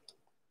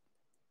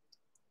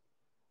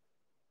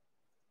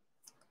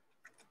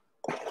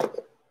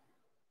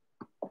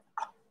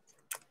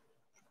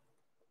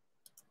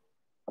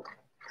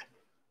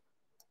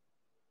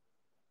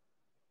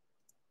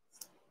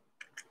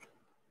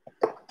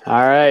 All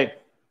right.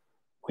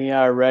 We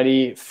are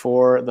ready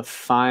for the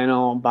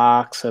final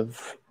box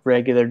of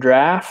regular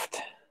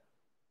draft.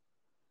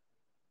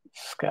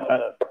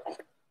 gotta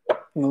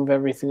move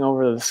everything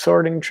over to the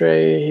sorting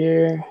tray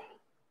here.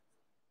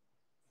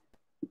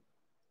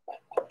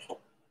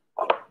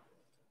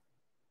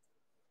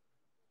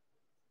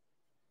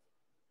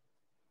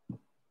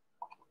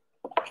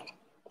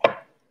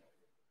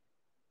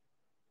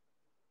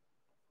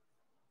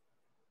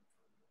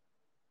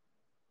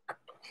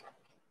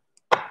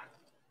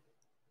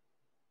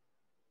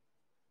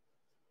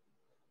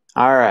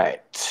 All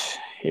right,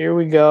 here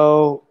we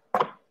go.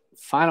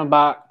 Final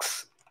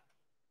box.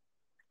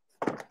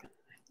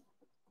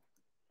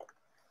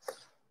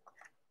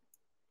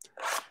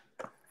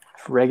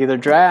 Regular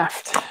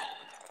draft.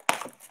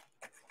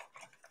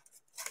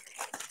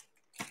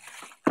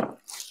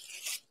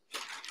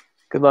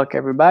 Good luck,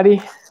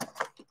 everybody.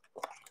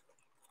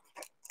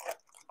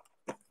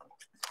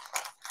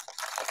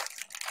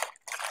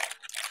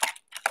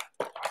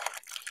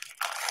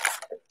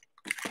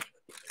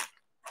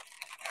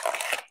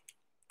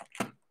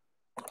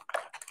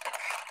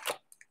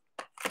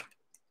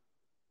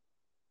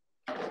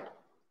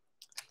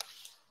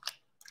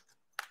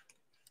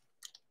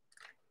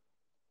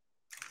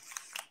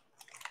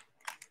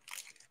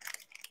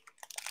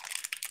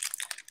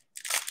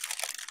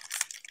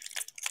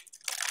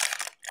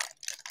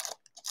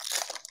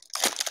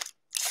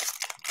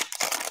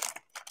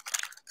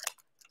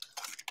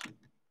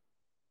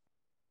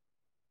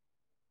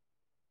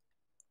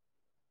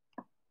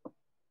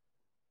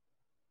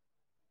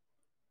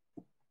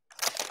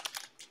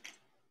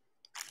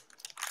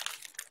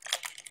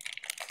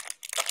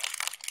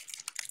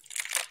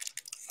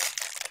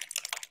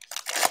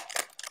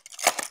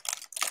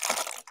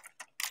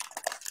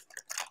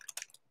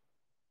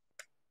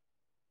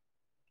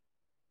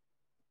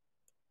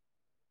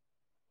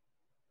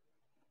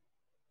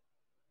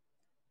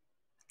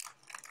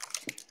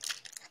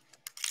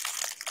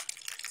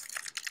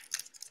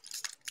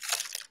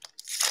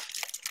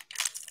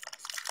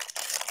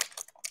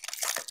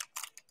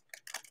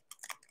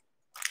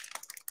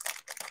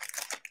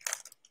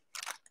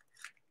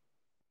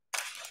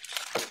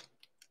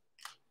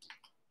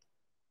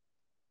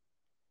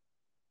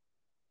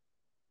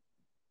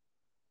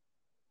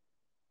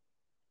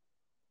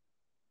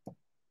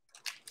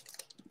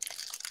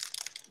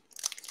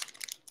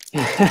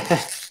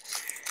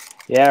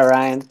 Yeah,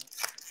 Ryan,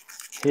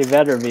 he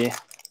better be.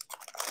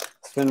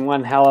 It's been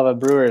one hell of a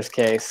Brewers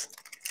case.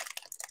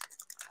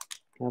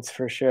 That's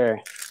for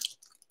sure.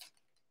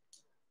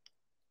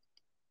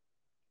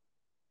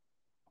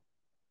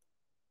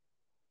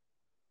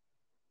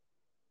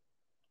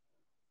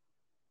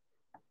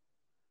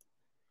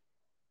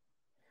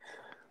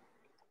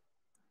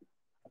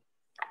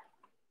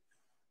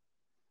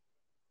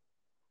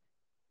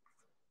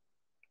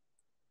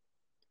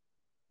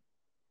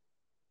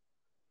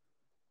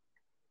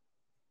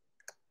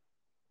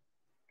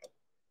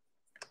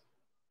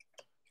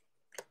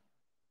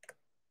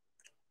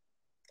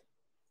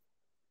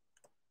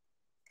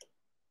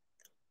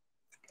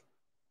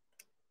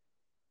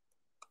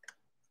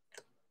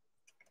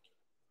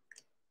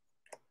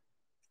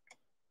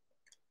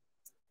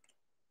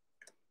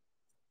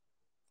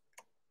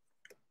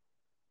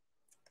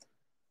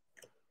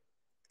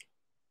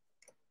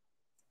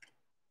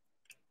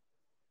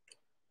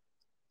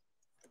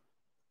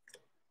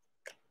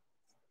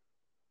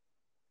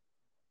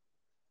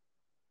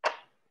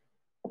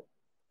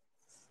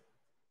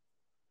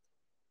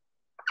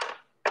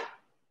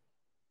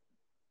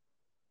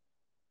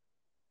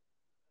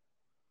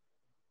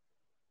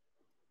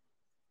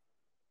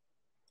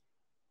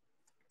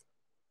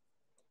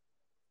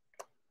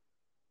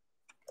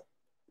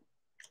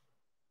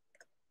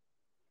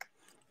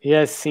 You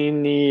guys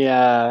seen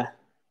the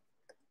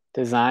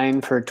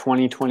design for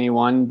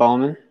 2021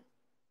 Bowman?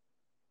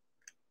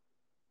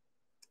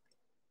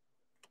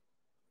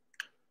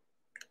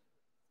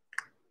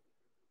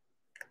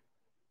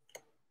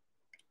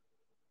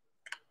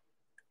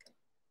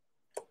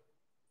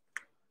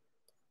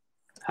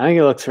 I think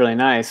it looks really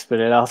nice, but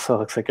it also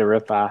looks like a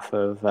ripoff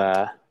of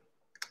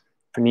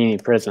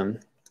Panini Prism.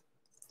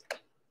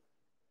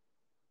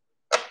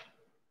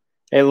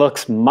 It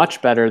looks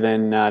much better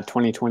than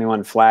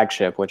 2021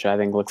 Flagship, which I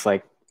think looks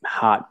like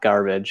hot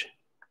garbage.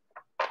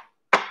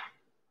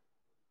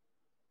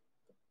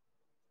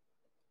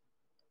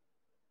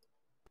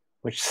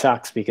 Which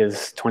sucks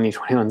because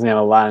 2021 is going to have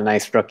a lot of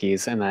nice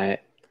rookies, and I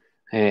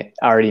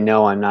already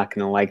know I'm not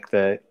going to like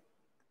the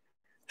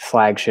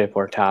Flagship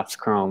or Topps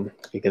Chrome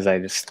because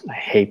I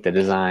hate the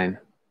design.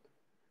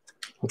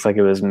 Looks like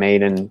it was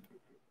made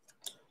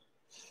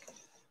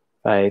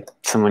by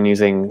someone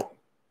using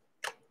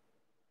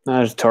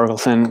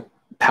Torkelson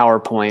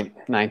PowerPoint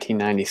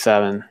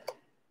 1997.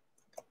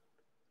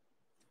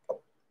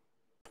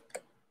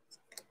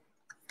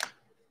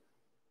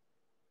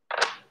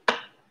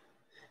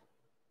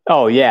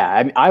 Oh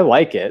yeah, I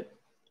like it.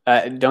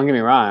 Don't get me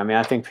wrong. I mean,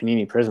 I think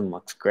Panini Prism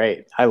looks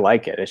great. I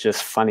like it. It's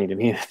just funny to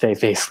me that they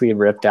basically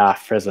ripped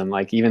off Prism.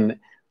 Like even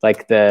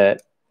like the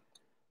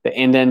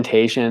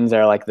indentations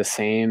are like the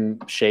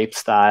same shape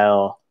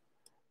style.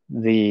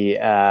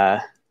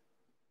 The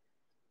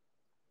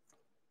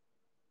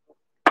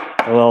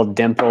The little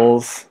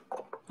dimples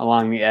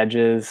along the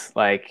edges,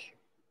 like,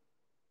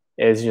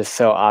 is just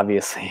so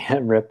obviously a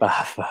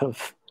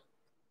ripoff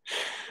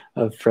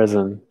of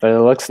Prism. But it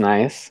looks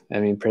nice. I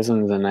mean,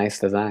 Prism is a nice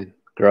design.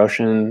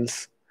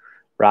 Groshans,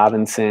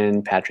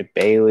 Robinson, Patrick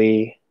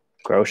Bailey,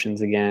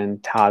 Groshans again,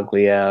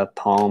 Taglia,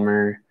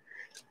 Palmer,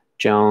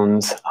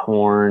 Jones,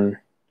 Horn,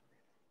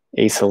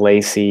 Asa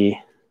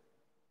Lacy,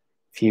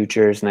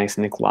 Futures, nice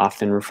Nick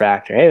Lofton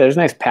refractor. Hey, there's a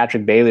nice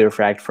Patrick Bailey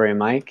refractor for you,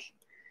 Mike.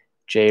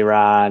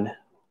 J-Rod,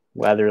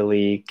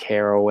 Weatherly,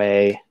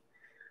 Caraway,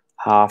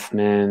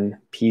 Hoffman,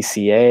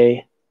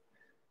 PCA,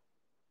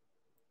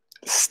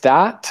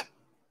 Stott,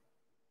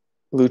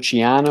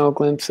 Luciano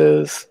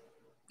glimpses,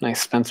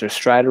 nice Spencer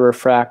Strider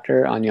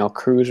refractor, Aniel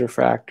Cruz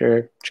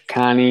refractor,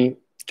 Chicani,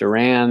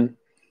 Duran,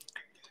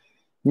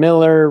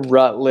 Miller,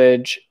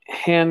 Rutledge,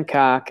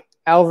 Hancock,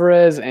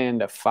 Alvarez,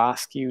 and a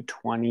Foscue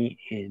 20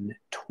 in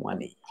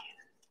 20.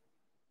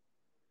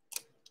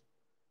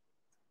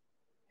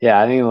 Yeah,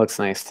 I think it looks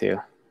nice too.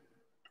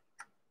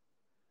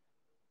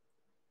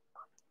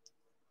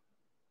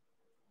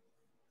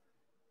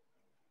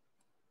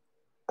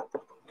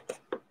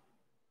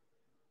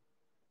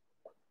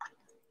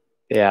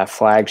 Yeah,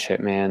 Flagship,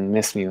 man.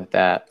 Miss me with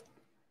that.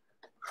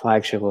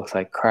 Flagship looks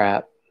like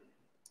crap.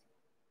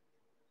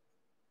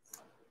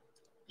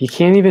 You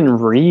can't even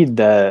read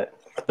the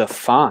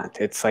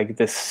font. It's like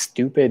this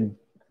stupid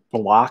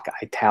block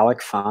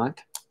italic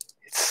font.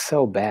 It's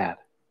so bad.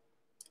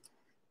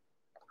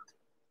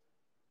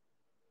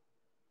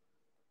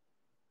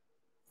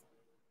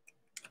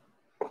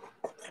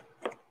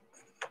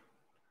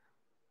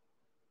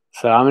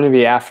 So I'm going to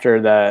be after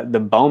the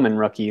Bowman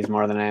rookies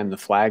more than I am the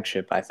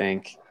Flagship, I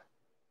think.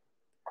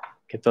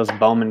 Get those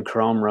Bowman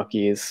Chrome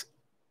rookies.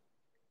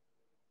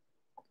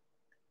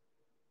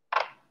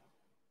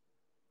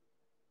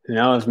 Who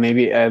knows?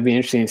 Maybe it'd be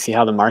interesting to see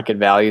how the market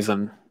values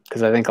them,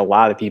 because I think a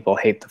lot of people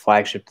hate the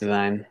Flagship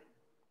design.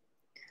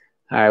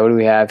 All right, what do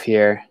we have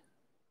here?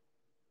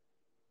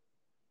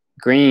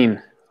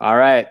 Green. All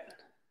right.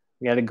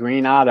 We got a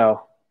green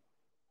auto.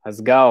 Let's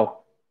go.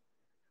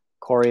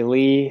 Corey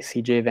Lee,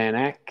 CJ Van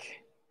Eck,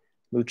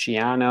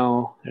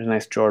 Luciano. There's a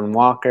nice Jordan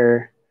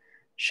Walker,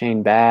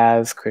 Shane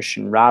Baz,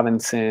 Christian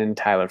Robinson,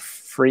 Tyler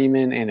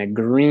Freeman, and a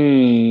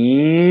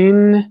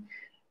green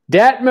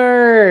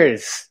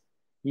Detmers.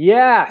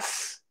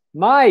 Yes,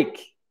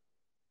 Mike.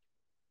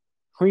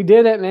 We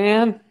did it,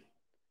 man.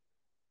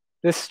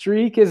 The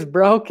streak is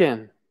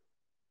broken.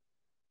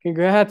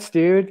 Congrats,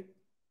 dude.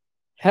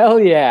 Hell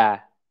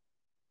yeah.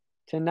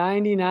 To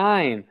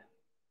 99.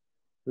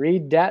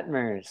 Reed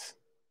Detmers.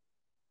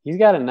 He's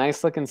got a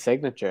nice looking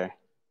signature.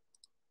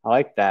 I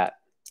like that.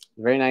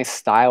 Very nice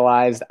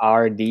stylized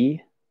RD.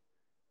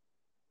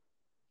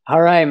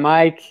 All right,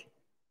 Mike.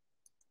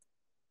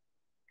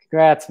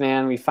 Congrats,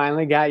 man. We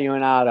finally got you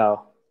an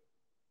auto.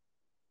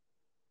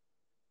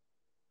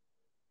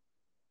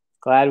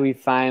 Glad we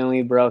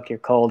finally broke your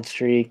cold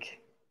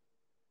streak.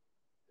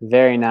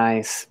 Very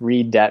nice.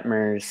 Reed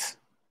Detmers.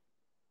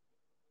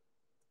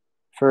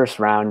 First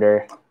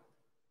rounder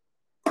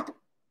to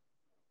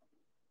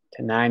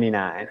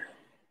 99.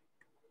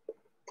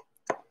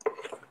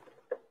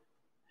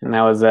 And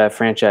that was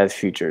franchise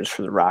futures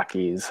for the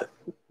Rockies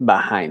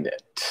behind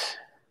it.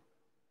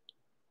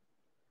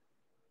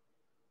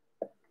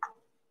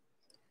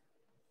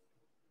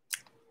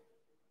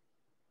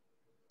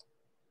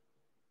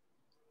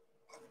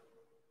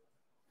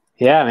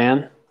 Yeah,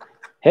 man.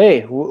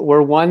 Hey,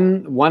 we're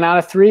one out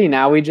of 3.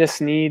 Now we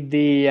just need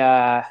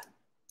the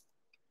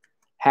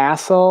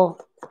Hassel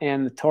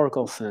and the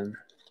Torkelson.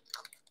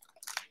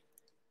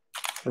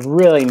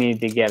 Really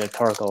need to get a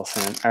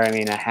Torkelson, or I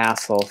mean a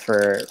Hassel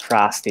for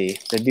Frosty.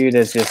 The dude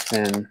has just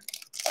been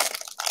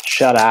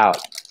shut out.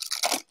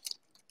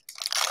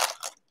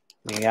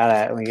 We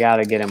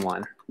gotta get him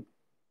one.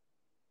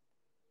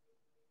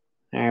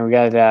 All right, we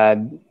got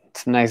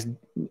some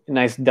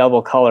nice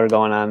double color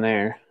going on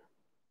there,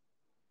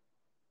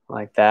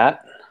 like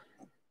that.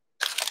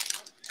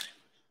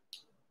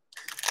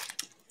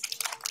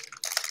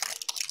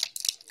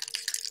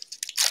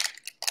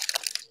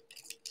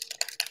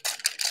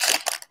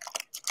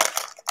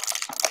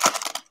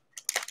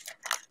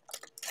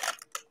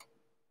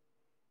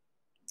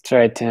 That's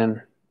right,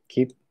 Tim.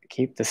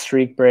 Keep the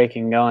streak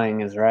breaking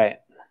going is right.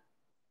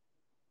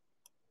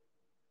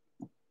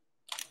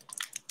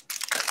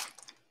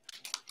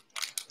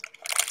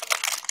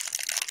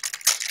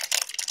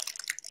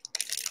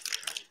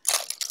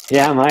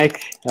 Yeah,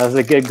 Mike, that was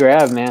a good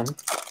grab, man.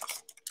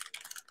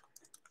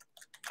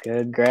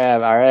 Good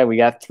grab. All right, we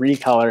got 3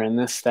 color in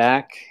this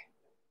stack.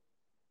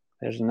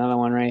 There's another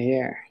one right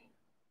here.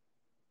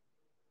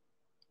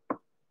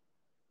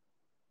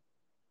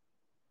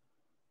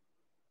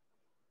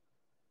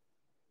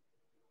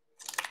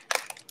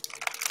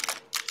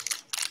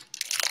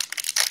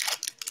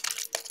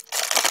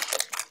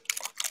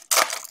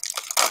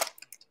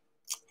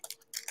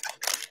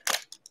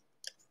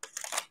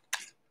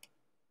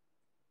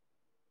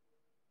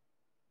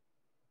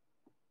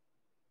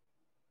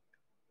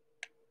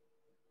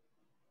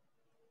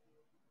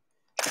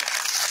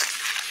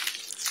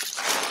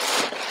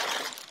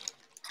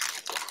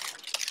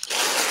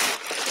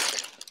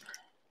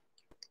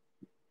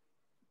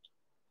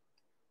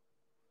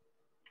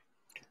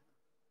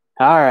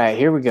 All right,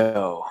 here we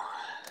go.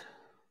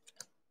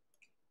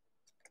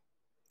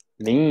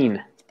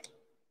 Lean.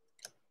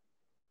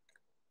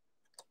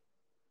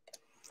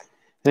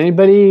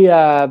 Anybody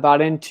bought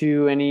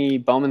into any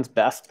Bowman's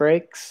Best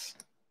breaks?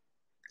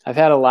 I've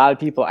had a lot of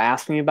people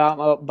ask me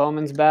about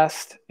Bowman's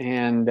Best,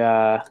 and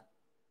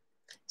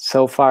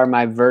so far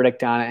my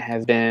verdict on it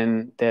has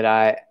been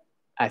that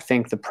I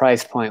think the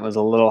price point was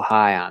a little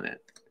high on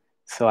it.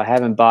 So I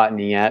haven't bought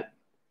any yet.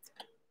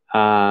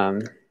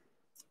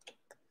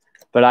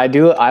 But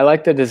I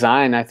like the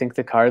design. I think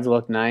the cards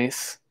look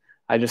nice.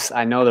 I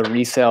know the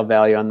resale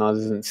value on those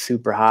isn't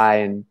super high,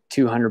 and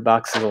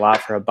 $200 is a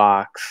lot for a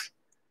box.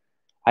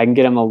 I can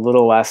get them a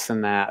little less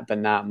than that, but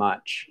not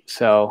much.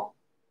 So,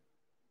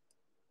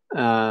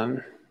 so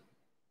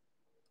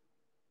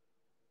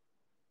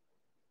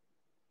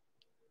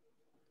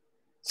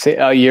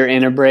you're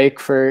in a break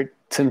for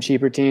some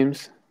cheaper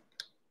teams.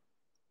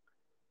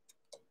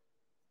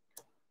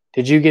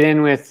 Did you get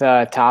in with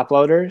top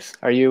loaders?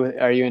 Are you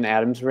in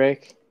Adam's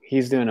break?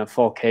 He's doing a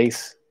full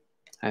case.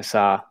 I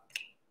saw.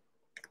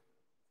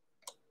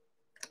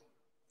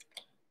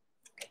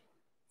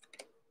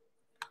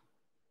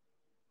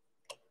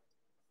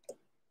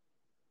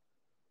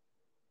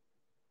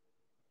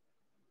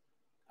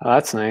 Oh,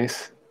 that's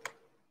nice.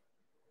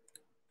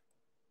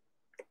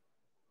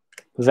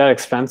 Was that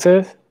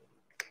expensive?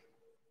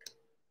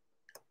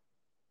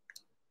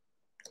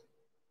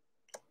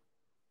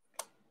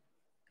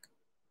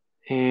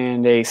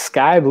 And a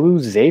sky blue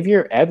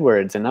Xavier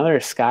Edwards, another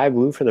sky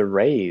blue for the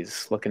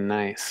Rays, looking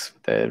nice.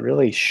 The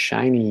really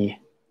shiny,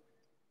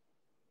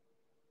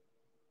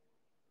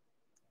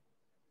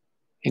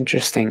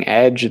 interesting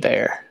edge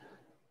there.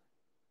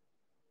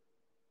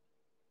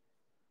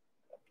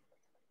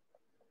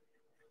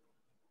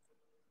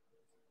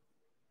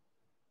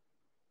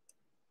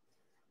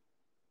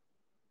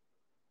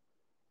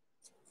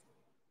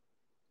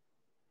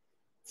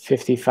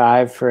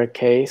 $55 for a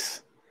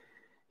case.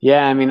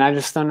 Yeah, I mean, I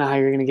just don't know how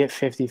you're going to get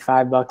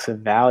 $55 of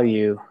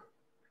value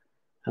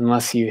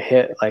unless you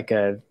hit like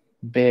a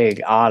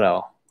big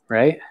auto,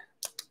 right?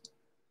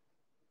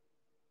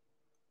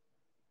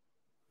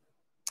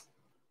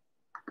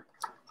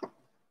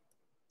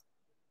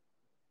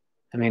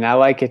 I mean, I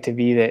like it to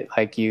be that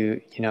like you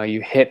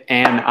hit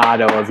an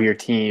auto of your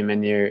team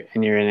and you're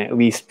in at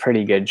least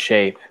pretty good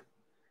shape.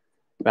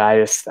 But I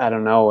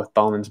don't know with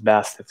Bowman's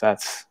Best if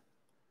that's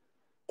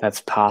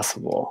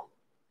possible.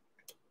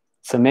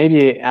 So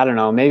maybe, I don't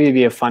know, maybe it'd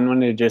be a fun one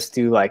to just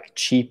do like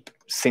cheap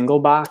single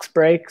box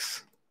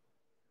breaks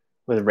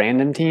with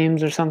random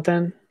teams or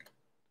something.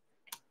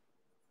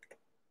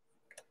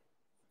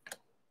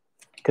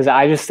 Because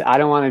I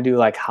don't want to do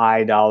like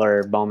high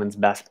dollar Bowman's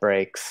Best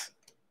breaks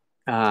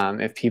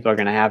if people are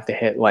going to have to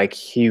hit like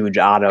huge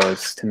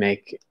autos to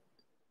make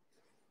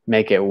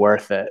it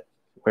worth it.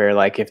 Where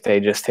like if they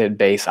just hit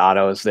base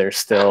autos, they're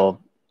still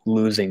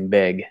losing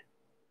big.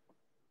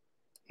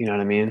 You know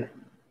what I mean?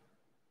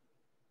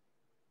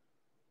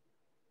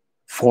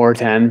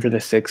 410 for the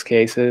 6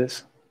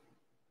 cases.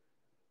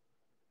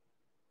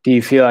 Do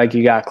you feel like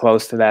you got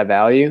close to that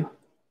value?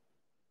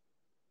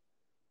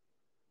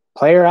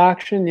 Player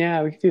auction?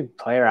 Yeah, we could do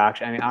player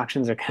auction. I mean,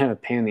 auctions are kind of a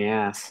pain in the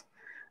ass.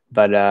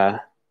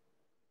 But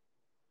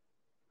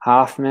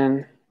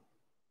Hoffman,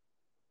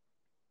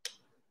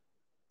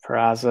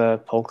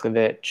 Peraza,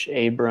 Polkovich,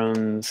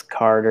 Abrams,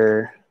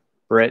 Carter,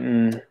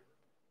 Britton,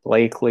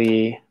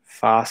 Blakely,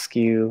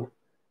 Foscue,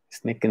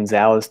 Nick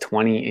Gonzalez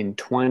 20 in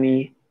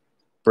 20,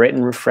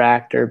 Britton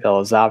Refractor,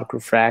 Belizovic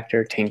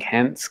Refractor, Tink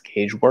Hentz,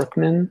 Gage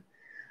Workman,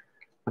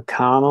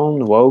 McConnell,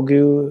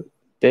 Nwogu,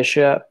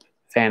 Bishop,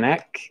 Van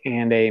Eck,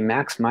 and a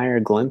Max Meyer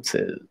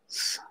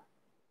Glimpses.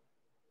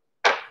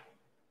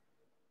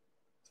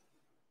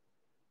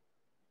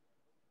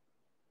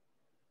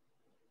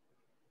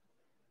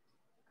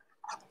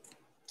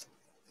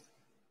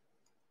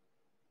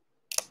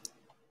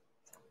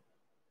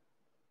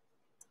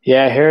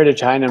 Yeah,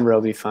 Heritage High Number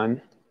will be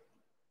fun.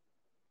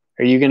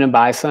 Are you going to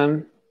buy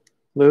some,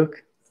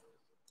 Luke?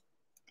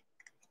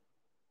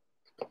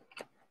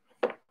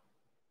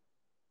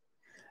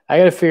 I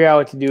got to figure out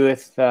what to do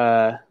with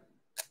I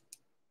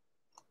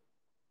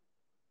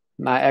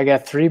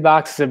got 3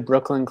 boxes of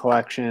Brooklyn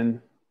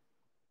collection,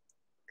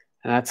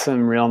 and that's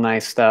some real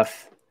nice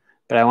stuff.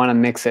 But I want to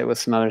mix it with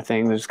some other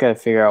things. I just got to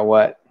figure out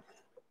what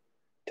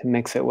to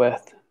mix it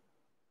with.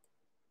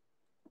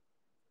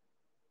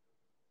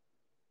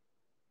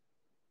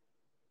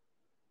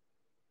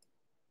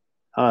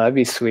 Oh, that'd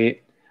be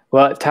sweet.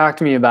 Well, talk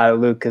to me about it,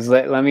 Luke, because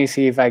let me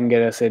see if I can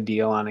get us a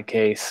deal on a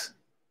case.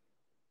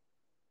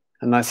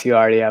 Unless you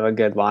already have a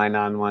good line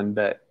on one,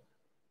 but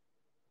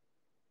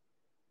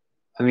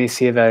let me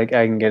see if I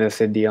can get us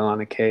a deal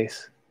on a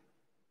case.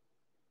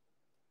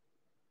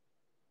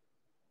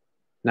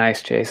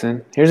 Nice,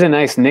 Jason. Here's a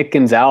nice Nick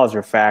Gonzalez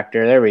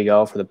refractor. There we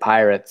go for the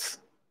Pirates.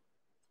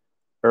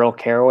 Earl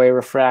Caraway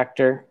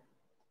refractor.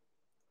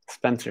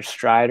 Spencer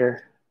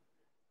Strider.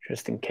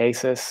 Tristan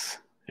Casas.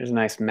 There's a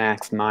nice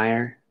Max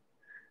Meyer.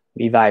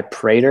 Levi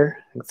Prater.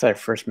 That's our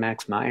first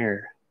Max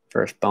Meyer,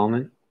 first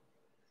Bowman.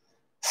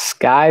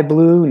 Sky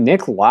blue,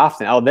 Nick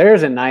Lofton. Oh,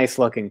 there's a nice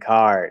looking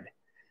card.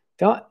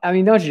 Don't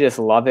you just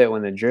love it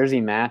when the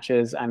jersey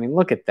matches? I mean,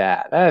 look at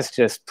that. That's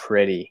just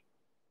pretty.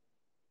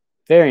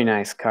 Very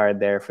nice card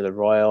there for the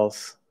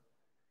Royals.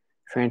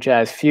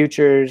 Franchise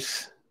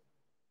futures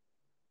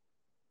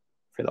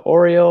for the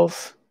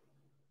Orioles.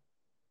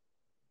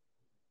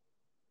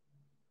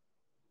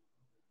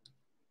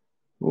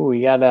 Ooh,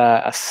 we got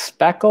a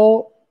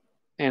speckle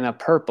and a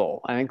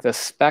purple. I think the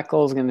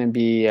speckle is going to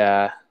be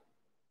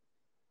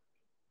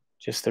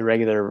just the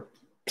regular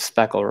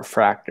speckle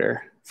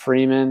refractor.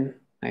 Freeman,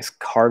 nice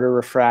Carter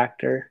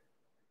refractor.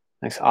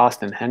 Nice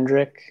Austin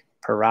Hendrick,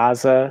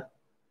 Peraza,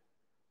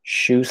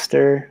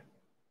 Schuster,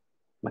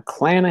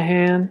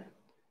 McClanahan,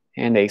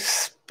 and a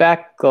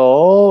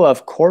speckle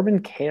of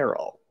Corbin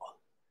Carroll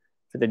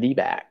for the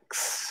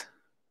D-backs.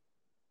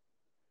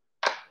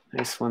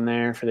 Nice one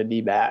there for the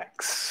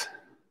D-backs.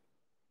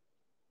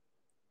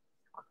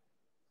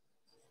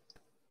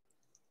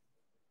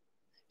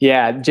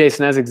 Yeah,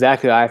 Jason, that's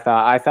exactly what I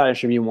thought. I thought it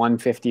should be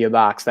 $150 a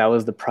box. That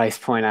was the price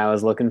point I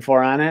was looking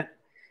for on it.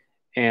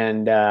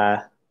 And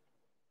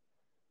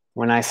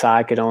when I saw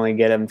I could only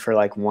get them for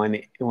like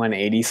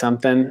 180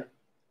 something,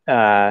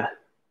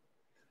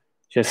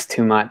 just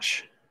too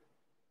much.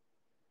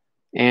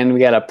 And we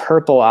got a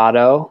purple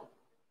auto.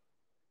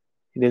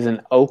 It is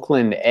an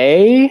Oakland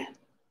A.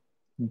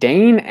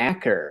 Dane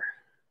Acker.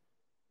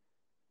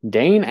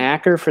 Dane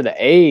Acker for the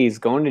A's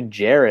going to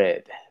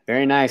Jared.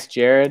 Very nice,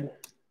 Jared.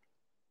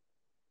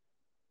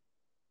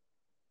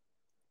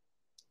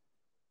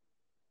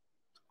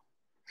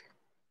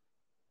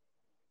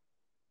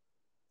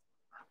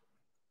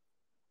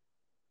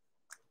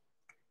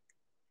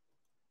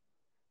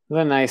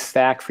 A nice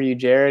stack for you,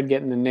 Jared,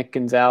 getting the Nick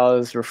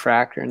Gonzalez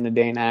refractor and the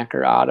Dane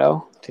Acker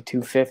auto to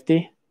 250.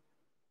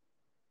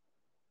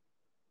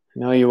 I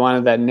know you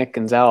wanted that Nick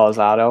Gonzalez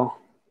auto.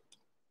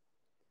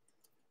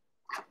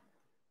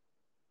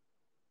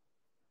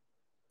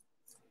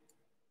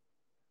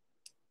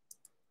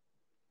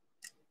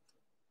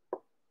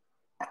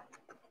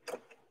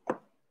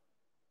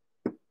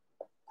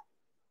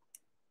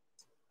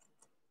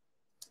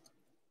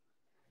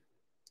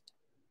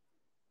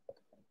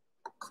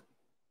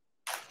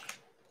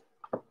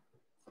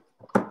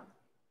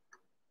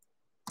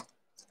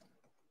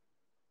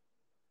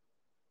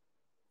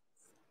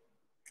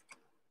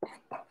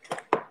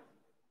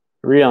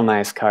 Real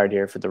nice card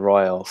here for the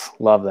Royals.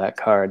 Love that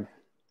card.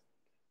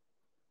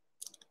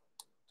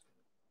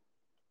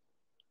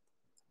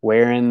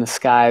 Wearing the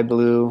sky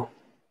blue.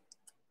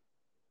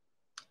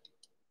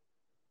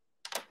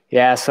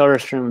 Yeah,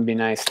 Soderstrom would be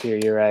nice too.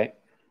 You're right.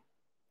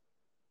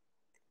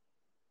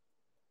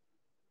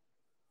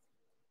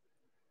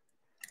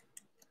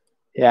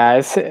 Yeah,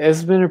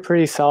 it's been a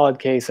pretty solid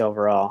case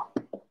overall.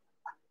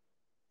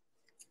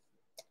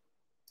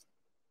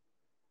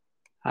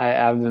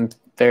 I've been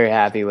very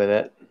happy with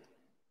it.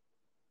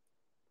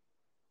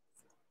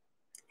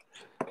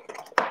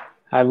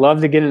 I'd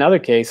love to get another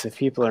case if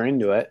people are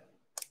into it.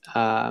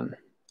 But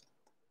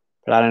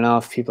I don't know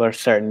if people are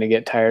starting to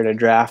get tired of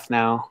draft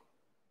now.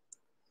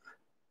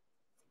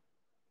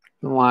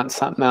 Want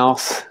something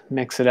else,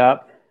 mix it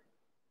up.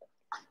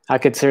 I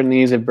could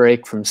certainly use a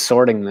break from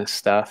sorting this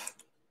stuff.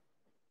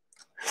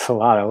 It's a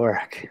lot of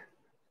work.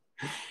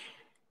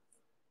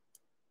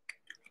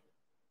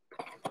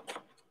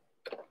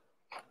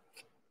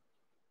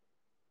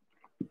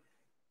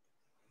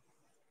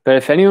 But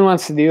if anyone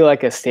wants to do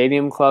like a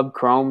Stadium Club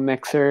Chrome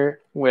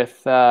mixer with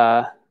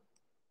some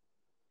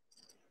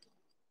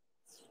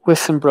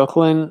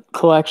Brooklyn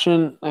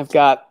collection, I've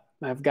got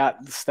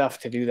the stuff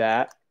to do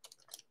that.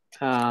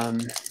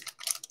 But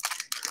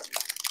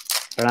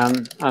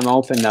I'm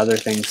open to other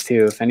things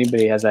too. If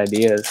anybody has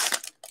ideas,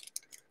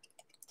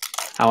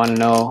 I want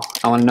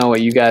to know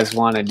what you guys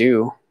want to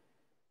do.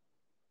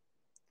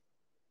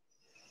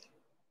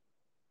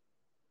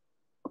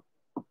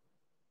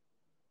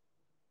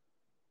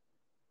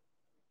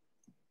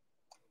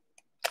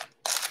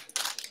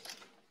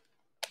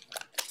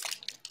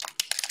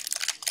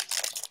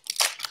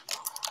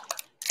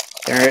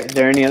 Are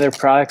there any other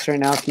products right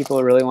now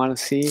people really want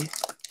to see?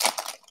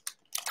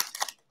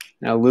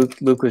 Now,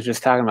 Luke was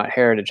just talking about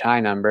Heritage High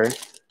number.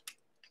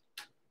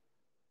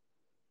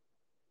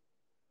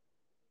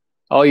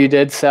 Oh, you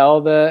did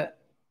sell the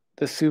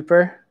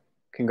Super?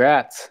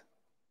 Congrats.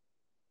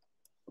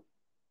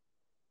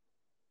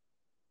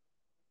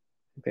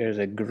 There's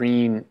a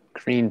green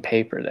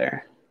paper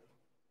there.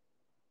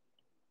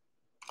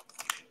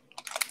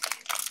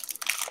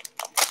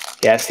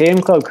 Yeah,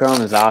 Stadium Club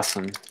Chrome is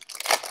awesome.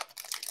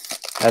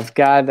 I've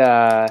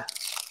got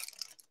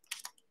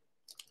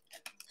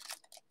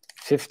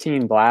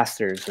 15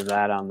 blasters of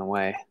that on the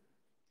way.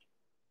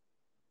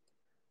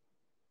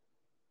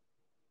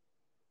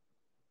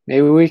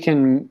 Maybe we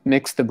can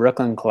mix the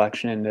Brooklyn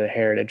collection into the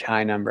Heritage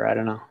High number. I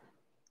don't know.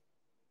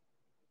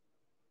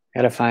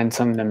 Got to find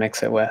something to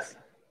mix it with.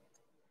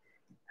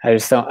 I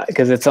just don't,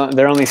 because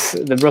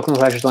the Brooklyn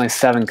collection is only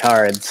 7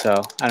 cards,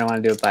 so I don't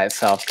want to do it by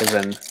itself because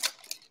then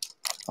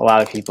a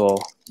lot of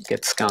people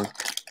get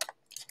skunked.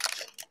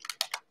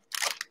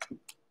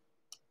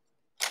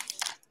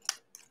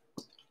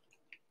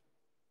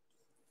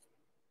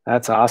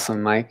 That's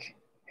awesome, Mike.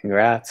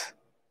 Congrats.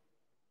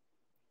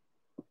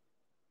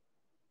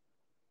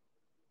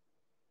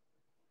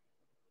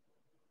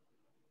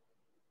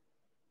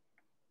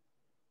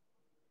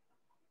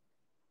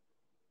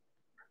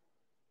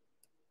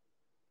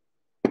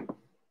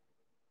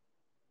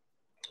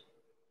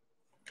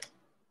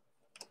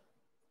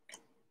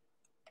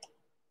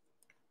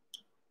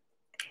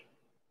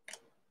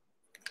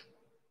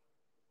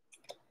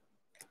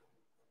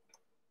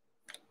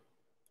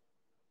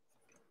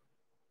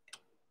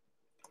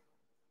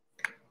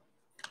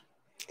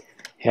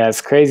 Yeah,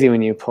 it's crazy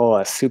when you pull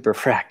a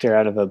superfractor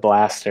out of a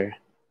blaster.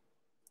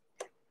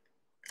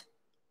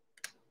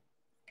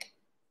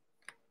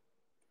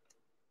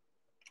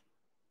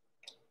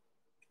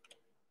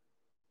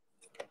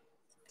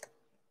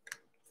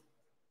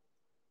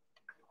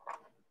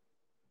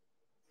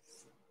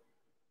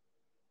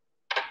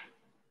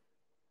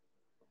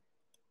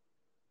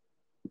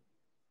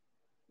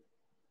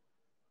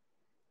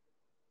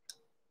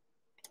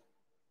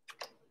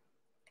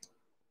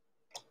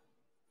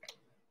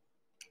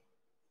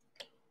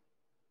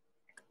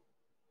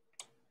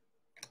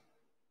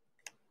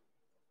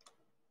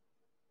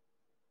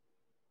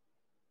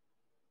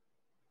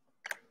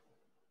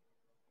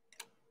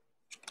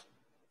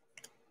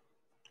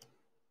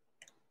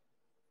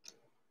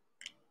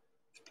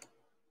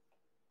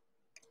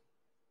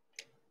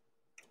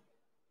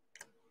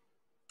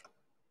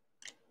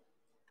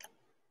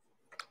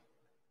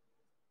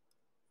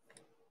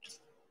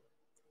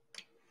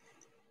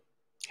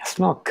 I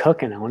smell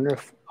cooking. I wonder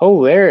if,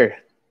 oh, there.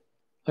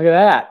 Look at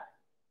that.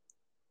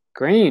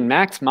 Green,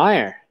 Max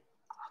Meyer.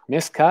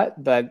 Miscut,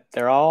 but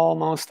they're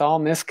almost all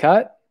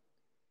miscut.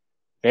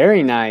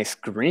 Very nice.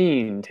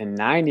 Green to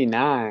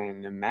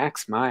 99,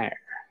 Max Meyer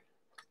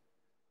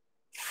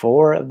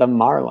for the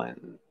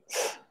Marlins.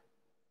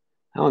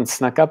 That one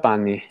snuck up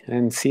on me. I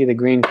didn't see the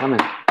green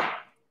coming.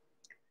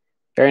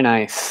 Very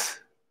nice.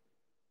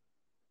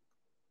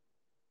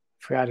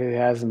 Forgot who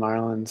has the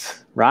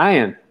Marlins.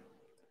 Ryan.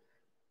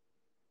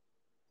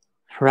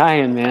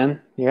 Ryan,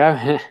 man.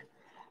 You're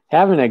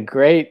having a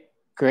great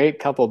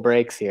couple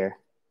breaks here.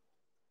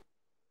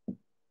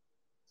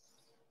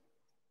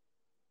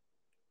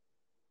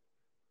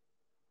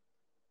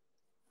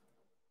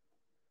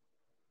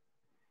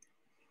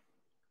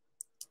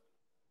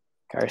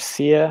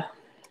 Garcia.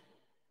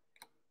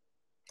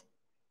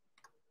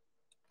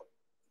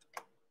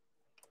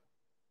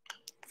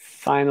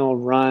 Final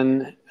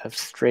run of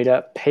straight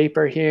up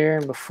paper here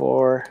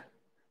before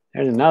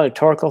there's another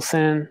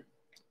Torkelson.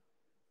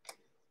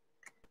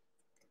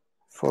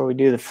 Before we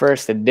do the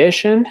first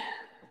edition.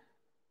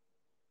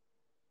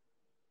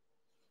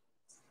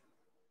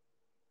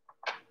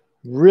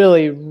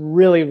 Really,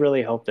 really,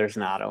 really hope there's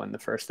an auto in the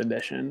first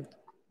edition.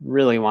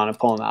 Really want to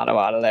pull an auto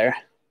out of there.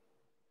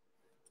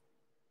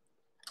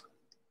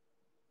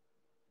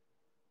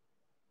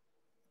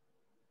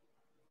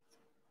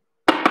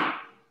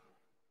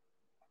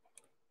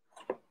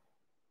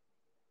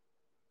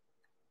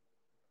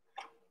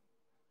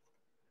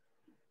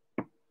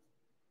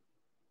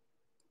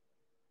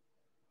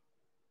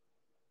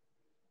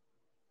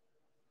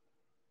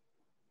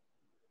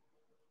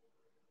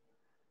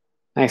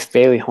 Nice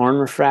Bailey Horn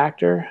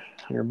refractor.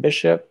 Hunter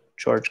Bishop,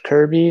 George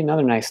Kirby.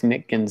 Another nice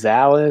Nick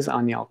Gonzalez,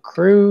 Aniel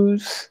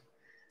Cruz.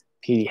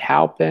 Petey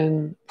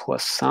Halpin,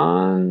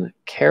 Poisson,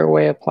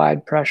 Caraway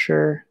applied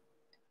pressure.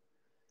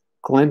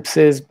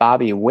 Glimpses,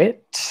 Bobby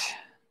Witt.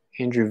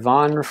 Andrew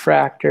Vaughn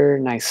refractor.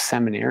 Nice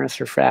Seminaris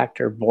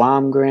refractor.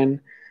 Blomgren,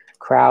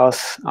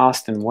 Kraus,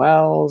 Austin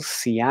Wells,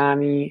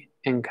 Ciani,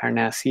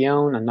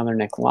 Encarnacion. Another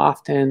Nick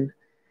Lofton.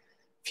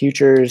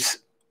 Futures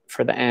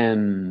for the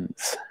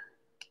M's.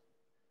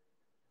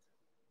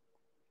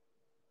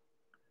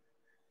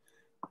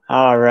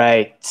 All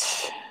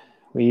right.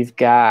 We've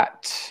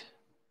got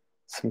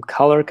some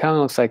color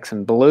coming. Looks like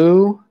some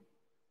blue.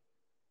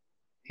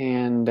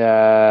 And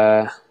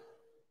I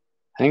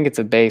think it's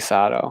a base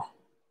auto.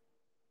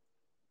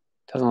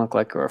 Doesn't look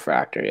like a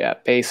refractor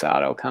yet. Base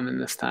auto coming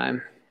this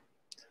time.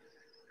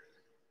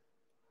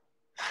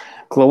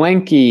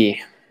 Glowenke.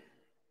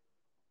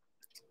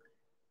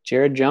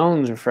 Jared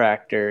Jones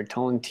refractor.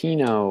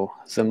 Tolentino.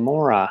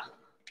 Zamora.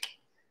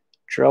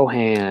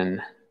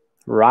 Drohan.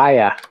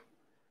 Raya.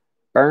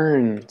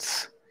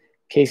 Burns.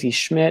 Casey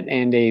Schmidt.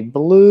 And a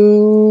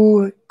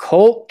blue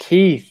Colt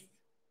Keith.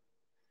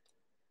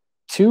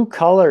 2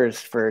 colors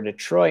for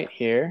Detroit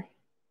here.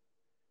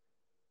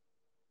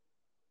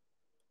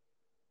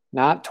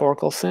 Not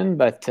Torkelson,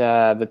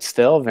 but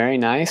still very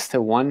nice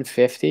to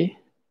 150.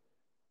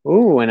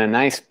 Ooh, and a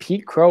nice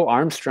Pete Crow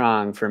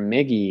Armstrong for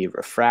Miggy,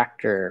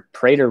 refractor,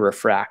 Prater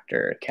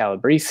refractor,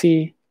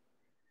 Calabrese,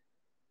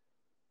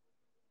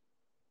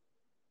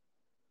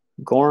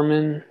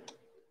 Gorman,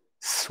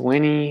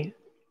 Swinney,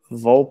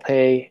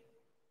 Volpe,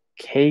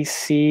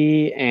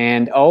 KC,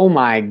 and oh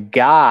my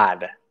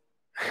God.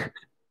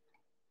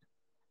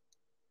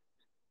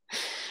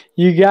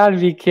 You gotta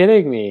be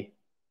kidding me.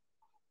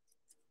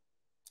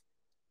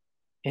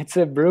 It's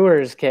a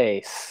Brewers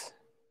case.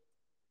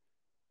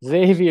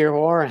 Xavier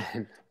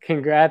Warren.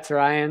 Congrats,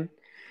 Ryan.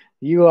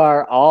 You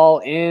are all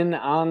in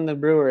on the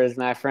Brewers,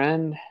 my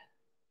friend.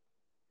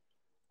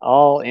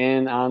 All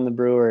in on the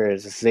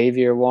Brewers.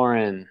 Xavier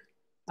Warren,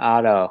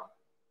 auto.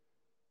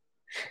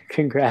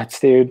 Congrats,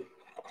 dude.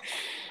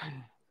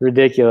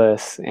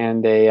 Ridiculous.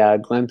 And a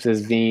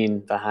Glimpses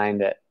Veen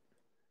behind it.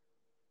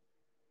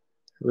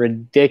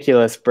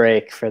 Ridiculous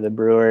break for the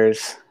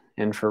Brewers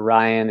and for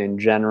Ryan in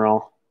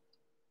general.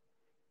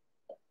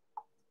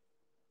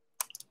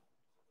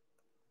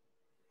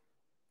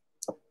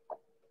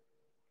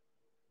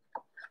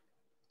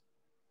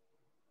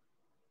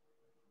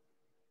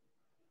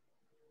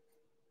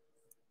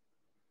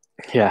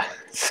 Yeah,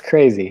 it's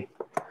crazy.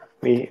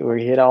 We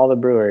hit all the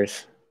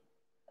Brewers.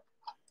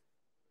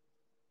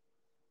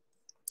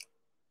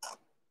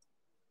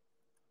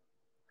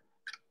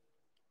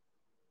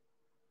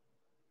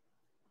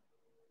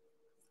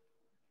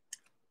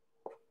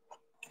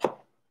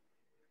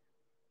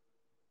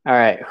 All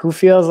right, who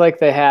feels like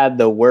they had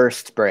the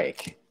worst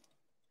break?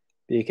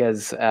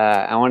 Because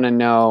I want to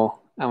know.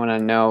 I want to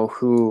know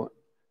who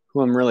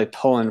I'm really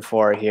pulling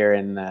for here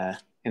in the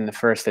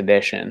first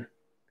edition,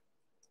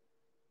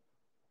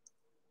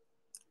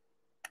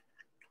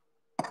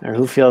 or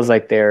who feels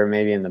like they're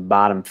maybe in the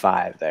bottom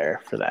 5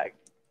 there for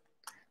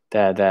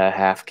that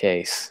half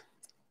case.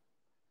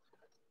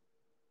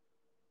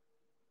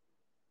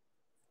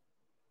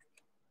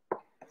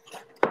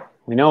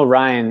 We know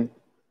Ryan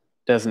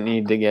doesn't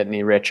need to get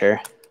any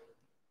richer.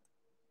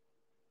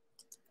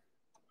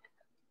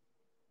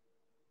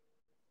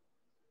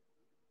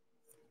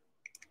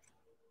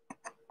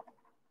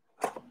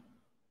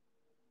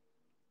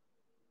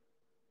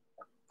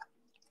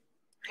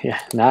 Yeah,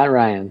 not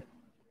Ryan.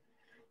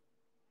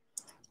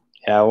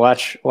 Yeah,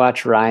 watch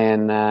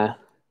Ryan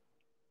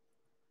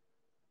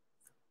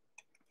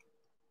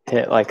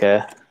hit like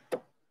a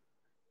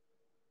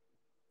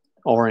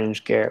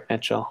orange Garrett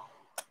Mitchell.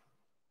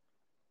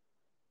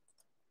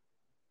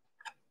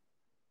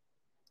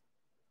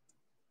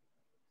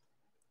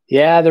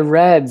 Yeah, the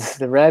Reds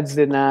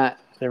did not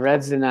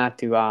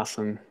do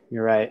awesome.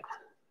 You're right.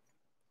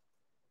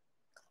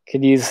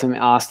 Could use some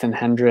Austin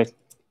Hendrick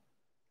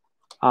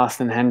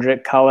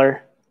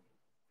color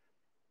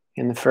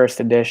in the first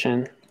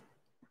edition.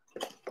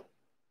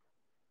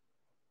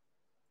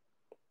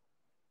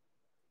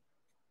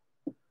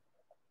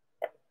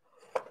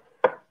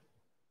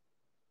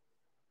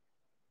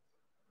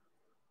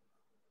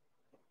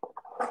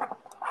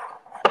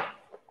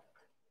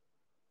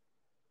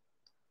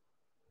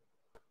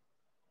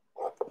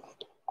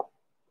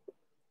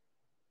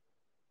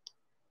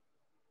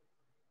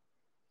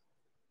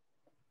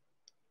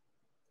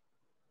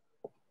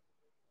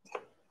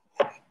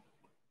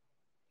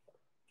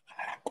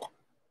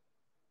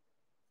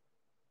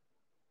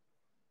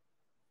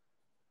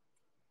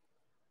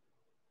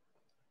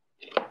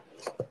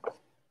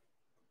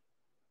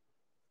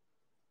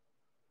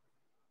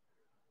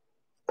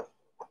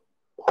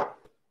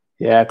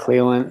 Yeah,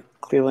 Cleveland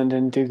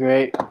didn't do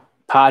great.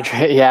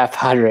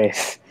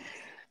 Padres.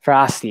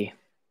 Frosty.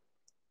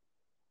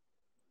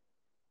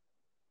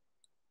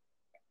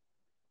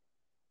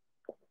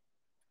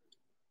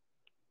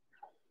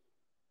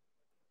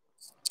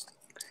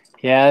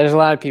 Yeah, there's a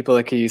lot of people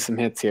that could use some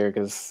hits here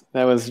because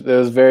that was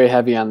very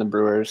heavy on the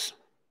Brewers.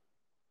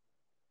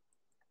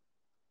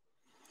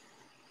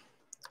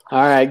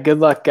 All right, good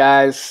luck,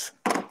 guys.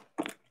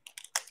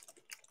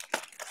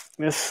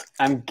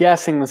 I'm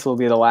guessing this will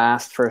be the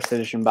last first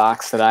edition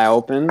box that I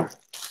open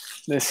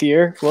this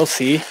year. We'll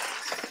see.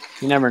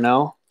 You never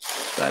know.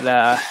 But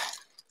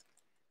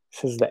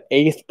this is the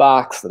 8th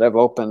box that I've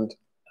opened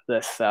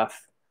this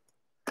stuff.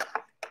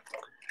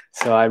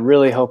 So I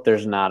really hope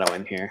there's an auto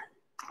in here,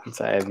 since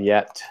I have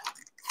yet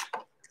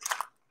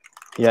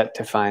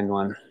to find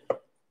one.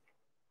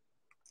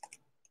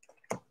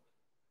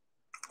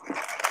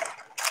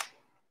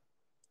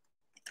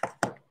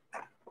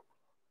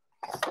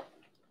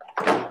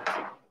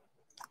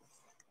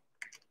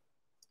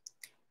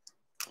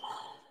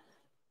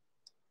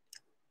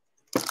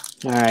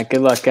 All right, good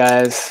luck,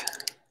 guys.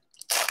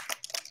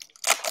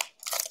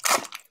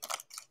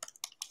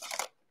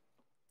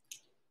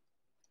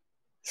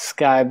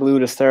 Sky blue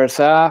to start us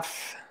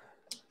off.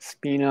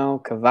 Spino,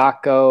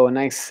 Cavaco, a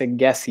nice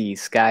Segesi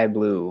sky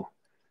blue.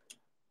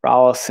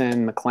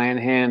 Rollison,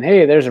 McClanahan.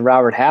 Hey, there's a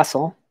Robert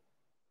Hassel.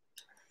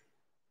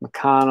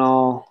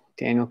 McConnell,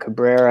 Daniel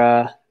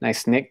Cabrera,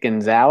 nice Nick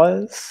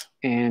Gonzalez,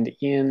 and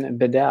Ian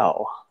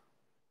Bedell.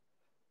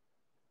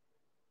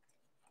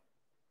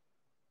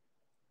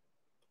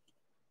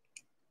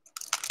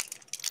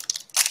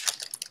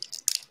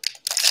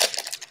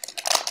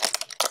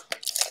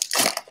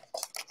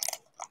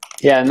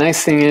 Yeah,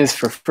 nice thing is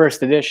for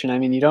first edition, I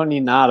mean, you don't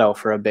need an auto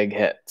for a big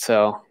hit.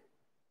 So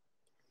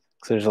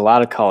there's a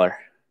lot of color.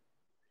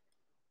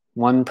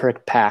 1 per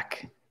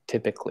pack,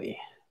 typically.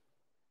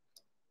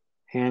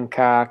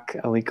 Hancock,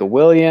 Alika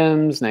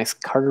Williams, nice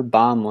Carter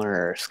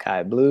Baumler,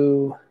 sky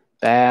blue.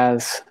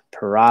 Baz,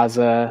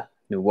 Peraza,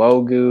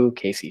 Nwogu,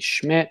 Casey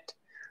Schmidt,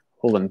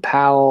 Holden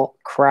Powell,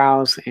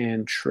 Krause,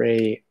 and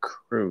Trey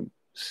Cruz.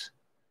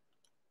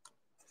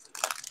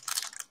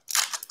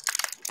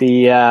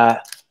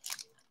 The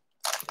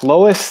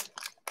lowest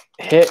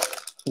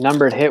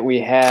numbered hit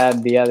we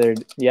had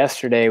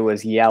yesterday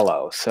was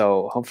yellow,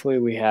 so hopefully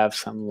we have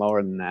something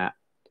lower than that.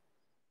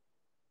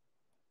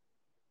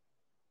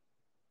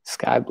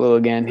 Sky blue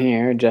again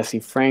here.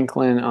 Jesse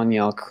Franklin,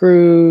 Oniel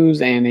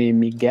Cruz, and a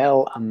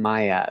Miguel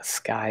Amaya.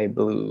 Sky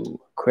blue.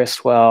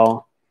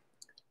 Criswell,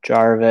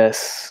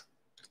 Jarvis,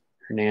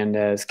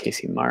 Hernandez,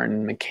 Casey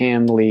Martin,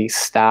 McCamley,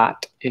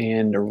 Stott,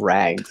 and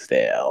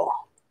Ragsdale.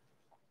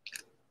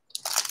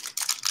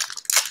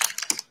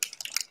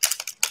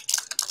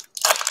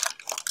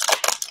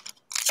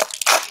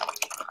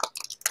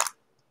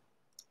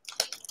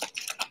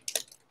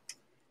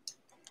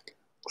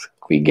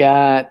 We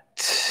got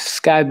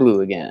sky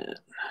blue again.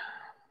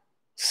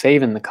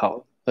 Saving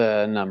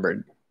the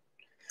numbered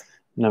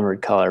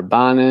color.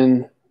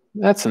 Bonin.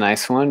 That's a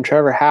nice one.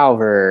 Trevor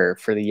Hauver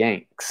for the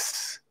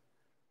Yanks.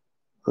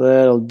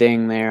 Little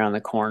ding there on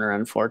the corner,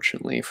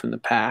 unfortunately, from the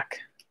pack.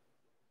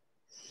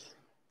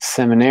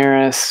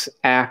 Seminaris,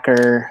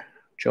 Acker,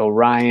 Joe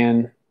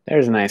Ryan.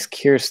 There's a nice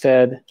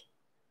Kierstead.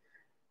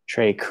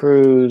 Trey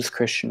Cruz,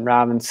 Christian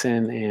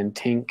Robinson, and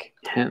Tink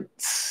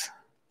Hentz.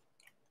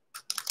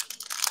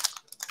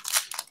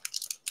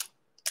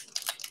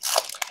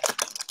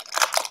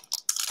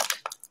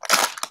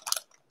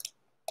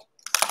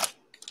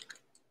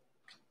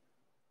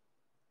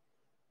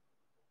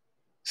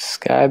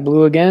 Sky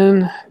blue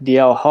again.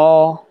 DL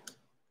Hall,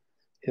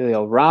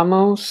 Julio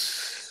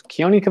Ramos,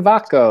 Keone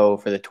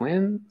Cavaco for the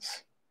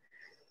Twins.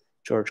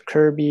 George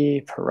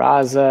Kirby,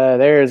 Peraza.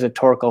 There's a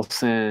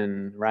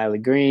Torkelson, Riley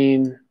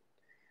Green,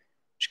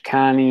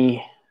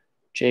 Chicani,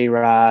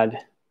 J-Rod,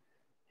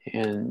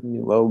 and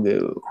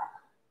Nuogu.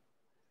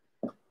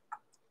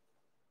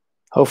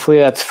 Hopefully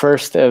that's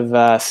first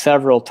of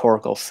several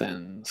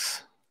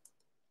Torkelsons.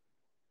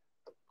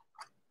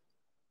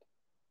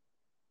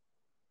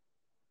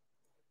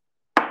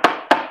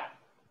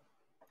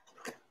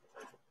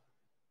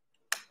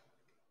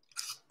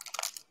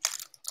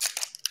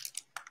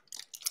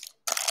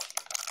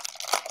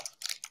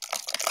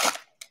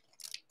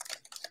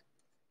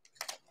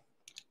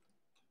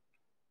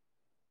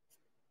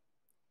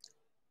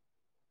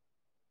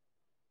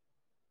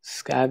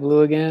 Sky blue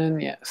again,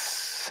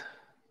 yes.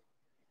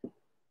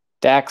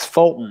 Dax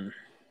Fulton,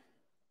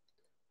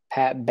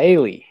 Pat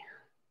Bailey,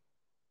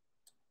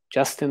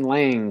 Justin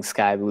Lang,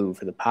 sky blue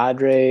for the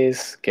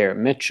Padres, Garrett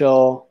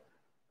Mitchell,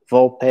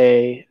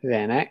 Volpe,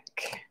 Van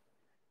Eck,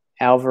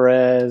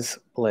 Alvarez,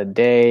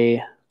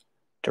 Bleday,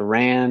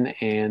 Duran,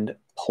 and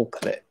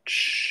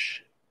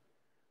Polkovich.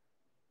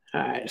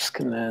 All right, just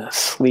gonna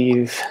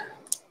sleeve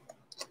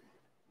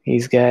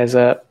these guys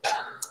up.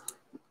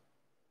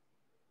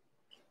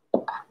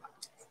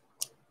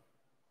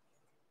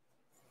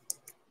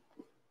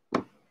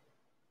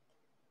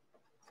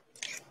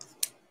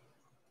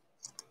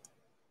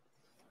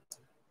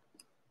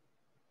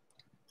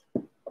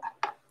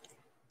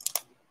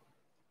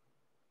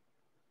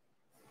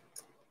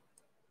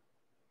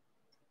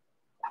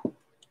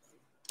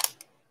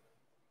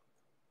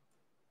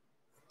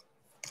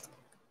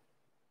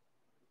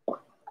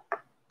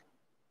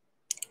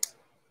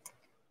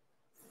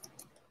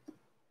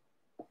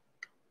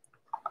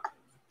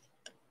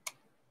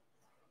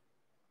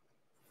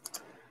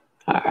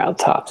 All right, I'll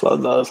top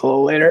load those a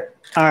little later.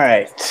 All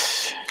right,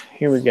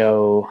 here we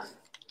go.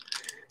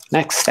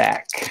 Next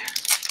stack.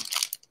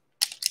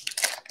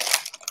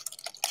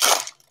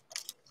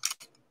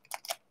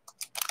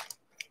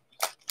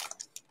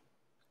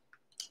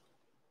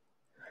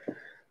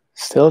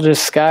 Still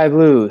just sky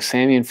blue.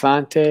 Sammy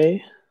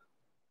Infante,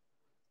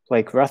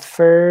 Blake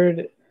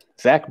Rutherford,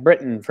 Zach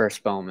Britton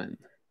first Bowman,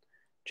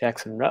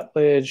 Jackson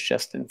Rutledge,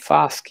 Justin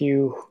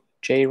Foscue,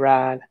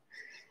 J-Rod,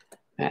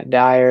 Matt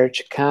Dyer,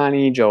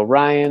 Chicani, Joe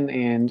Ryan,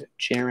 and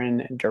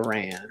Jaron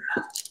Duran.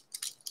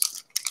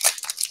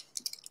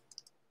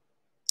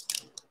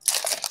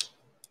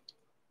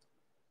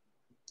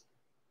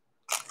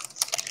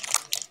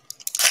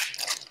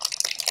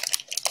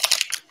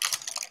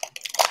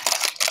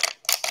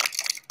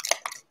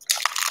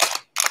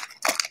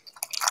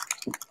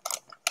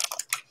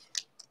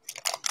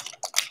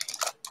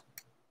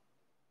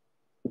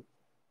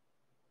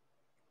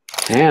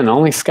 Man,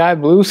 only sky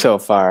blue so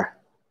far.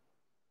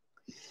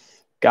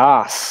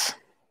 Goss,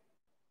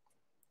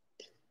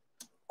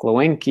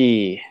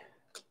 Glowinky,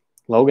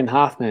 Logan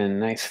Hoffman,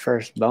 nice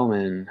first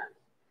Bowman.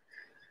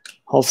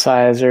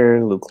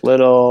 Holsizer, Luke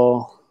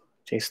Little,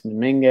 Jason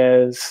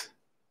Dominguez,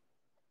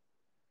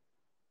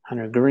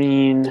 Hunter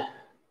Green,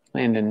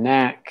 Landon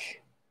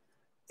Knack,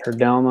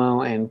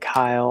 Perdomo, and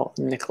Kyle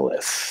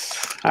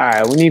Nicholas. All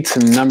right, we need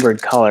some numbered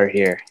color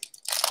here.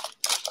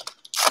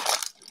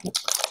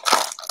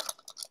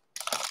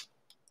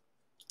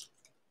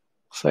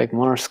 Looks like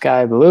more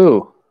sky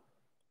blue.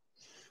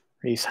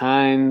 Reese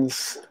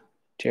Hines,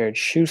 Jared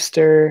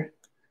Schuster,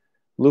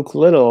 Luke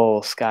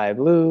Little, sky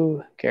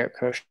blue, Garrett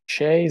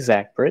Crochet,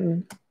 Zach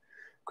Britton,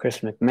 Chris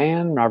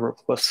McMahon, Robert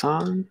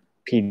Poisson,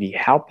 P.D.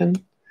 Halpin,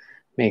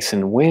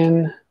 Mason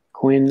Wynn,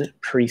 Quinn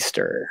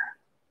Priester.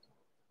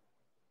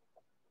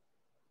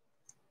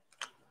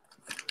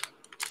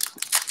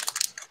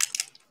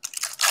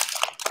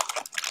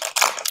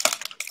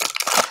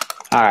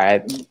 All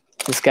right,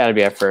 this got to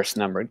be our first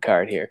numbered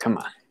card here. Come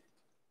on.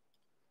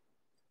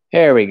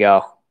 There we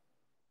go.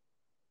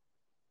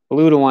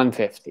 Blue to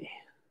 150.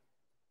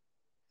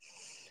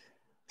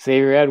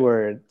 Xavier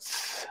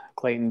Edwards,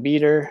 Clayton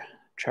Beater,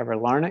 Trevor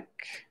Larnach,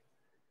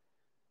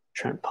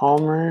 Trent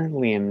Palmer,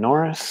 Liam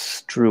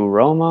Norris, Drew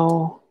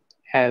Romo,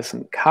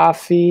 Addison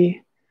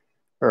Coffey,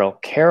 Earl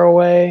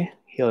Caraway,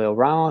 Helio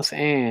Ramos,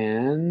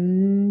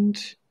 and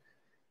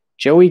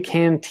Joey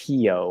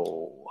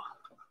Cantillo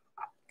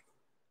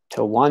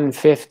to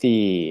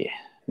 150.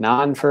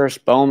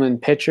 Non-first Bowman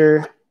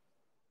pitcher.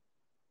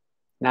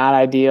 Not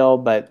ideal,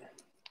 but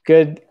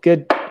good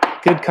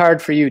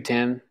card for you,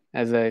 Tim,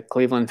 as a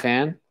Cleveland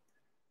fan.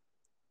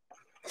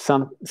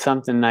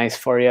 Something nice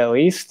for you at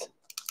least.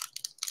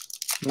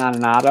 Not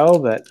an auto,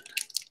 but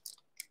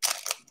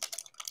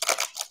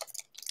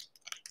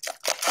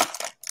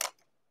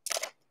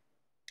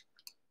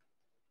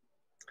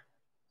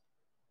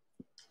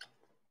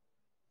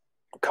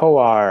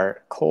Kowar,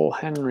 Cole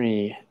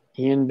Henry,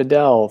 Ian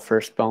Bedell,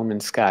 first Bowman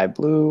Sky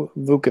Blue,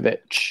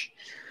 Vukovic,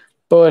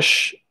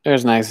 Bush,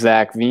 there's nice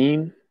Zach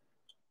Veen,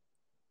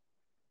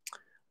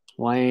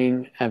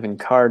 Lang, Evan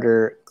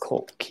Carter,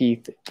 Colt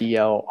Keith,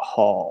 DL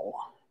Hall.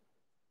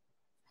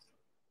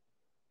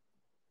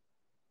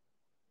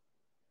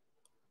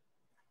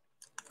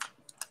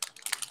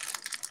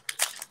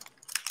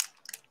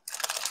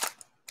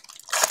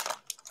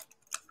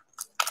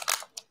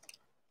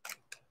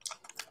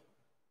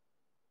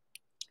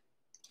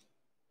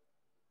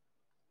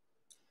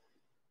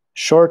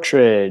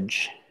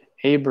 Shortridge,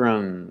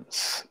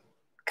 Abrams,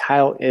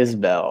 Kyle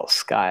Isbell,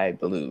 Sky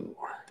Blue.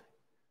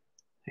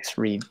 Nice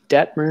Reed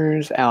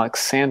Detmers, Alex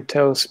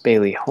Santos,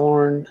 Bailey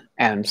Horn,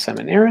 Adam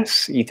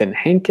Seminaris, Ethan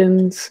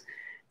Hankins,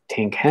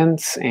 Tank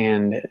Hentz,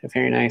 and a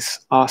very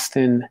nice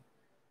Austin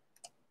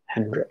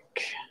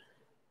Hendrick.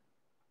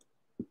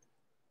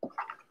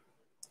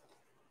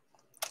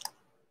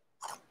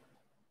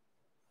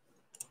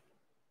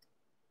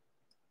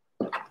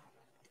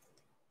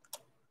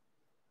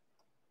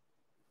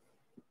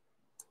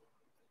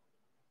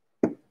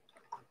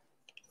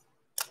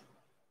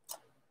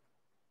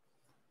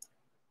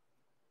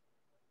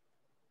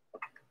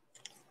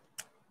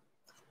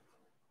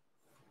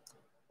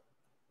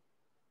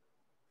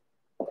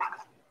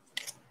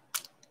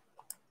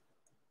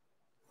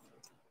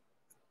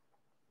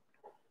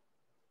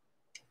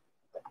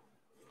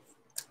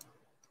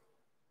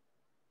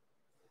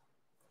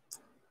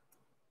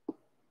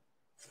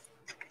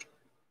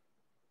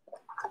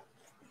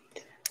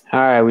 All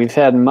right, we've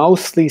had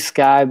mostly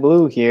Sky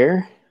Blue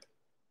here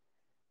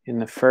in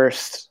the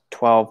first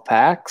 12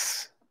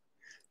 packs.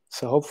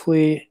 So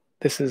hopefully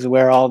this is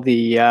where all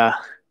the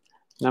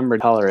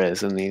numbered color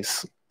is in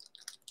these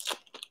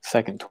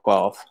second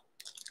 12.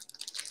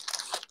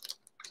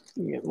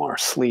 Get more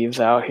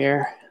sleeves out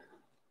here.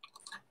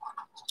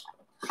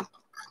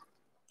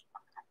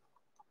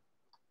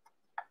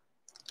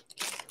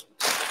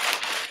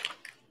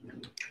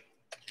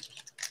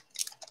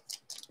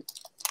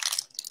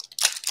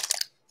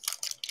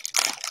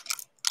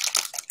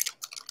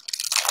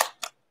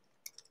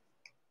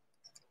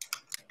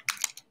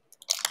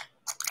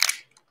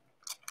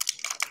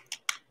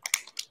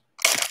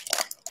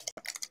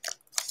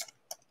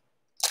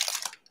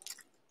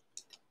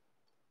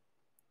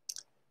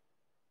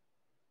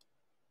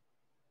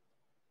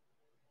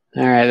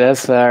 All right,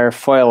 that's our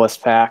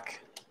foilless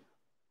pack.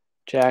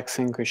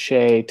 Jackson,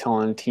 Crochet,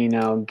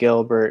 Tolentino,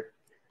 Gilbert,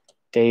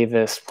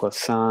 Davis,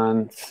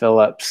 Poisson,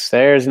 Phillips.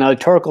 There's no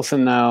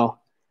Torkelson, though.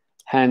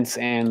 Hentz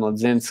and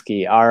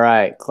Ledzinski. All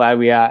right, glad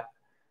we got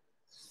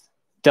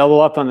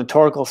double up on the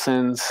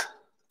Torkelsons.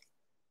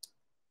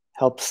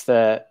 Helps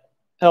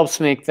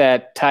make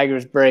that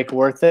Tigers break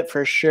worth it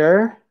for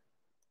sure.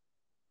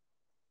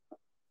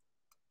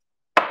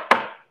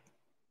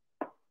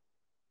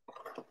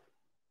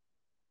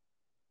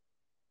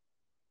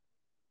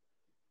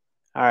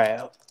 All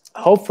right,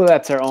 hopefully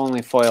that's our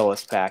only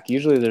foilless pack.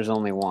 Usually there's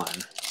only one.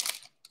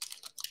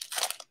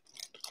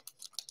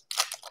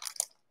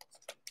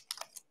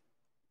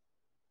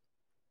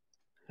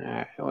 All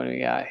right, what do we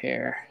got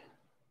here?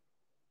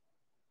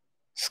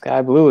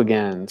 Sky Blue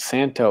again.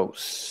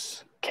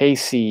 Santos,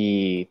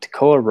 Casey,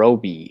 Tekoa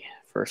Roby,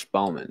 first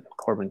Bowman.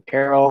 Corbin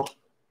Carroll,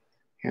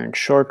 Aaron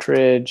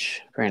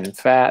Shortridge, Brandon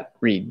Fatt,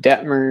 Reed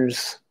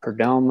Detmers,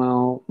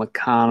 Perdomo,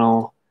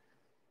 McConnell.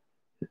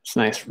 It's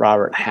nice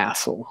Robert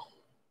Hassel.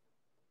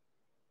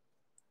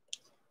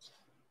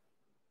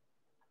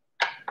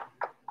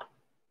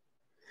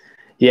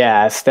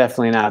 Yeah, it's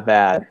definitely not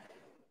bad.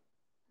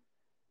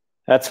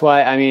 That's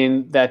why, I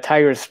mean, that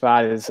Tigers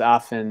spot is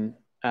often,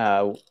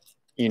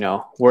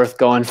 worth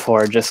going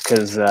for just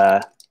because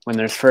when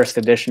there's first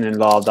edition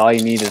involved, all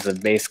you need is a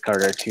base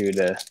card or two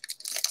to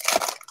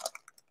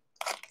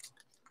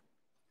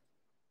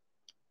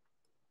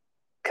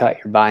cut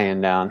your buy-in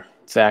down.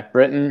 Zach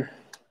Britton,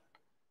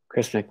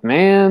 Chris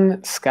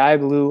McMahon, Sky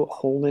Blue,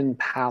 Holden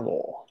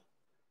Powell.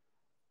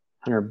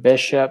 Hunter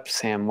Bishop,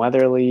 Sam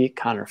Weatherly,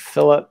 Connor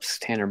Phillips,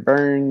 Tanner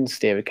Burns,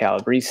 David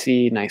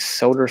Calabrese, nice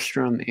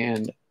Soderstrom,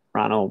 and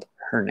Ronald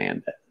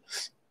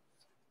Hernandez.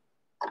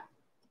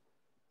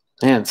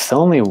 Man, it's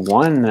only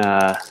one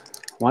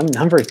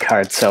numbered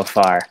card so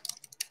far.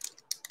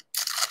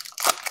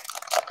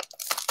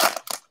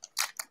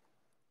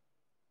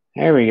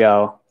 There we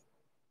go.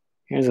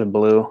 Here's a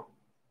blue.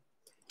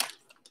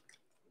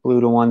 Blue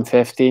to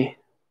 150.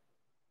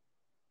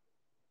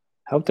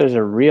 Hope there's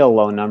a real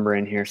low number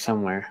in here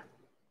somewhere.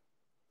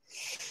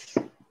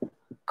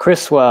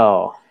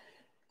 Criswell.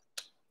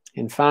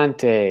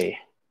 Infante.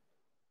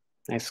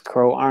 Nice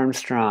Crow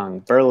Armstrong.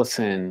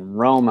 Burleson.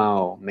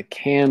 Romo.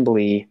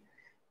 McCambly.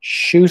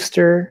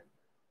 Schuster.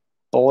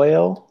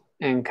 Boyle.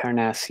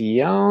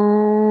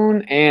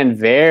 Encarnacion. And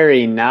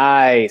very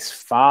nice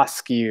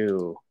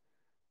Foscue.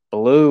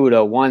 Blue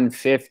to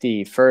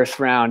 150. First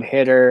round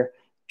hitter.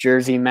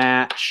 Jersey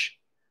match.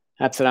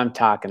 That's what I'm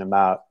talking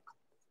about.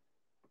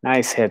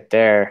 Nice hit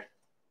there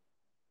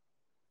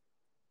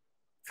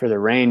for the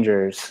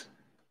Rangers.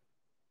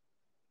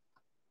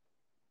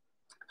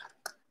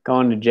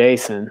 Going to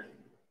Jason.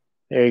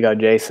 There you go,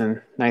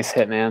 Jason. Nice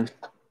hit, man.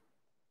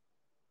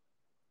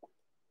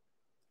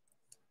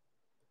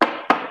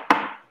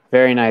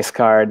 Very nice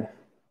card.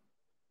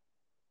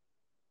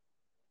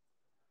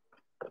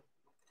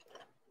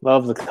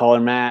 Love the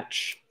color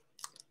match.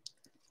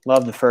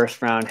 Love the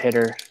first round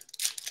hitter.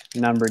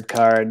 Numbered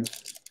card.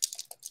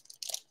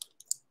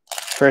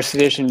 First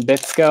edition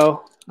Bitsko.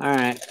 All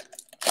right.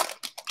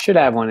 Should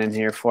have one in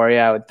here for you,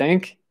 I would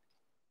think.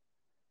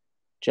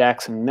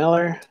 Jackson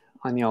Miller.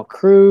 Oniel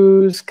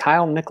Cruz.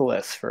 Kyle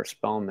Nicholas,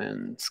 first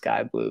Bowman.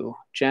 Sky Blue.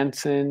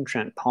 Jensen.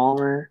 Trent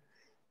Palmer.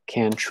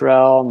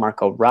 Cantrell.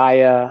 Marco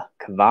Raya.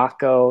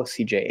 Cavaco.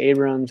 CJ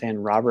Abrams.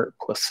 And Robert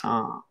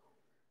Poisson.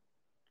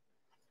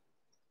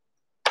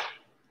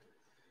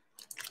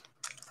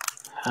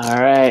 All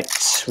right.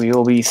 We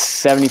will be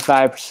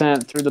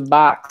 75% through the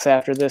box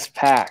after this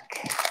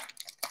pack.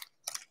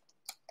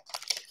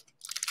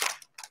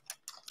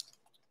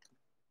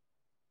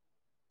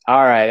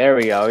 All right, there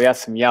we go. We got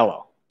some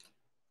yellow.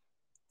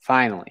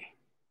 Finally.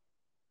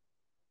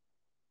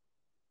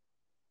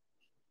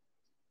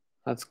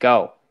 Let's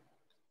go.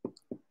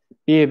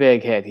 Be a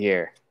big hit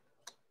here.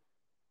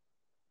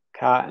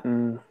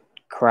 Cotton,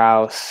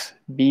 Kraus,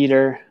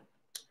 Beater,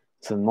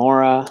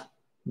 Zamora,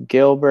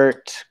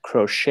 Gilbert,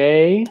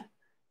 Crochet,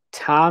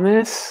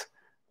 Thomas,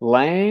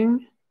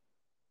 Lang,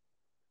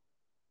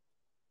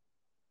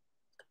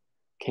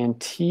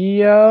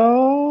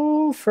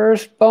 Cantillo,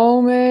 first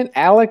Bowman,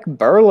 Alec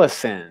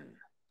Burleson.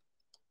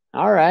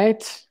 All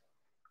right.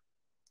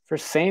 For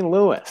St.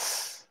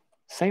 Louis.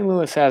 St.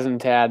 Louis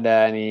hasn't had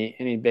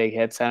any big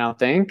hits, I don't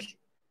think.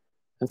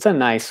 That's a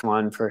nice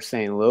one for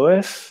St.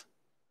 Louis.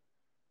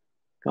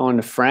 Going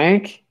to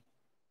Frank.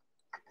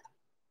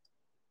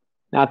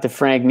 Not that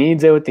Frank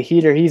needs it with the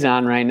heater he's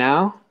on right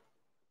now.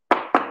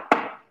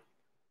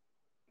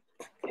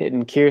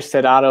 Hitting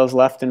Kierstead autos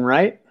left and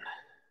right.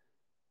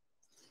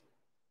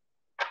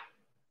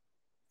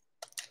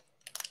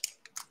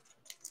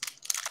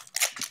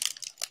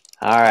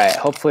 All right,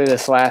 hopefully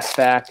this last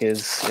stack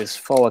is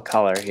full of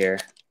color here.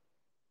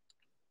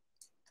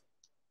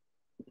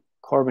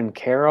 Corbin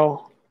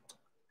Carroll,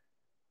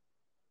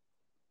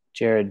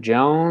 Jared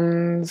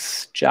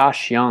Jones,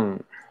 Josh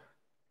Young,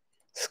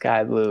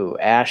 Sky Blue,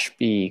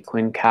 Ashby,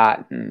 Quinn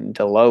Cotton,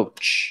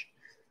 Deloach,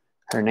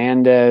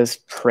 Hernandez,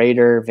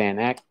 Prater, Van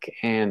Eck,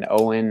 and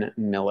Owen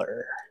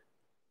Miller.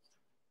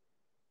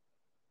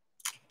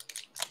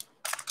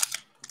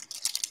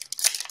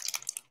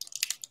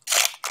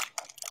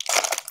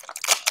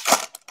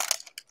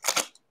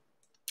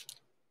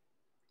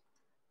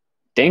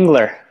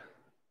 Dingler,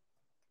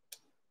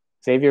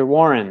 Xavier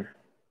Warren,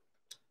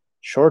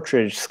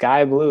 Shortridge,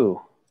 Sky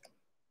Blue,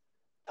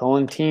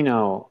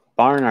 Tolentino,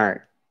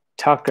 Barnard,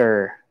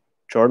 Tucker,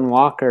 Jordan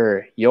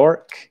Walker,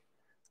 York,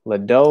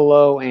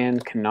 Lodolo,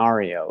 and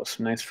Canario.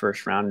 Some nice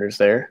first rounders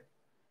there.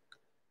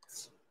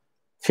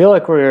 Feel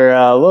like we're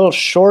a little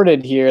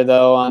shorted here,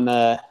 though, on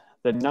the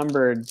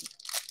numbered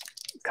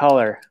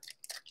color,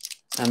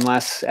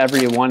 unless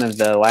every one of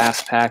the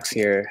last packs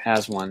here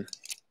has one.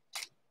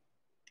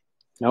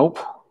 Nope.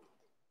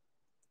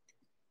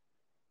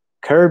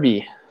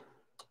 Kirby,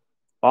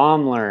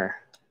 Baumler,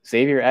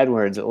 Xavier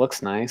Edwards. It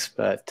looks nice,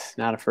 but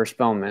not a first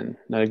Bowman.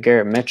 No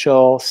Garrett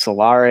Mitchell,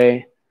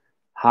 Solare,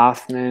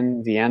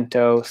 Hoffman,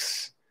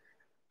 Vientos,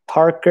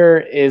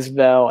 Parker,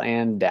 Isbell,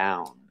 and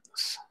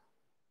Downs.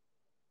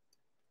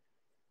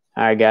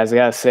 All right, guys, I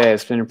got to say,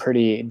 it's been a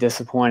pretty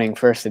disappointing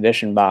first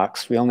edition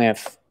box. We only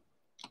have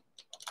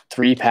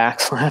 3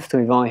 packs left.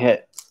 We've only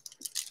hit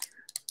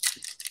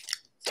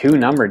 2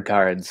 numbered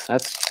cards.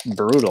 That's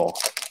brutal.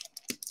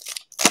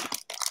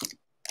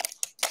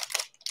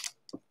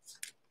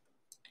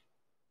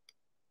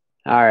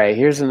 All right,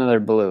 here's another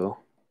blue,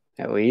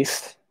 at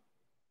least.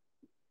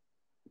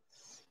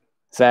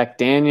 Zach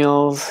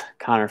Daniels,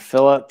 Connor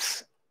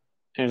Phillips.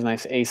 There's a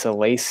nice Asa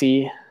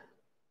Lacey.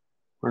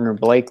 Werner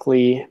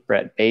Blakely,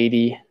 Brett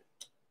Beatty,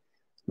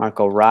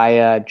 Marco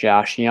Raya,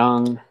 Josh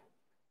Young,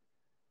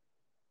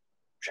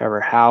 Trevor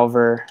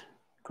Halver,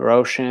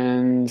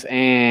 Groshans,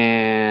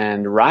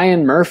 and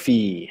Ryan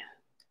Murphy.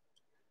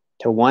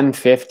 to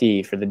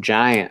 150 for the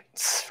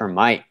Giants for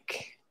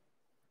Mike.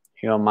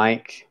 Here you go,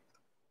 Mike.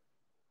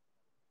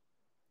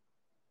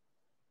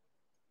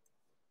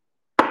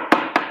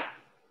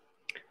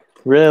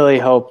 Really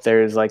hope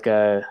there's like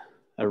a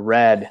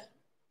red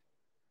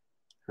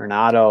or an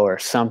auto or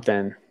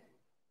something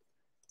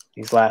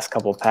these last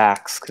couple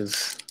packs,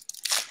 because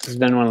this has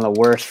been one of the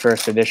worst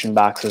first edition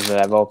boxes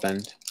that I've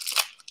opened.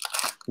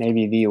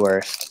 Maybe the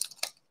worst.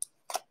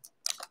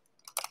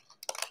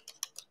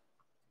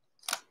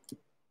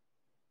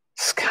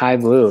 Sky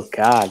blue,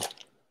 God.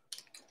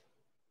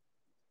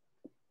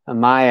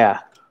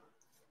 Amaya,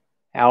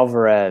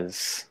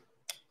 Alvarez,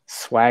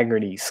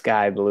 Swaggerty,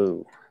 sky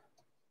blue.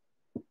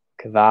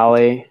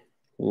 Cavalli,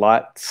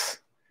 Lutz,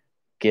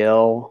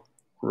 Gill,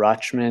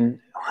 Rutschman.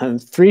 3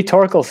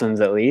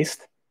 Torkelsons at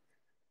least.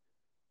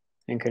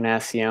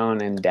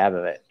 Encarnacion and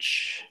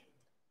Dabovich.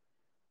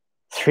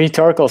 3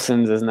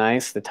 Torkelsons is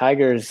nice. The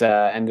Tigers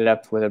ended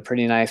up with a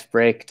pretty nice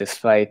break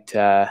despite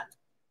not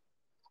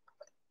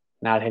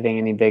hitting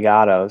any big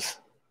autos.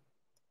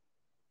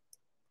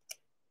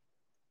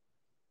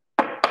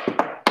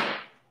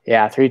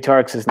 Yeah, 3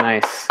 Torques is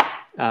nice.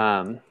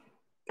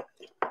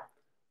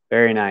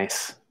 Very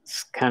nice.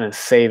 It's kind of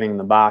saving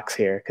the box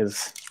here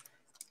because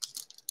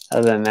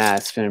other than that,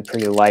 it's been a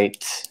pretty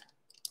light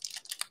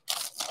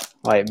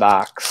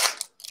box.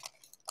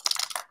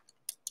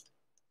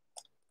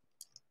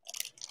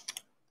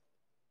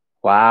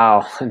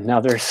 Wow,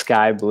 another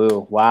sky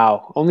blue.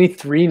 Wow, only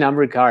 3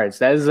 numbered cards.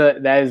 That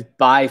is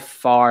by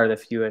far the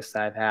fewest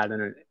I've had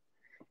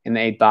in the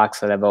 8 box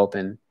that I've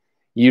opened.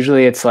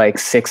 Usually it's like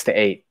 6 to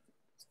 8,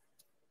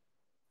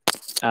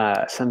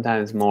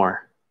 sometimes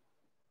more.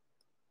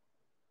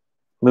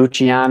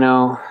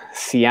 Luciano,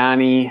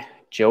 Ciani,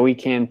 Joey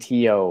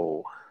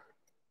Cantillo,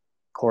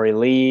 Corey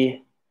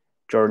Lee,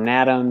 Jordan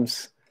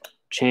Adams,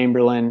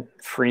 Chamberlain,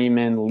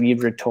 Freeman,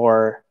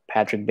 Liberator,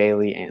 Patrick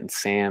Bailey, and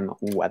Sam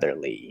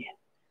Weatherly.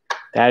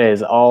 That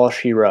is all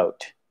she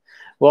wrote.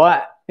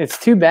 Well, it's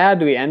too bad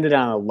we ended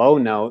on a low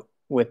note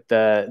with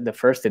the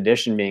first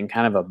edition being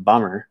kind of a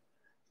bummer.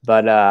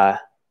 But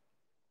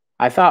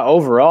I thought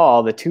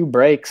overall the 2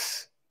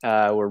 breaks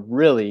were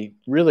really,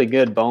 really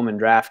good Bowman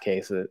draft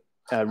cases.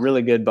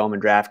 Really good Bowman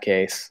draft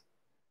case.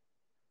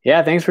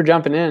 Yeah, thanks for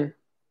jumping in.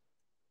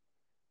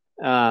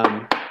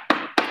 Yeah,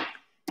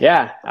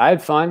 I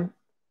had fun.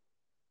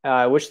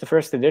 I wish the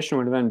first edition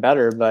would have been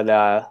better,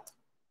 but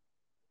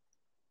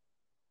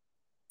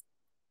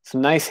some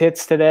nice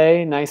hits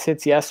today, nice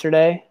hits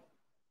yesterday.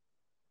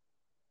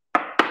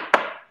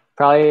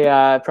 Probably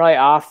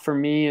off for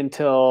me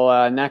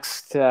until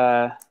next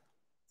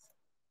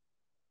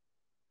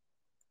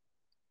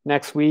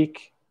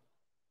week,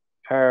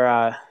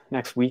 or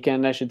next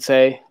weekend, I should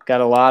say. Got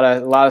a lot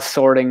of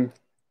sorting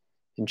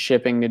and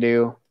shipping to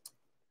do.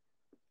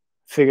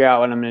 Figure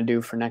out what I'm going to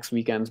do for next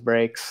weekend's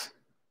breaks.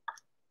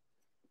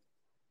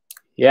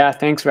 Yeah,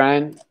 thanks,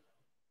 Ryan.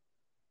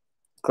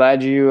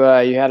 Glad you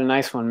had a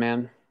nice one,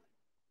 man.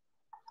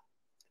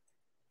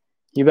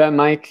 You bet,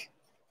 Mike.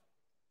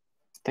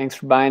 Thanks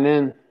for buying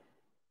in.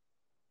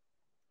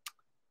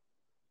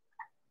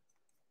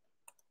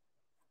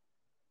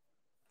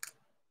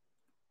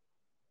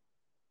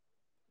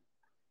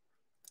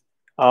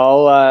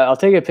 I'll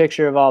take a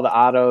picture of all the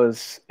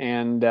autos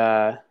and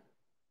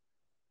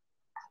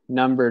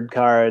numbered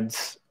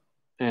cards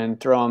and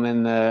throw them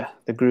in the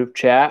group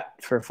chat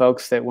for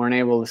folks that weren't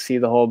able to see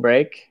the whole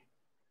break.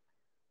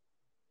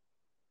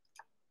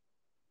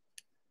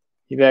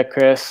 You bet,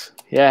 Chris.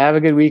 Yeah, have a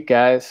good week,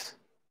 guys.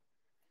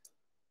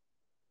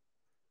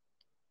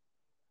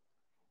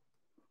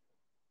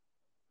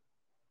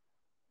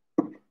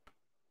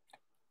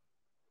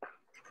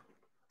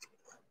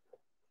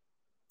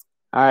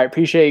 All right,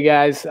 appreciate you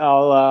guys.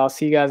 I'll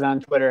see you guys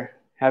on Twitter.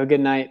 Have a good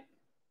night.